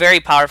 It's a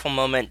very powerful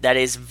moment that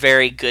is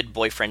very good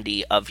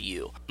boyfriendy of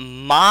you.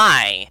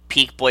 My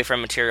peak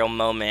boyfriend material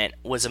moment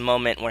was a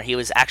moment where he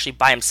was actually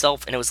by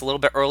himself, and it was a little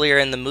bit earlier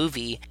in the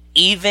movie.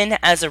 Even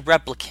as a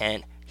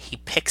replicant, he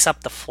picks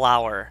up the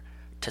flower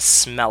to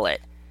smell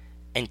it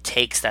and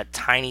takes that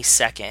tiny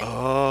second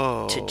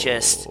to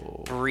just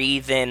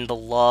breathe in the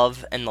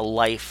love and the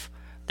life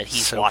that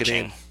he's Soak it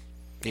watching. in.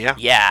 Yeah.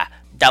 Yeah,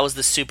 that was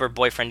the super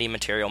boyfriendy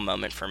material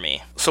moment for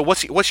me. So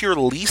what's your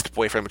least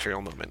boyfriend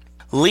material moment?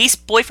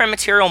 Least boyfriend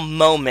material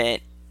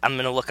moment, I'm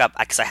going to look up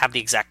because I have the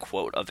exact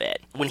quote of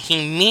it. When he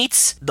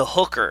meets the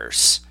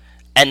hookers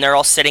and they're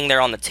all sitting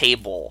there on the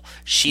table,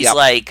 she's Yep.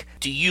 like,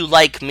 do you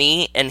like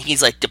me? And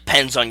he's like,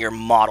 depends on your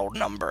model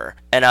number.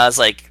 And I was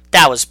like,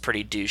 that was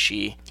pretty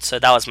douchey. So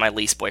that was my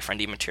least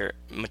boyfriendy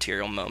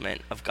material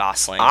moment of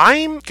Gosling.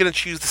 I'm going to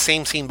choose the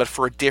same scene, but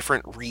for a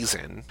different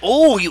reason.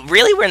 Oh, you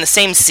really? We're in the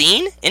same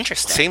scene?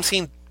 Interesting. Same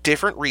scene,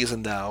 different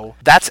reason, though.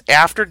 That's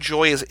after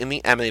Joy is in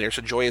the Emanator,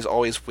 so Joy is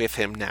always with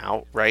him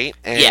now, right?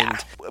 And Yeah.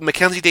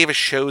 Mackenzie Davis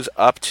shows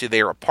up to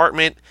their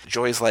apartment.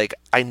 Joy's like,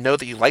 I know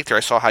that you liked her.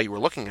 I saw how you were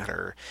looking at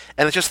her.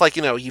 And it's just like,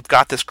 you've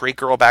got this great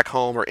girl back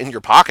home, or in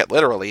your pocket,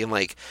 literally, and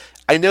like,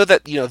 I know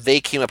that, they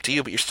came up to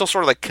you, but you're still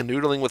sort of like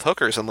canoodling with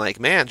hookers and like,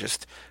 man,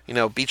 just,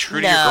 be true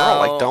to your girl.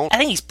 Like, don't. I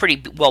think he's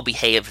pretty well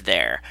behaved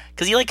there.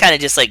 Because he like kind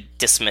of just like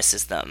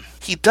dismisses them.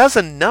 He does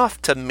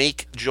enough to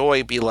make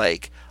Joy be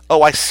like,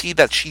 oh, I see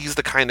that she's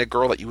the kind of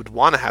girl that you would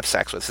want to have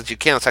sex with. Since you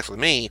can't have sex with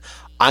me,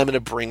 I'm going to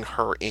bring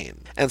her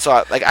in. And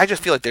so, I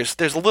just feel like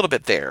there's a little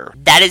bit there.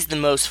 That is the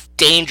most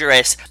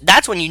dangerous.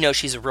 That's when you know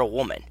she's a real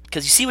woman.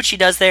 Because you see what she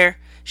does there?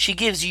 She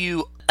gives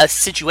you a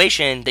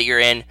situation that you're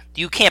in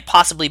you can't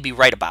possibly be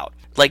right about.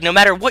 Like, no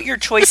matter what your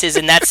choice is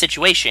in that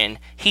situation,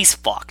 he's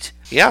fucked.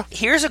 Yeah.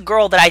 Here's a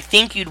girl that I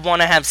think you'd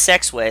want to have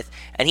sex with,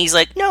 and he's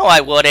like, no,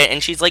 I wouldn't.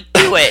 And she's like,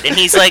 do it. And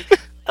he's like,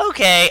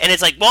 okay. And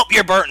it's like, well,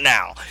 you're burnt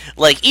now.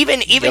 Like,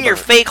 even your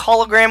fake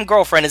hologram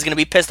girlfriend is going to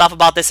be pissed off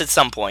about this at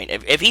some point.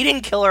 If he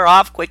didn't kill her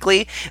off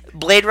quickly,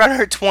 Blade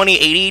Runner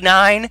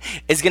 2089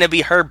 is going to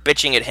be her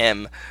bitching at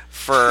him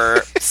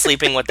for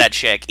sleeping with that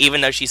chick,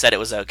 even though she said it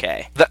was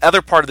okay. The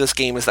other part of this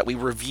game is that we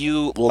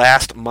review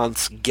last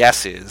month's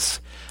guesses.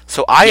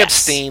 So I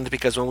abstained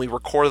because when we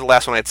recorded the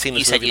last one, I had seen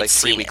this movie like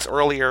 3 weeks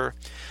earlier,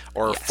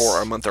 or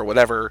for a month or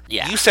whatever.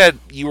 Yeah. You said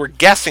you were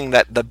guessing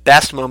that the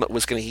best moment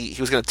was he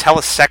was going to tell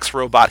a sex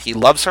robot he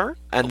loves her,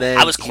 and then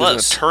I was he was going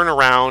close. to turn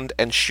around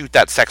and shoot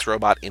that sex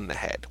robot in the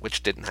head,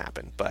 which didn't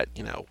happen, but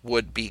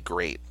would be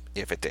great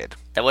if it did.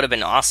 That would have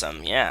been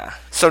awesome, yeah.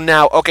 So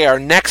now, okay, our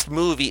next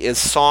movie is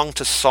Song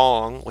to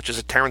Song, which is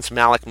a Terrence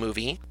Malick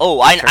movie.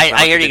 Oh, I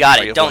already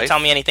got it. Don't tell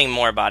me anything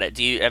more about it.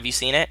 Have you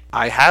seen it?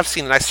 I have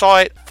seen it. I saw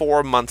it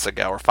 4 months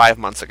ago or 5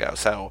 months ago,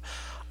 so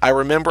I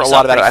remember a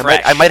lot about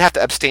it. I might have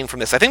to abstain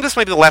from this. I think this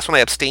might be the last one I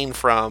abstained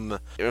from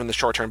in the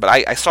short term, but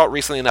I saw it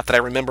recently enough that I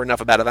remember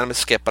enough about it that I'm going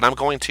to skip, but I'm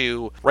going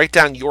to write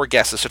down your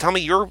guesses. So tell me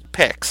your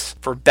picks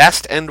for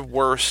best and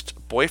worst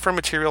boyfriend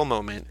material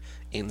moment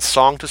in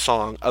Song to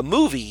Song, a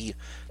movie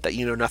that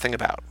you know nothing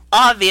about.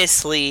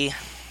 Obviously,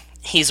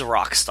 he's a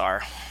rock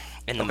star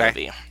in the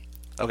movie.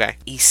 Okay.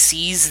 He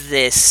sees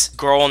this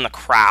girl in the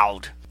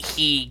crowd.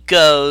 He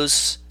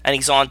goes, and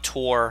he's on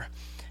tour,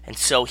 and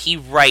so he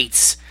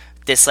writes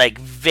this, like,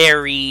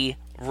 very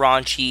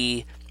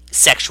raunchy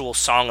sexual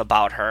song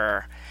about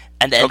her.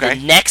 And then the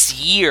next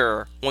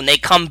year, when they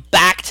come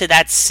back to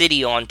that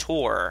city on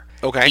tour,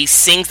 he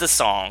sings the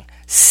song,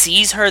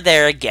 sees her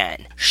there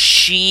again.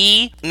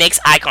 She makes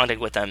eye contact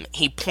with him.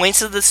 He points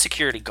to the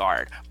security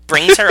guard,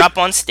 brings her up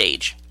on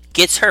stage,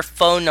 gets her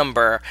phone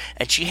number,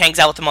 and she hangs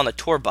out with him on the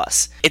tour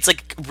bus. It's,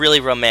 like, really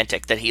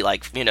romantic that he,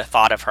 like,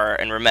 thought of her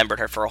and remembered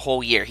her for a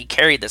whole year. He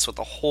carried this with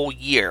a whole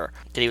year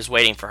that he was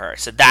waiting for her.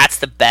 So that's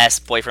the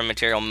best boyfriend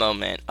material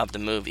moment of the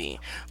movie.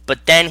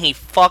 But then he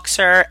fucks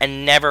her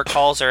and never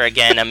calls her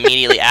again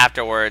immediately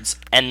afterwards,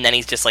 and then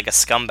he's just like a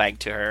scumbag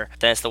to her.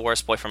 Then it's the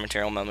worst boyfriend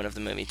material moment of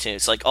the movie too.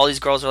 So like all these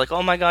girls are like,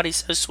 oh my god,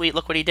 he's so sweet,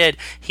 look what he did.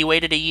 He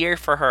waited a year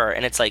for her,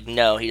 and it's like,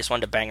 no, he just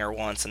wanted to bang her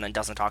once and then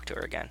doesn't talk to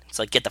her again. It's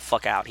like, get the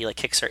fuck out. He like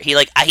kicks her.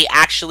 He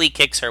actually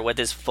kicks her with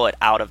his foot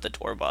out of the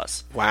tour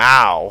bus.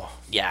 Wow.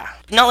 Yeah.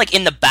 Not like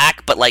in the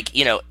back, but like,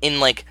 in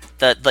like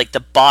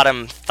the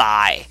bottom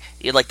thigh.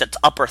 Like the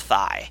upper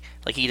thigh.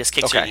 Like he just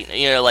kicks her,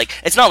 like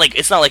it's not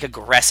like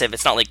aggressive,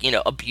 it's not like,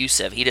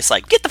 abusive. He just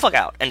like, get the fuck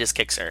out, and just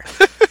kicks her.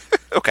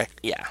 Okay.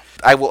 Yeah.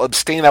 I will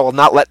abstain. I will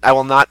not,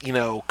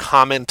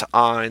 comment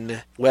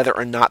on whether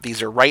or not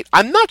these are right.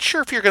 I'm not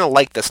sure if you're going to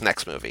like this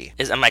next movie.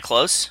 Am I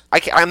close?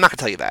 I'm not going to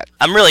tell you that.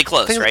 I'm really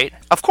close, right?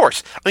 Of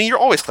course. I mean, you're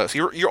always close.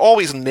 You're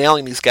always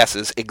nailing these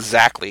guesses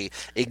exactly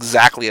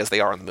as they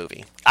are in the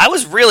movie. I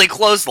was really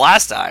close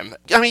last time.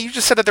 I mean, you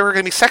just said that there were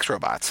going to be sex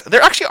robots.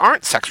 There actually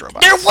aren't sex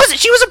robots. There wasn't.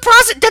 She was a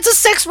prostitute. That's a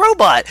sex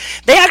robot.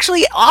 They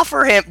actually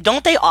offer him.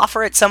 Don't they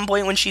offer at some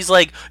point when she's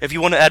like, if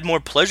you want to add more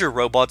pleasure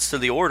robots to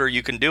the order,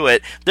 you can do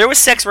it. There was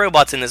sex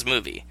robots in this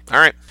movie. All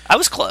right. I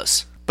was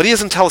close. But he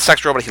doesn't tell the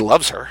sex robot he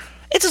loves her.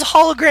 It's his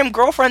hologram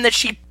girlfriend that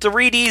she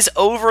 3Ds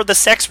over the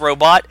sex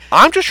robot.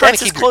 I'm just trying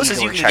to keep your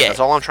ego in check. That's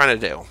all I'm trying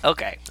to do.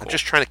 Okay. Cool. I'm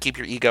just trying to keep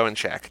your ego in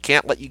check. I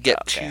can't let you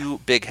get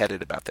too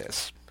big-headed about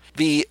this.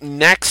 The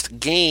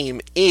next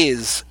game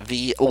is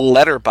the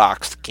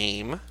Letterboxd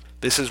game.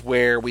 This is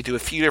where we do a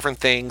few different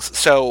things.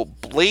 So,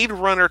 Blade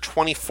Runner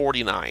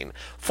 2049.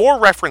 For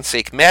reference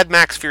sake, Mad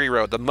Max Fury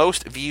Road, the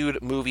most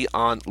viewed movie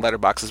on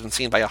Letterboxd, has been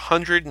seen by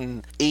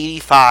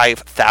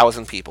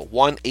 185,000 people.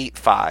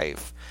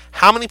 185.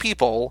 How many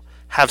people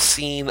have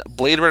seen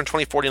Blade Runner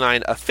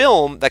 2049, a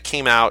film that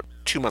came out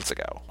 2 months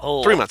ago?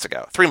 Oh. 3 months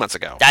ago. 3 months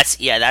ago. That's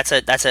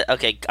a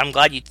okay, I'm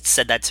glad you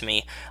said that to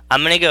me. I'm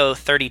going to go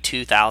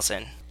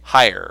 32,000.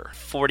 Higher.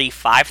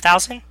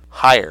 45,000?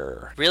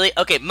 Higher. Really?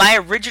 Okay, my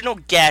original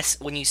guess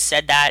when you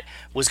said that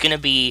was going to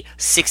be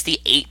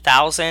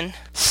 68,000.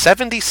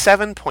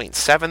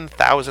 77.7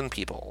 thousand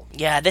people.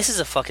 Yeah, this is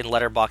a fucking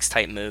letterbox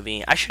type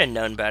movie. I should have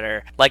known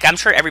better. Like, I'm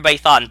sure everybody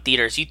thought in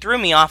theaters. You threw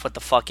me off with the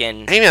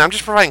fucking... Hey man, I'm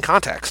just providing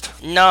context.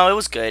 No, it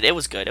was good. It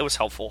was good. It was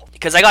helpful.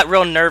 Because I got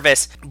real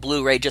nervous.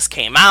 Blu-ray just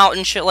came out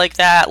and shit like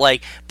that.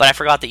 Like, but I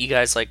forgot that you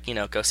guys, like, you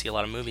know, go see a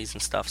lot of movies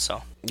and stuff,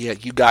 so... Yeah,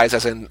 you guys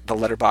as in the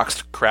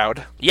Letterboxd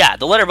crowd. Yeah,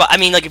 the Letterboxd... I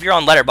mean, like, if you're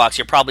on Letterboxd,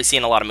 you're probably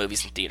seeing a lot of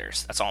movies in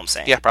theaters. That's all I'm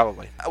saying. Yeah,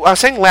 probably. I was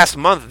saying last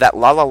month that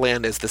La La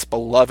Land is this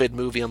beloved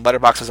movie and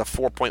Letterboxd has a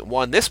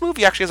 4.1. This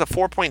movie actually has a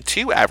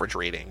 4.2 average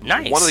rating.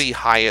 Nice. One of the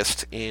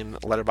highest in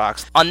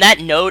Letterboxd. On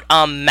that note,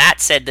 Matt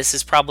said this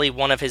is probably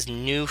one of his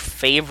new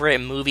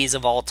favorite movies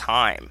of all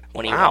time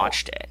when he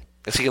watched it.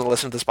 Is he going to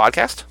listen to this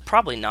podcast?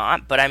 Probably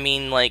not, but I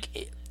mean,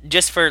 like...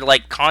 Just for,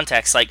 like,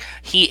 context, like,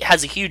 he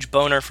has a huge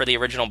boner for the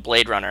original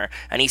Blade Runner,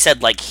 and he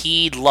said, like,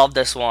 he loved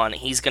this one.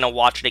 He's going to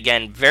watch it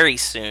again very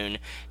soon.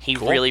 He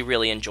really,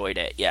 really enjoyed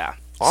it, yeah.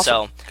 Awesome.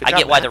 So, Good I job,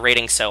 get why Matt. the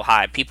rating's so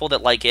high. People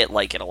that like it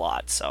a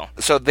lot, so.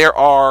 So there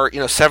are,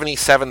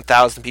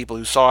 77,000 people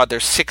who saw it.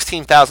 There's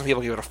 16,000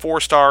 people gave it a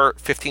 4-star,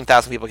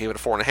 15,000 people gave it a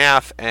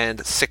 4.5,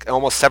 and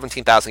almost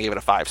 17,000 gave it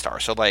a 5-star.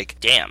 So, like,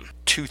 Damn.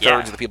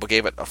 2/3 of the people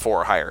gave it a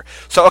 4 or higher.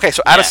 So, okay,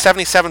 so out of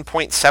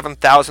 77.7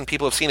 thousand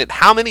people who have seen it,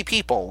 how many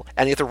people,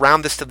 and you have to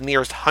round this to the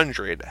nearest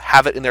 100,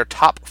 have it in their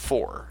top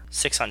 4?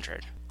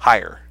 600.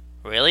 Higher.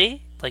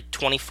 Really? Like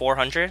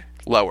 2,400?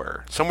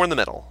 Lower. Somewhere in the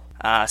middle.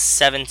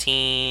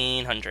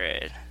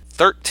 1,700.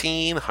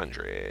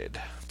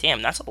 1,300.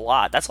 Damn, that's a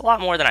lot. That's a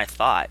lot more than I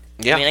thought.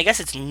 Yeah. I mean, I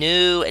guess it's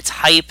new, it's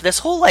hype. This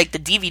whole, like, the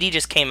DVD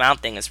just came out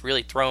thing is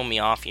really throwing me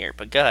off here,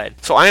 but good.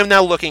 So I am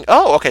now looking...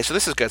 Oh, okay, so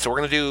this is good. So we're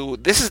going to do...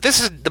 This is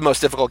the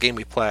most difficult game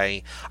we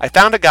play. I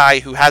found a guy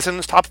who has it in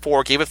his top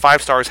 4, gave it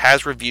 5 stars,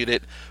 has reviewed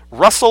it.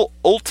 Russell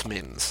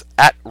Oltmans,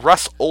 at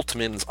Russ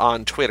Oltmans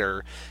on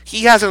Twitter.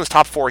 He has it in his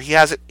top 4. He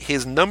has it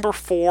his number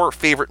 4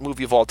 favorite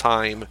movie of all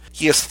time.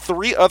 He has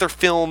 3 other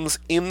films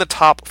in the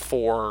top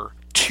 4.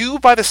 2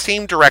 by the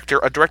same director,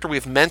 a director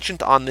we've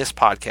mentioned on this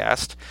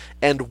podcast,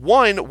 and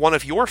one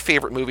of your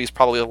favorite movies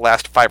probably the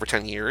last 5 or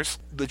 10 years,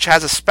 which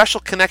has a special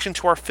connection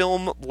to our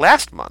film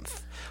last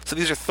month. So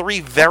these are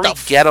 3 very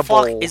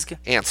gettable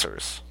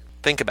answers.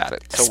 Think about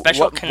it. So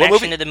special what connection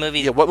movie, to the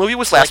movie. Yeah, what movie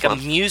was last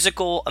month?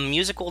 A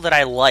musical that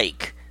I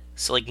like.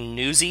 So like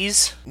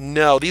Newsies?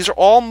 No, these are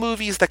all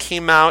movies that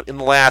came out in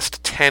the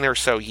last 10 or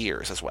so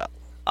years as well.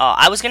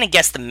 I was gonna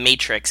guess The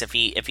Matrix if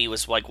he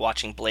was like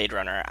watching Blade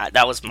Runner.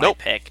 That was my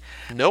pick.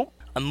 Nope.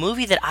 A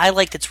movie that I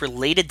like that's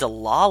related to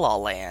La La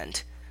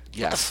Land.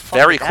 Yes,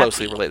 very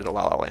closely related to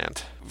La La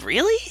Land.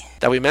 Really?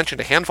 That we mentioned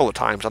a handful of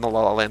times on the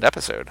La La Land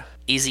episode.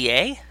 Easy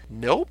A?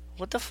 Nope.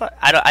 What the fuck?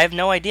 I have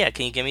no idea.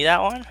 Can you give me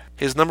that one?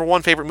 His number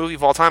 1 favorite movie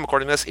of all time,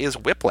 according to this, is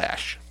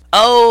Whiplash.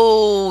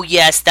 Oh,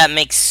 yes, that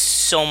makes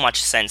so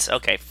much sense.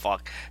 Okay,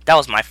 fuck. That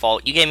was my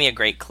fault. You gave me a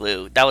great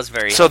clue. That was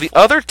very So helpful. the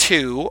other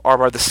 2 are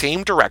by the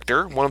same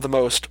director, one of the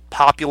most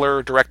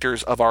popular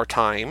directors of our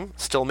time,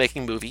 still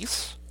making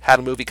movies. Had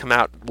a movie come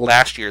out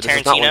last year. This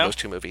is not one of those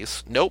 2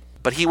 movies. Nope.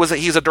 But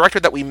he's a director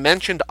that we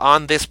mentioned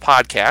on this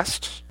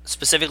podcast.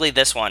 Specifically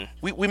this one.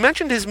 We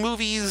mentioned his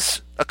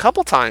movies a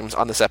couple times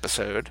on this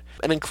episode,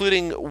 and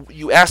including,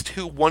 you asked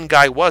who one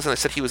guy was, and I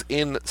said he was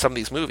in some of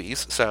these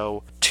movies.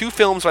 So, 2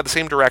 films by the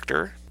same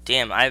director.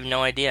 Damn, I have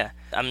no idea.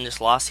 I'm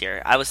just lost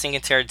here. I was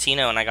thinking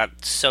Tarantino, and I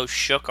got so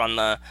shook on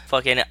the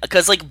fucking...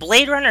 Because, like,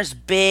 Blade Runner's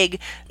big,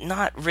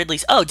 not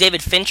Ridley's... Oh,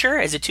 David Fincher?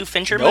 Is it 2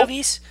 Fincher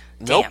movies?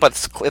 Nope,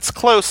 but it's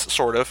close,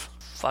 sort of.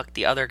 Fuck,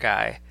 the other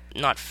guy.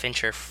 Not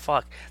Fincher,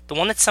 fuck. The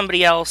one that's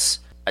somebody else...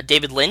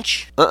 David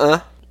Lynch?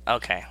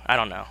 Okay, I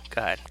don't know.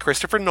 Go ahead.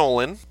 Christopher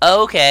Nolan.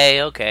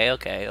 Okay.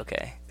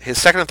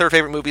 His second and third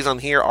favorite movies on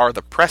here are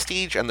The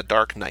Prestige and The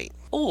Dark Knight.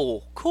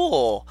 Oh,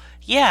 cool.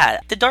 Yeah,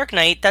 The Dark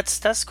Knight,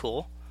 that's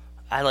cool.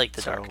 I like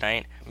The Dark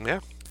Knight. Yeah.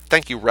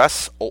 Thank you,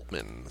 Russ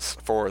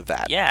Oltmans, for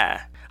that.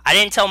 Yeah. I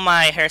didn't tell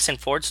my Harrison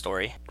Ford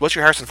story. What's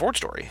your Harrison Ford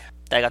story?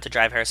 That I got to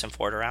drive Harrison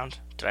Ford around.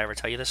 Did I ever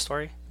tell you this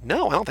story?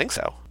 No, I don't think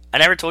so. I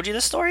never told you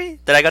this story?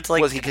 That I got to,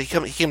 like... Was he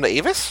came to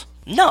Avis?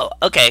 No,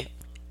 okay.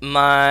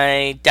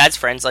 My dad's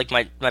friends, like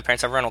my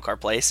parents have a rental car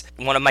place.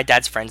 One of my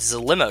dad's friends is a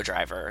limo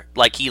driver.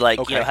 Like he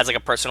has like a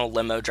personal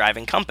limo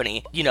driving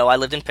company. I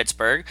lived in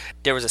Pittsburgh.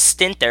 There was a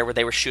stint there where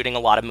they were shooting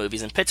a lot of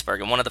movies in Pittsburgh,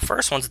 and one of the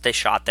first ones that they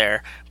shot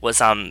there was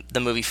the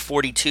movie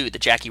 42, the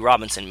Jackie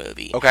Robinson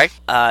movie. Okay.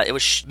 It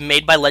was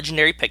made by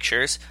Legendary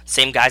Pictures,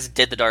 same guys that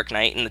did The Dark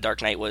Knight, and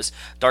Dark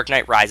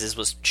Knight Rises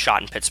was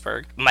shot in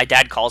Pittsburgh. My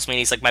dad calls me and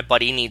he's like, my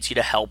buddy needs you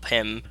to help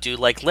him do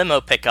like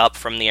limo pickup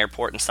from the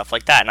airport and stuff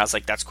like that. And I was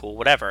like, that's cool,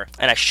 whatever.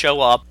 And I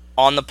show up.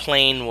 On the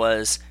plane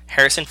was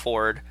Harrison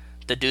Ford,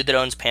 the dude that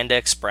owns Panda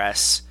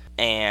Express,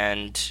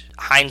 and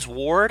Hines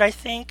Ward, I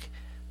think,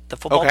 the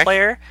football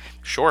player.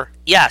 Sure.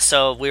 Yeah,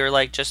 so we were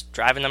like just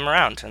driving them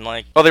around and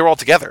like... Oh, they were all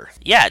together?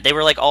 Yeah, they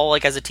were like all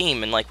like as a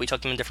team, and like we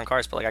took them in different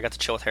cars, but like I got to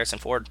chill with Harrison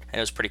Ford, and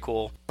it was pretty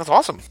cool. That's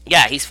awesome.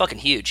 Yeah, he's fucking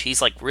huge.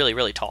 He's like really,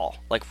 really tall.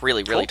 Like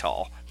really, really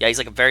tall. Yeah, he's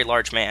like a very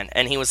large man.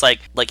 And he was like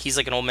he's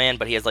like an old man,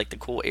 but he has like the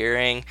cool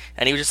earring,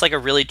 and he was just like a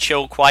really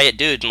chill, quiet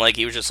dude, and like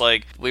he was just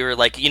like, we were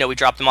like, we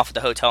dropped him off at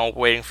the hotel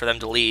waiting for them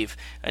to leave,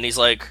 and he's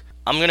like,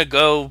 I'm gonna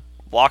go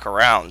walk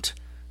around.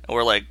 And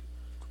we're like,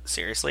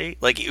 seriously?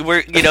 Like,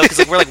 we're, because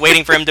like, we're like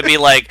waiting for him to be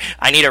like,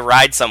 I need a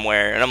ride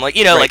somewhere. And I'm like,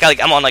 Right.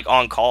 like I'm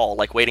on call,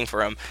 like waiting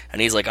for him.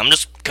 And he's like, I'm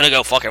just gonna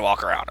go fucking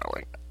walk around. I'm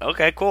like,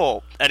 okay,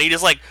 cool. And he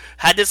just like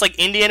had this like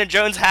Indiana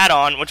Jones hat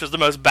on, which was the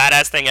most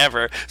badass thing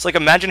ever. It's like,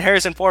 imagine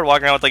Harrison Ford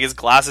walking around with like his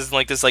glasses and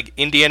like this like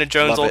Indiana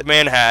Jones Love old it.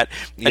 man hat,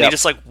 and he Yep.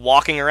 just like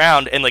walking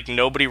around and like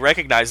nobody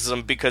recognizes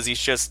him because he's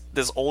just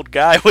this old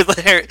guy with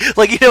hair.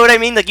 Like, you know what I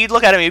mean? Like, you'd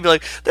look at him and you'd be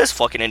like, this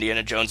fucking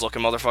Indiana Jones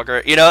looking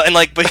motherfucker, and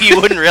like, but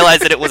you wouldn't realize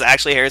that it was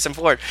actually Harrison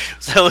Ford.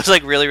 So it was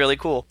like really, really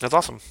cool. That's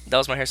awesome. That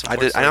was my Harrison I Ford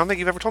did. I story. don't think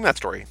you've ever told me that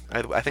story.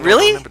 I think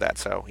Really? I remember that.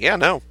 So yeah,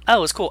 no. Oh,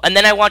 it was cool. And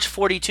then I watched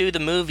 42, the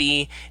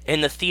movie,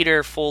 in the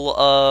theater full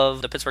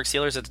of the Pittsburgh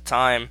Steelers at the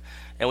time,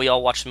 and we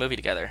all watched the movie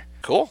together.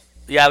 Cool.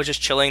 Yeah, I was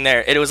just chilling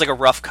there. It was like a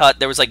rough cut.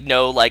 There was like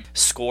no like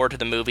score to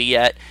the movie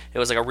yet. It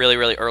was like a really,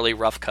 really early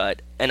rough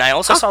cut. And I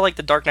also saw like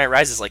The Dark Knight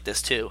Rises like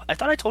this too. I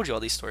thought I told you all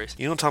these stories.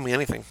 You don't tell me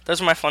anything. Those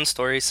were my fun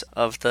stories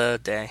of the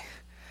day.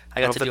 I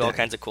got Of to the do all day.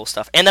 kinds of cool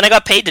stuff. And then I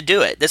got paid to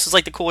do it. This was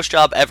like the coolest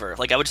job ever.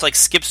 Like, I would just like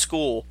skip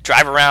school,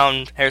 drive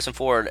around Harrison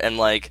Ford, and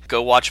like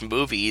go watch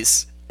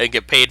movies and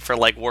get paid for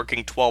like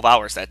working 12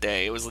 hours that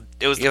day. It was the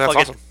Yeah, that's fucking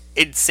awesome.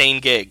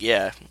 insane gig.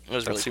 Yeah, it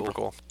was That's really super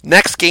cool. cool.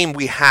 Next game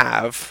we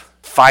have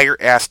Fire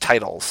Ass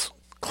Titles.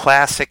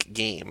 Classic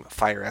game,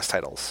 Fire Ass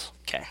Titles.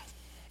 Okay.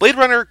 Blade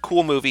Runner,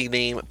 cool movie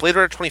name. Blade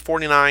Runner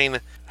 2049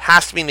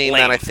 has to be named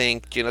Lame. that. I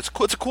think it's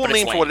cool. It's a cool But it's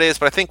name for lame. what it is,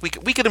 but I think we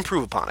could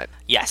improve upon it.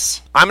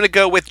 Yes. I'm gonna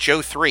go with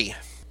Joe 3,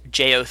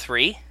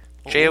 JO3.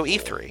 JOE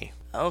 3.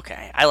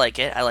 Okay, I like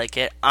it. I like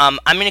it. I'm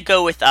gonna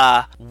go with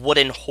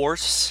Wooden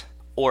Horse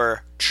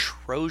or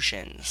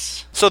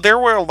Trojans. So there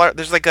were a lot.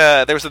 There's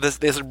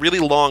a really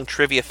long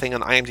trivia thing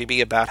on IMDb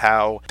about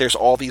how there's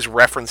all these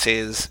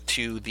references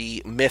to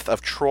the myth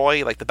of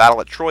Troy, like the battle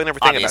at Troy and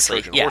everything, Obviously,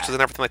 about Trojan yeah. horses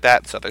and everything like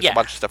that. So there's Yeah. a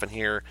bunch of stuff in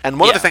here. And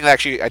one of the Yeah. things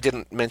actually I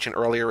didn't mention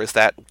earlier is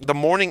that the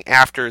morning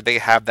after they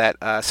have that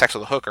sex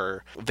with a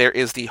hooker, there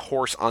is the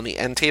horse on the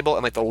end table,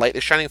 and like the light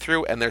is shining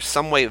through, and there's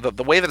some way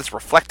the way that it's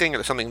reflecting, or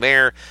there's something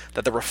there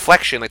that the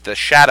reflection, like the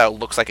shadow,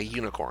 looks like a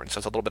unicorn. So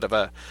it's a little bit of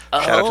a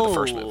shout out to the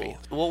first movie.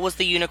 What was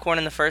the unicorn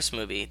in the first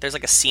movie? There's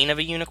like a scene of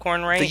a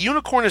unicorn, right? The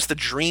unicorn is the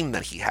dream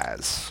that he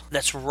has.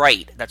 That's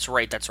right. That's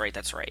right.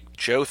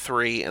 Joe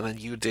 3, and then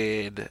you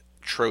did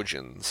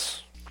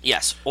Trojans.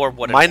 Yes, or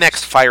what? My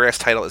next Fire Ass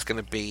title is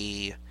going to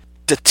be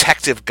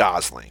Detective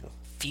Gosling.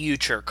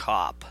 Future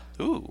Cop.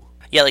 Ooh.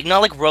 Yeah, like not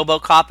like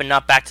RoboCop and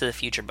not Back to the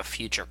Future, but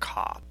Future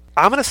Cop.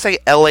 I'm going to say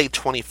LA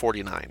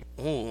 2049.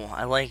 Ooh,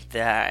 I like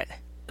that.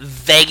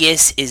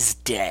 Vegas is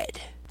dead.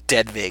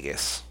 Dead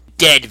Vegas.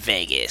 Dead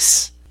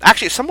Vegas.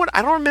 Actually, someone,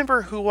 I don't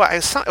remember who, it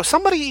was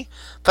somebody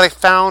that I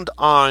found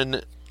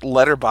on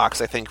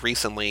Letterboxd, I think,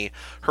 recently.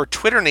 Her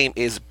Twitter name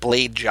is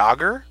Blade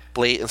Jogger.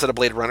 Instead of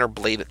Blade Runner,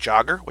 Blade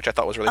Jogger, which I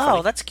thought was really funny.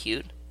 Oh, that's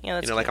cute. Yeah,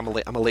 that's like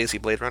cute. I'm a lazy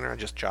Blade Runner, I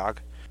just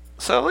jog.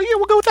 So, yeah,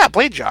 we'll go with that,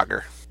 Blade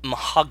Jogger.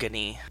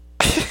 Mahogany.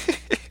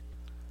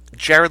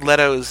 Jared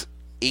Leto's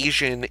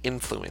Asian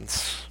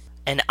influence.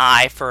 An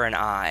eye for an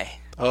eye.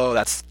 Oh,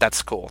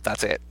 that's cool.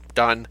 That's it.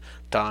 Done.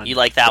 You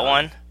like that done.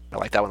 one? I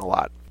like that one a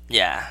lot.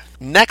 Yeah.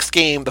 Next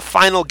game, the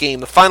final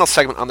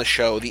segment on the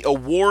show, the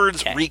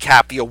awards Okay.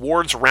 recap, the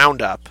awards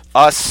roundup.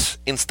 Us,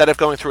 instead of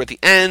going through at the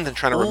end and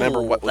trying to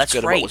remember what was that's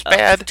good right. and what was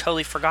bad. I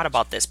totally forgot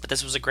about this, but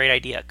this was a great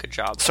idea. Good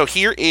job. So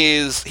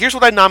here's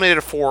what I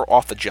nominated for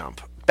off the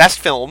jump. Best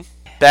film,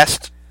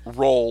 best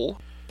role,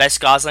 Best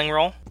Gosling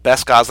role?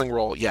 best Gosling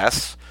role,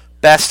 yes.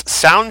 Best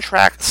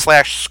soundtrack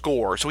 /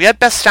 score. So we had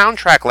best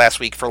soundtrack last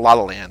week for La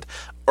La Land,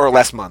 or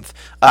last month.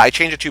 I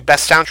changed it to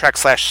best soundtrack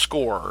 /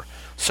 score.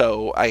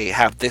 So I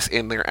have this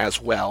in there as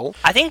well.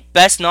 I think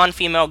best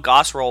non-female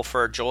Goss role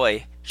for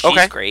Joy. She's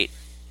Okay. great.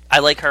 I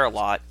like her a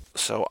lot.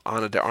 So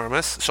Ana de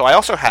Armas. So I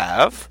also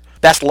have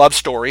best love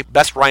story,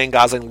 best Ryan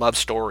Gosling love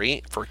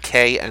story for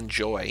Kay and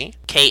Joy.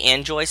 Kay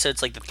and Joy, so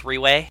it's like the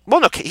three-way.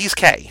 Well, no, he's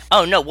Kay.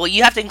 Oh no, well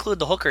you have to include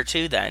the hooker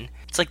too then.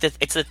 It's like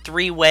it's the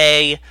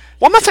three-way.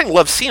 Well, I'm not saying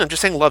love scene. I'm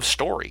just saying love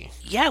story.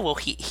 Yeah, well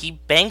he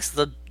bangs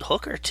the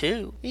hooker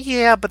too.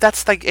 Yeah, but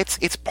that's like it's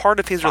part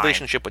of his Fine.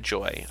 relationship with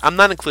Joy. I'm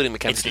not including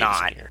Mackenzie It's Davis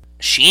not. in here.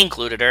 She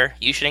included her.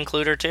 You should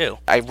include her too.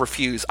 I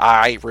refuse.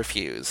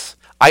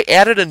 I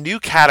added a new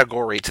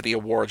category to the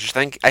awards, which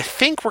I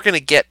think we're going to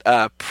get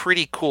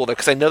pretty cool,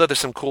 because I know that there's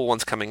some cool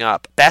ones coming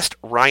up. Best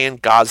Ryan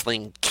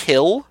Gosling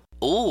kill,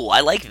 Ooh, I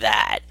like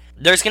that.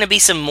 There's gonna be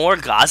some more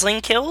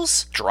Gosling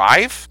kills.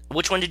 drive,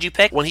 Which one did you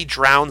pick? when he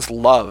drowns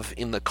Love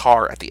in the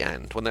car at the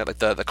end, when like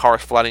the car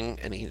is flooding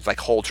and he like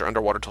holds her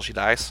underwater till she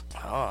dies.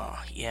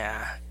 Oh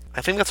yeah.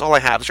 I think that's all I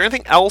have. Is there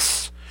anything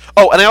else?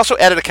 Oh, and I also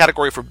added a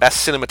category for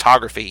best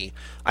cinematography.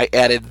 I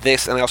added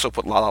this, and I also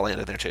put La La Land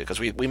in there too, because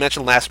we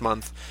mentioned last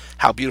month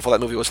how beautiful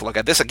that movie was to look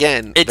at. This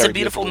again, It's very a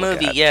beautiful to look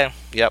movie. at. Yeah.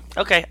 Yep.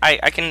 Okay,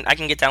 I can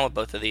get down with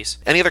both of these.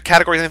 Any other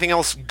categories? Anything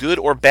else good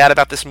or bad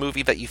about this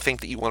movie that you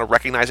think that you want to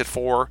recognize it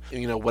for?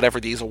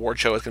 Whatever these award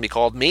show is going to be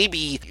called.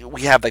 Maybe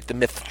we have like the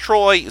myth of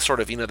Troy, sort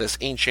of this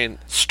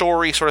ancient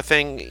story sort of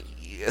thing,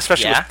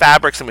 especially Yeah. with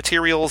fabrics and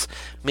materials.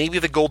 Maybe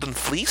the Golden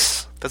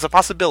Fleece. There's a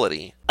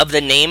possibility. Of the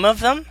name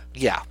of them?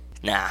 Yeah.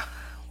 Nah,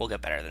 we'll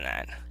get better than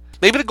that.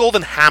 Maybe the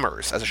Golden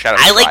Hammers as a Shadow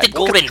I like Tribe. the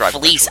We'll get Golden Tribe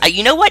Fleece. eventually.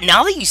 You know what?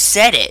 Now that you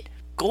said it,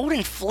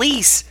 Golden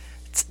Fleece,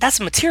 that's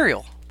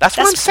material. That's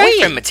what I'm saying.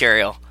 Boyfriend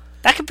material.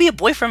 That could be a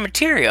boyfriend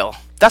material.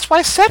 That's why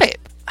I said it.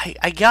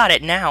 I got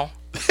it now.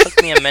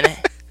 Took me a minute.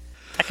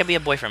 That could be a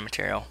boyfriend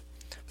material.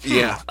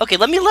 Yeah. Okay,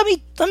 let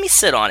me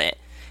sit on it.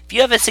 If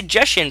you have a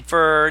suggestion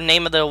for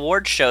name of the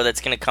award show that's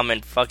gonna come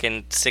in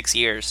fucking 6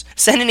 years,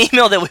 send an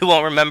email that we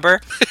won't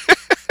remember.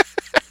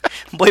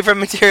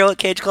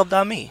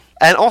 boyfriendmaterial@cageclub.me.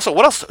 And also,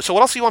 what else? So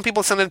what else do you want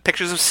people to send in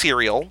pictures of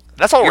cereal?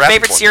 That's all Your we're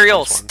asking favorite for in this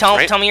cereals. one, Tell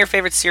right? me your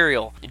favorite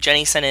cereal.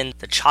 Jenny sent in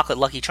the chocolate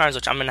Lucky Charms,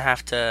 which I'm going to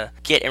have to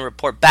get and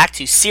report back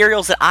to.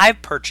 Cereals that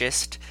I've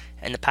purchased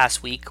in the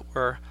past week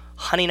were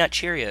Honey Nut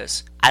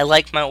Cheerios. I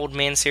like my old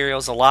man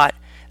cereals a lot,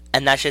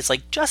 and that's just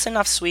like just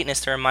enough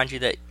sweetness to remind you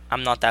that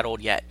I'm not that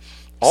old yet.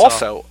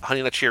 Also,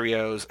 Honey Nut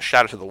Cheerios,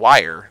 shout out to The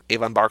Wire,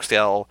 Avon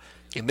Barksdale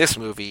in this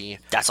movie.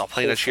 That's a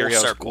Honey Nut full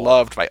Cheerios, circle.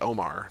 loved by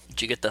Omar.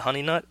 Did you get the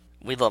Honey Nut?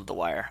 We love The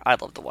Wire. I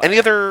love The Wire. Any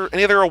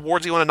other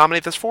awards you want to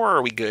nominate this for, or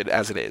are we good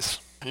as it is?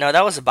 No,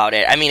 that was about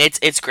it. I mean,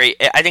 it's great.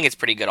 I think it's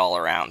pretty good all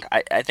around.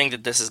 I think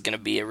that this is going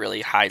to be a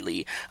really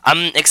highly...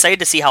 I'm excited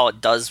to see how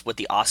it does with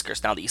the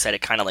Oscars now that you said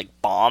it kind of like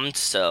bombed,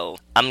 so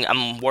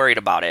I'm worried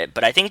about it.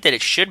 But I think that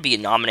it should be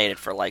nominated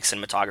for like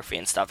cinematography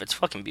and stuff. It's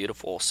fucking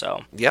beautiful,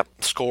 so... Yep,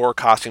 score,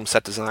 costume,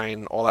 set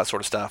design, all that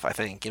sort of stuff. I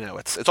think,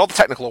 it's all the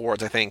technical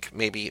awards, I think,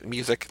 maybe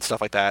music,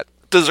 stuff like that.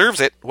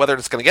 Deserves it. Whether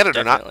it's going to get it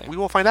or Definitely. not, we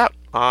will find out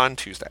on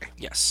Tuesday.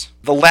 Yes.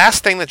 The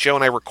last thing that Joe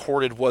and I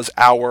recorded was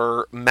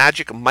our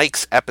Magic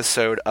Mike's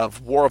episode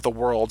of War of the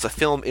Worlds, a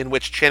film in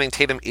which Channing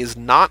Tatum is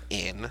not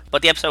in.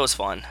 But the episode was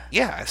fun.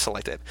 Yeah, I still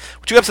liked it.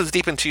 We're 2 episodes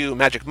deep into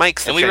Magic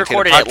Mike's. And the we Channing Tatum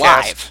recorded it podcast.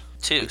 live,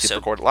 too. We did So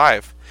record it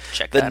live.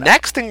 check The that out.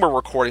 next thing we're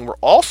recording, we're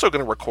also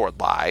going to record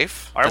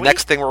live. Are the we?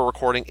 next thing we're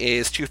recording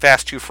is Too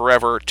Fast, Too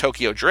Forever,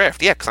 Tokyo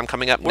Drift. Yeah, because I'm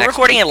coming up We're next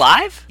recording week. it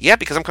live? Yeah,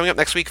 because I'm coming up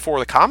next week for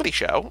the comedy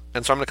show,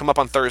 and so I'm going to come up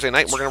on Thursday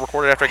night, and we're going to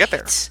record it after I get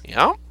there. Right.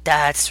 Yeah?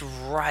 That's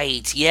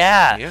right.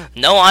 Yeah. Yeah.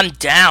 No, I'm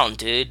down,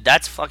 dude.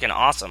 That's fucking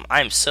awesome.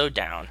 I'm so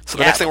down. So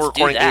the next thing we're let's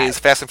do recording that. is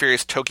Fast and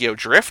Furious Tokyo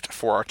Drift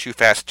for our Too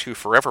Fast, Too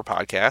Forever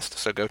podcast,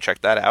 so go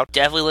check that out.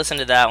 Definitely listen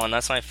to that one.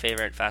 That's my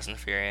favorite Fast and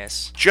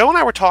Furious. Joe and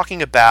I were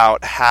talking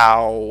about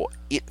how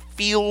it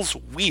feels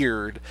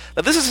weird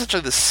that this is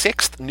essentially the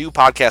 6th new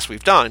podcast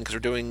we've done, because we're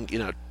doing,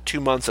 2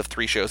 months of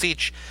 3 shows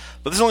each.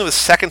 But this is only the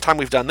 2nd time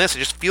we've done this. It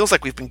just feels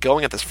like we've been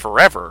going at this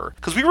forever.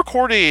 Because we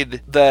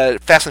recorded the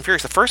Fast and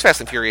Furious, the first Fast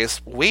and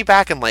Furious, way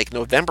back in like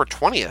November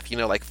 20th,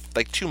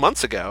 like 2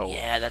 months ago.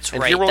 Yeah, that's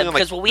And right. here we're only on,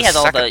 Because like, we the had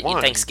all the second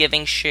one.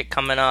 Thanksgiving shit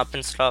coming up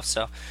and stuff,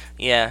 so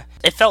yeah.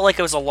 It felt like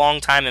it was a long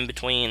time in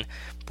between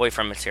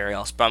boyfriend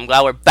materials, but I'm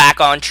glad we're back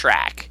on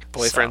track.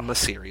 Boyfriend So,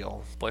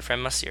 material.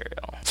 boyfriend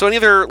material. So any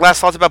other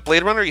last thoughts about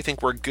Blade Runner? You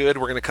think we're good?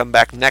 We're going to come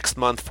back next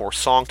month for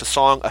Song to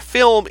Song, a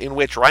film in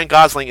which Ryan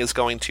Gosling is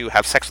going to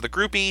have sex with a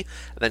groupie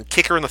and then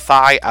kick her in the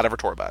thigh out of her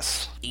tour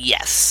bus.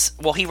 Yes.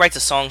 Well, he writes a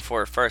song for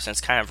her first, and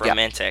it's kind of Yeah.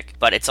 romantic,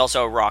 but it's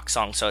also a rock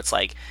song, so it's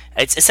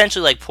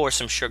essentially like Pour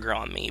Some Sugar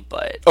on Me,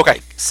 but Okay,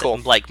 like, cool.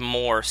 like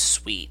more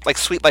sweet. Like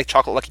sweet like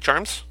chocolate Lucky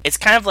Charms? It's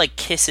kind of like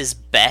Kisses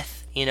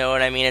Beth, you know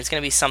what I mean? It's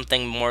going to be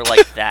something more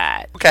like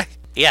that. Okay.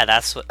 Yeah,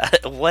 that's what.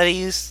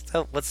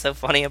 What's so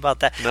funny about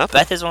that? Nothing.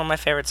 Beth is one of my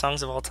favorite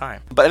songs of all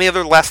time. But any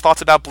other last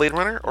thoughts about Blade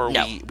Runner? Or are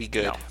No, we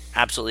good? No,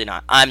 absolutely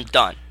not. I'm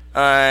done.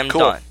 I'm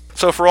Cool. done.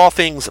 So for all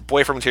things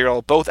Boyfriend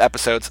Material, both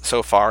episodes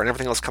so far, and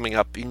everything else coming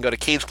up, you can go to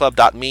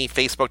cageclub.me,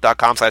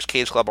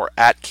 facebook.com/cageclub, or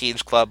at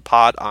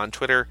cageclubpod on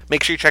Twitter.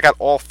 Make sure you check out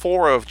all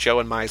 4 of Joe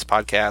and Mai's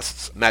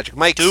podcasts: Magic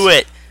Mike's, Do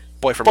it.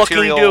 Boyfriend Fucking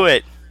Material, do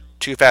it.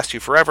 Too Fast, Too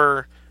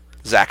Forever,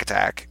 Zack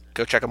Attack.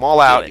 Go check them all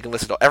out. it. You can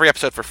listen to every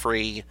episode for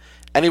free,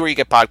 anywhere you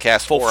get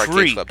podcasts, For or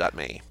free. at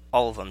cageclub.me.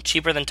 All of them.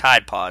 Cheaper than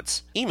Tide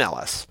Pods. Email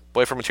us,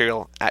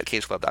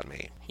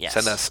 boyfriendmaterial@cageclub.me. Yes.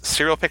 Send us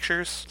cereal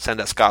pictures,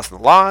 send us Gods and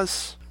the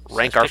Laws,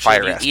 rank our Pictures of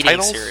you fire-ass eating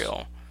titles,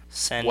 cereal.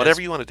 Send whatever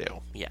us, you want to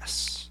do.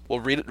 Yes. We'll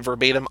read it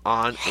verbatim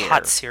on air.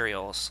 Hot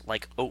cereals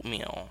like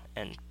oatmeal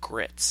and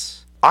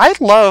grits. I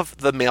love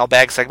the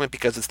mailbag segment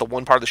because it's the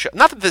one part of the show.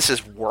 Not that this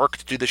is work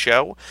to do the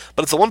show,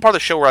 but it's the one part of the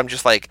show where I'm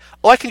just like,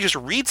 oh, I can just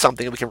read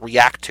something and we can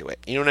react to it.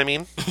 You know what I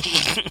mean?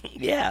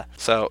 Yeah.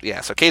 So,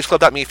 yeah. So,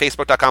 cageclub.me,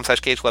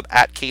 facebook.com/cageclub,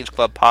 at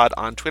cageclubpod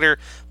on Twitter,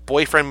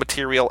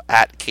 boyfriendmaterial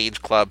at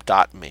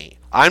cageclub.me.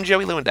 I'm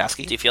Joey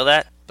Lewandowski. Do you feel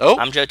that? Oh.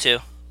 I'm Joe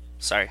too.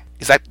 Sorry.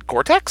 Is that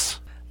Gore-Tex?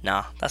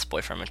 Nah, that's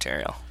boyfriend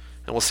material.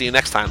 And we'll see you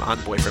next time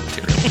on Boyfriend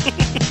Material.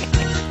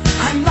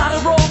 I'm not a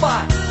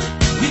robot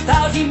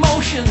without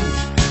emotions.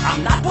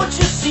 I'm not what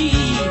you see.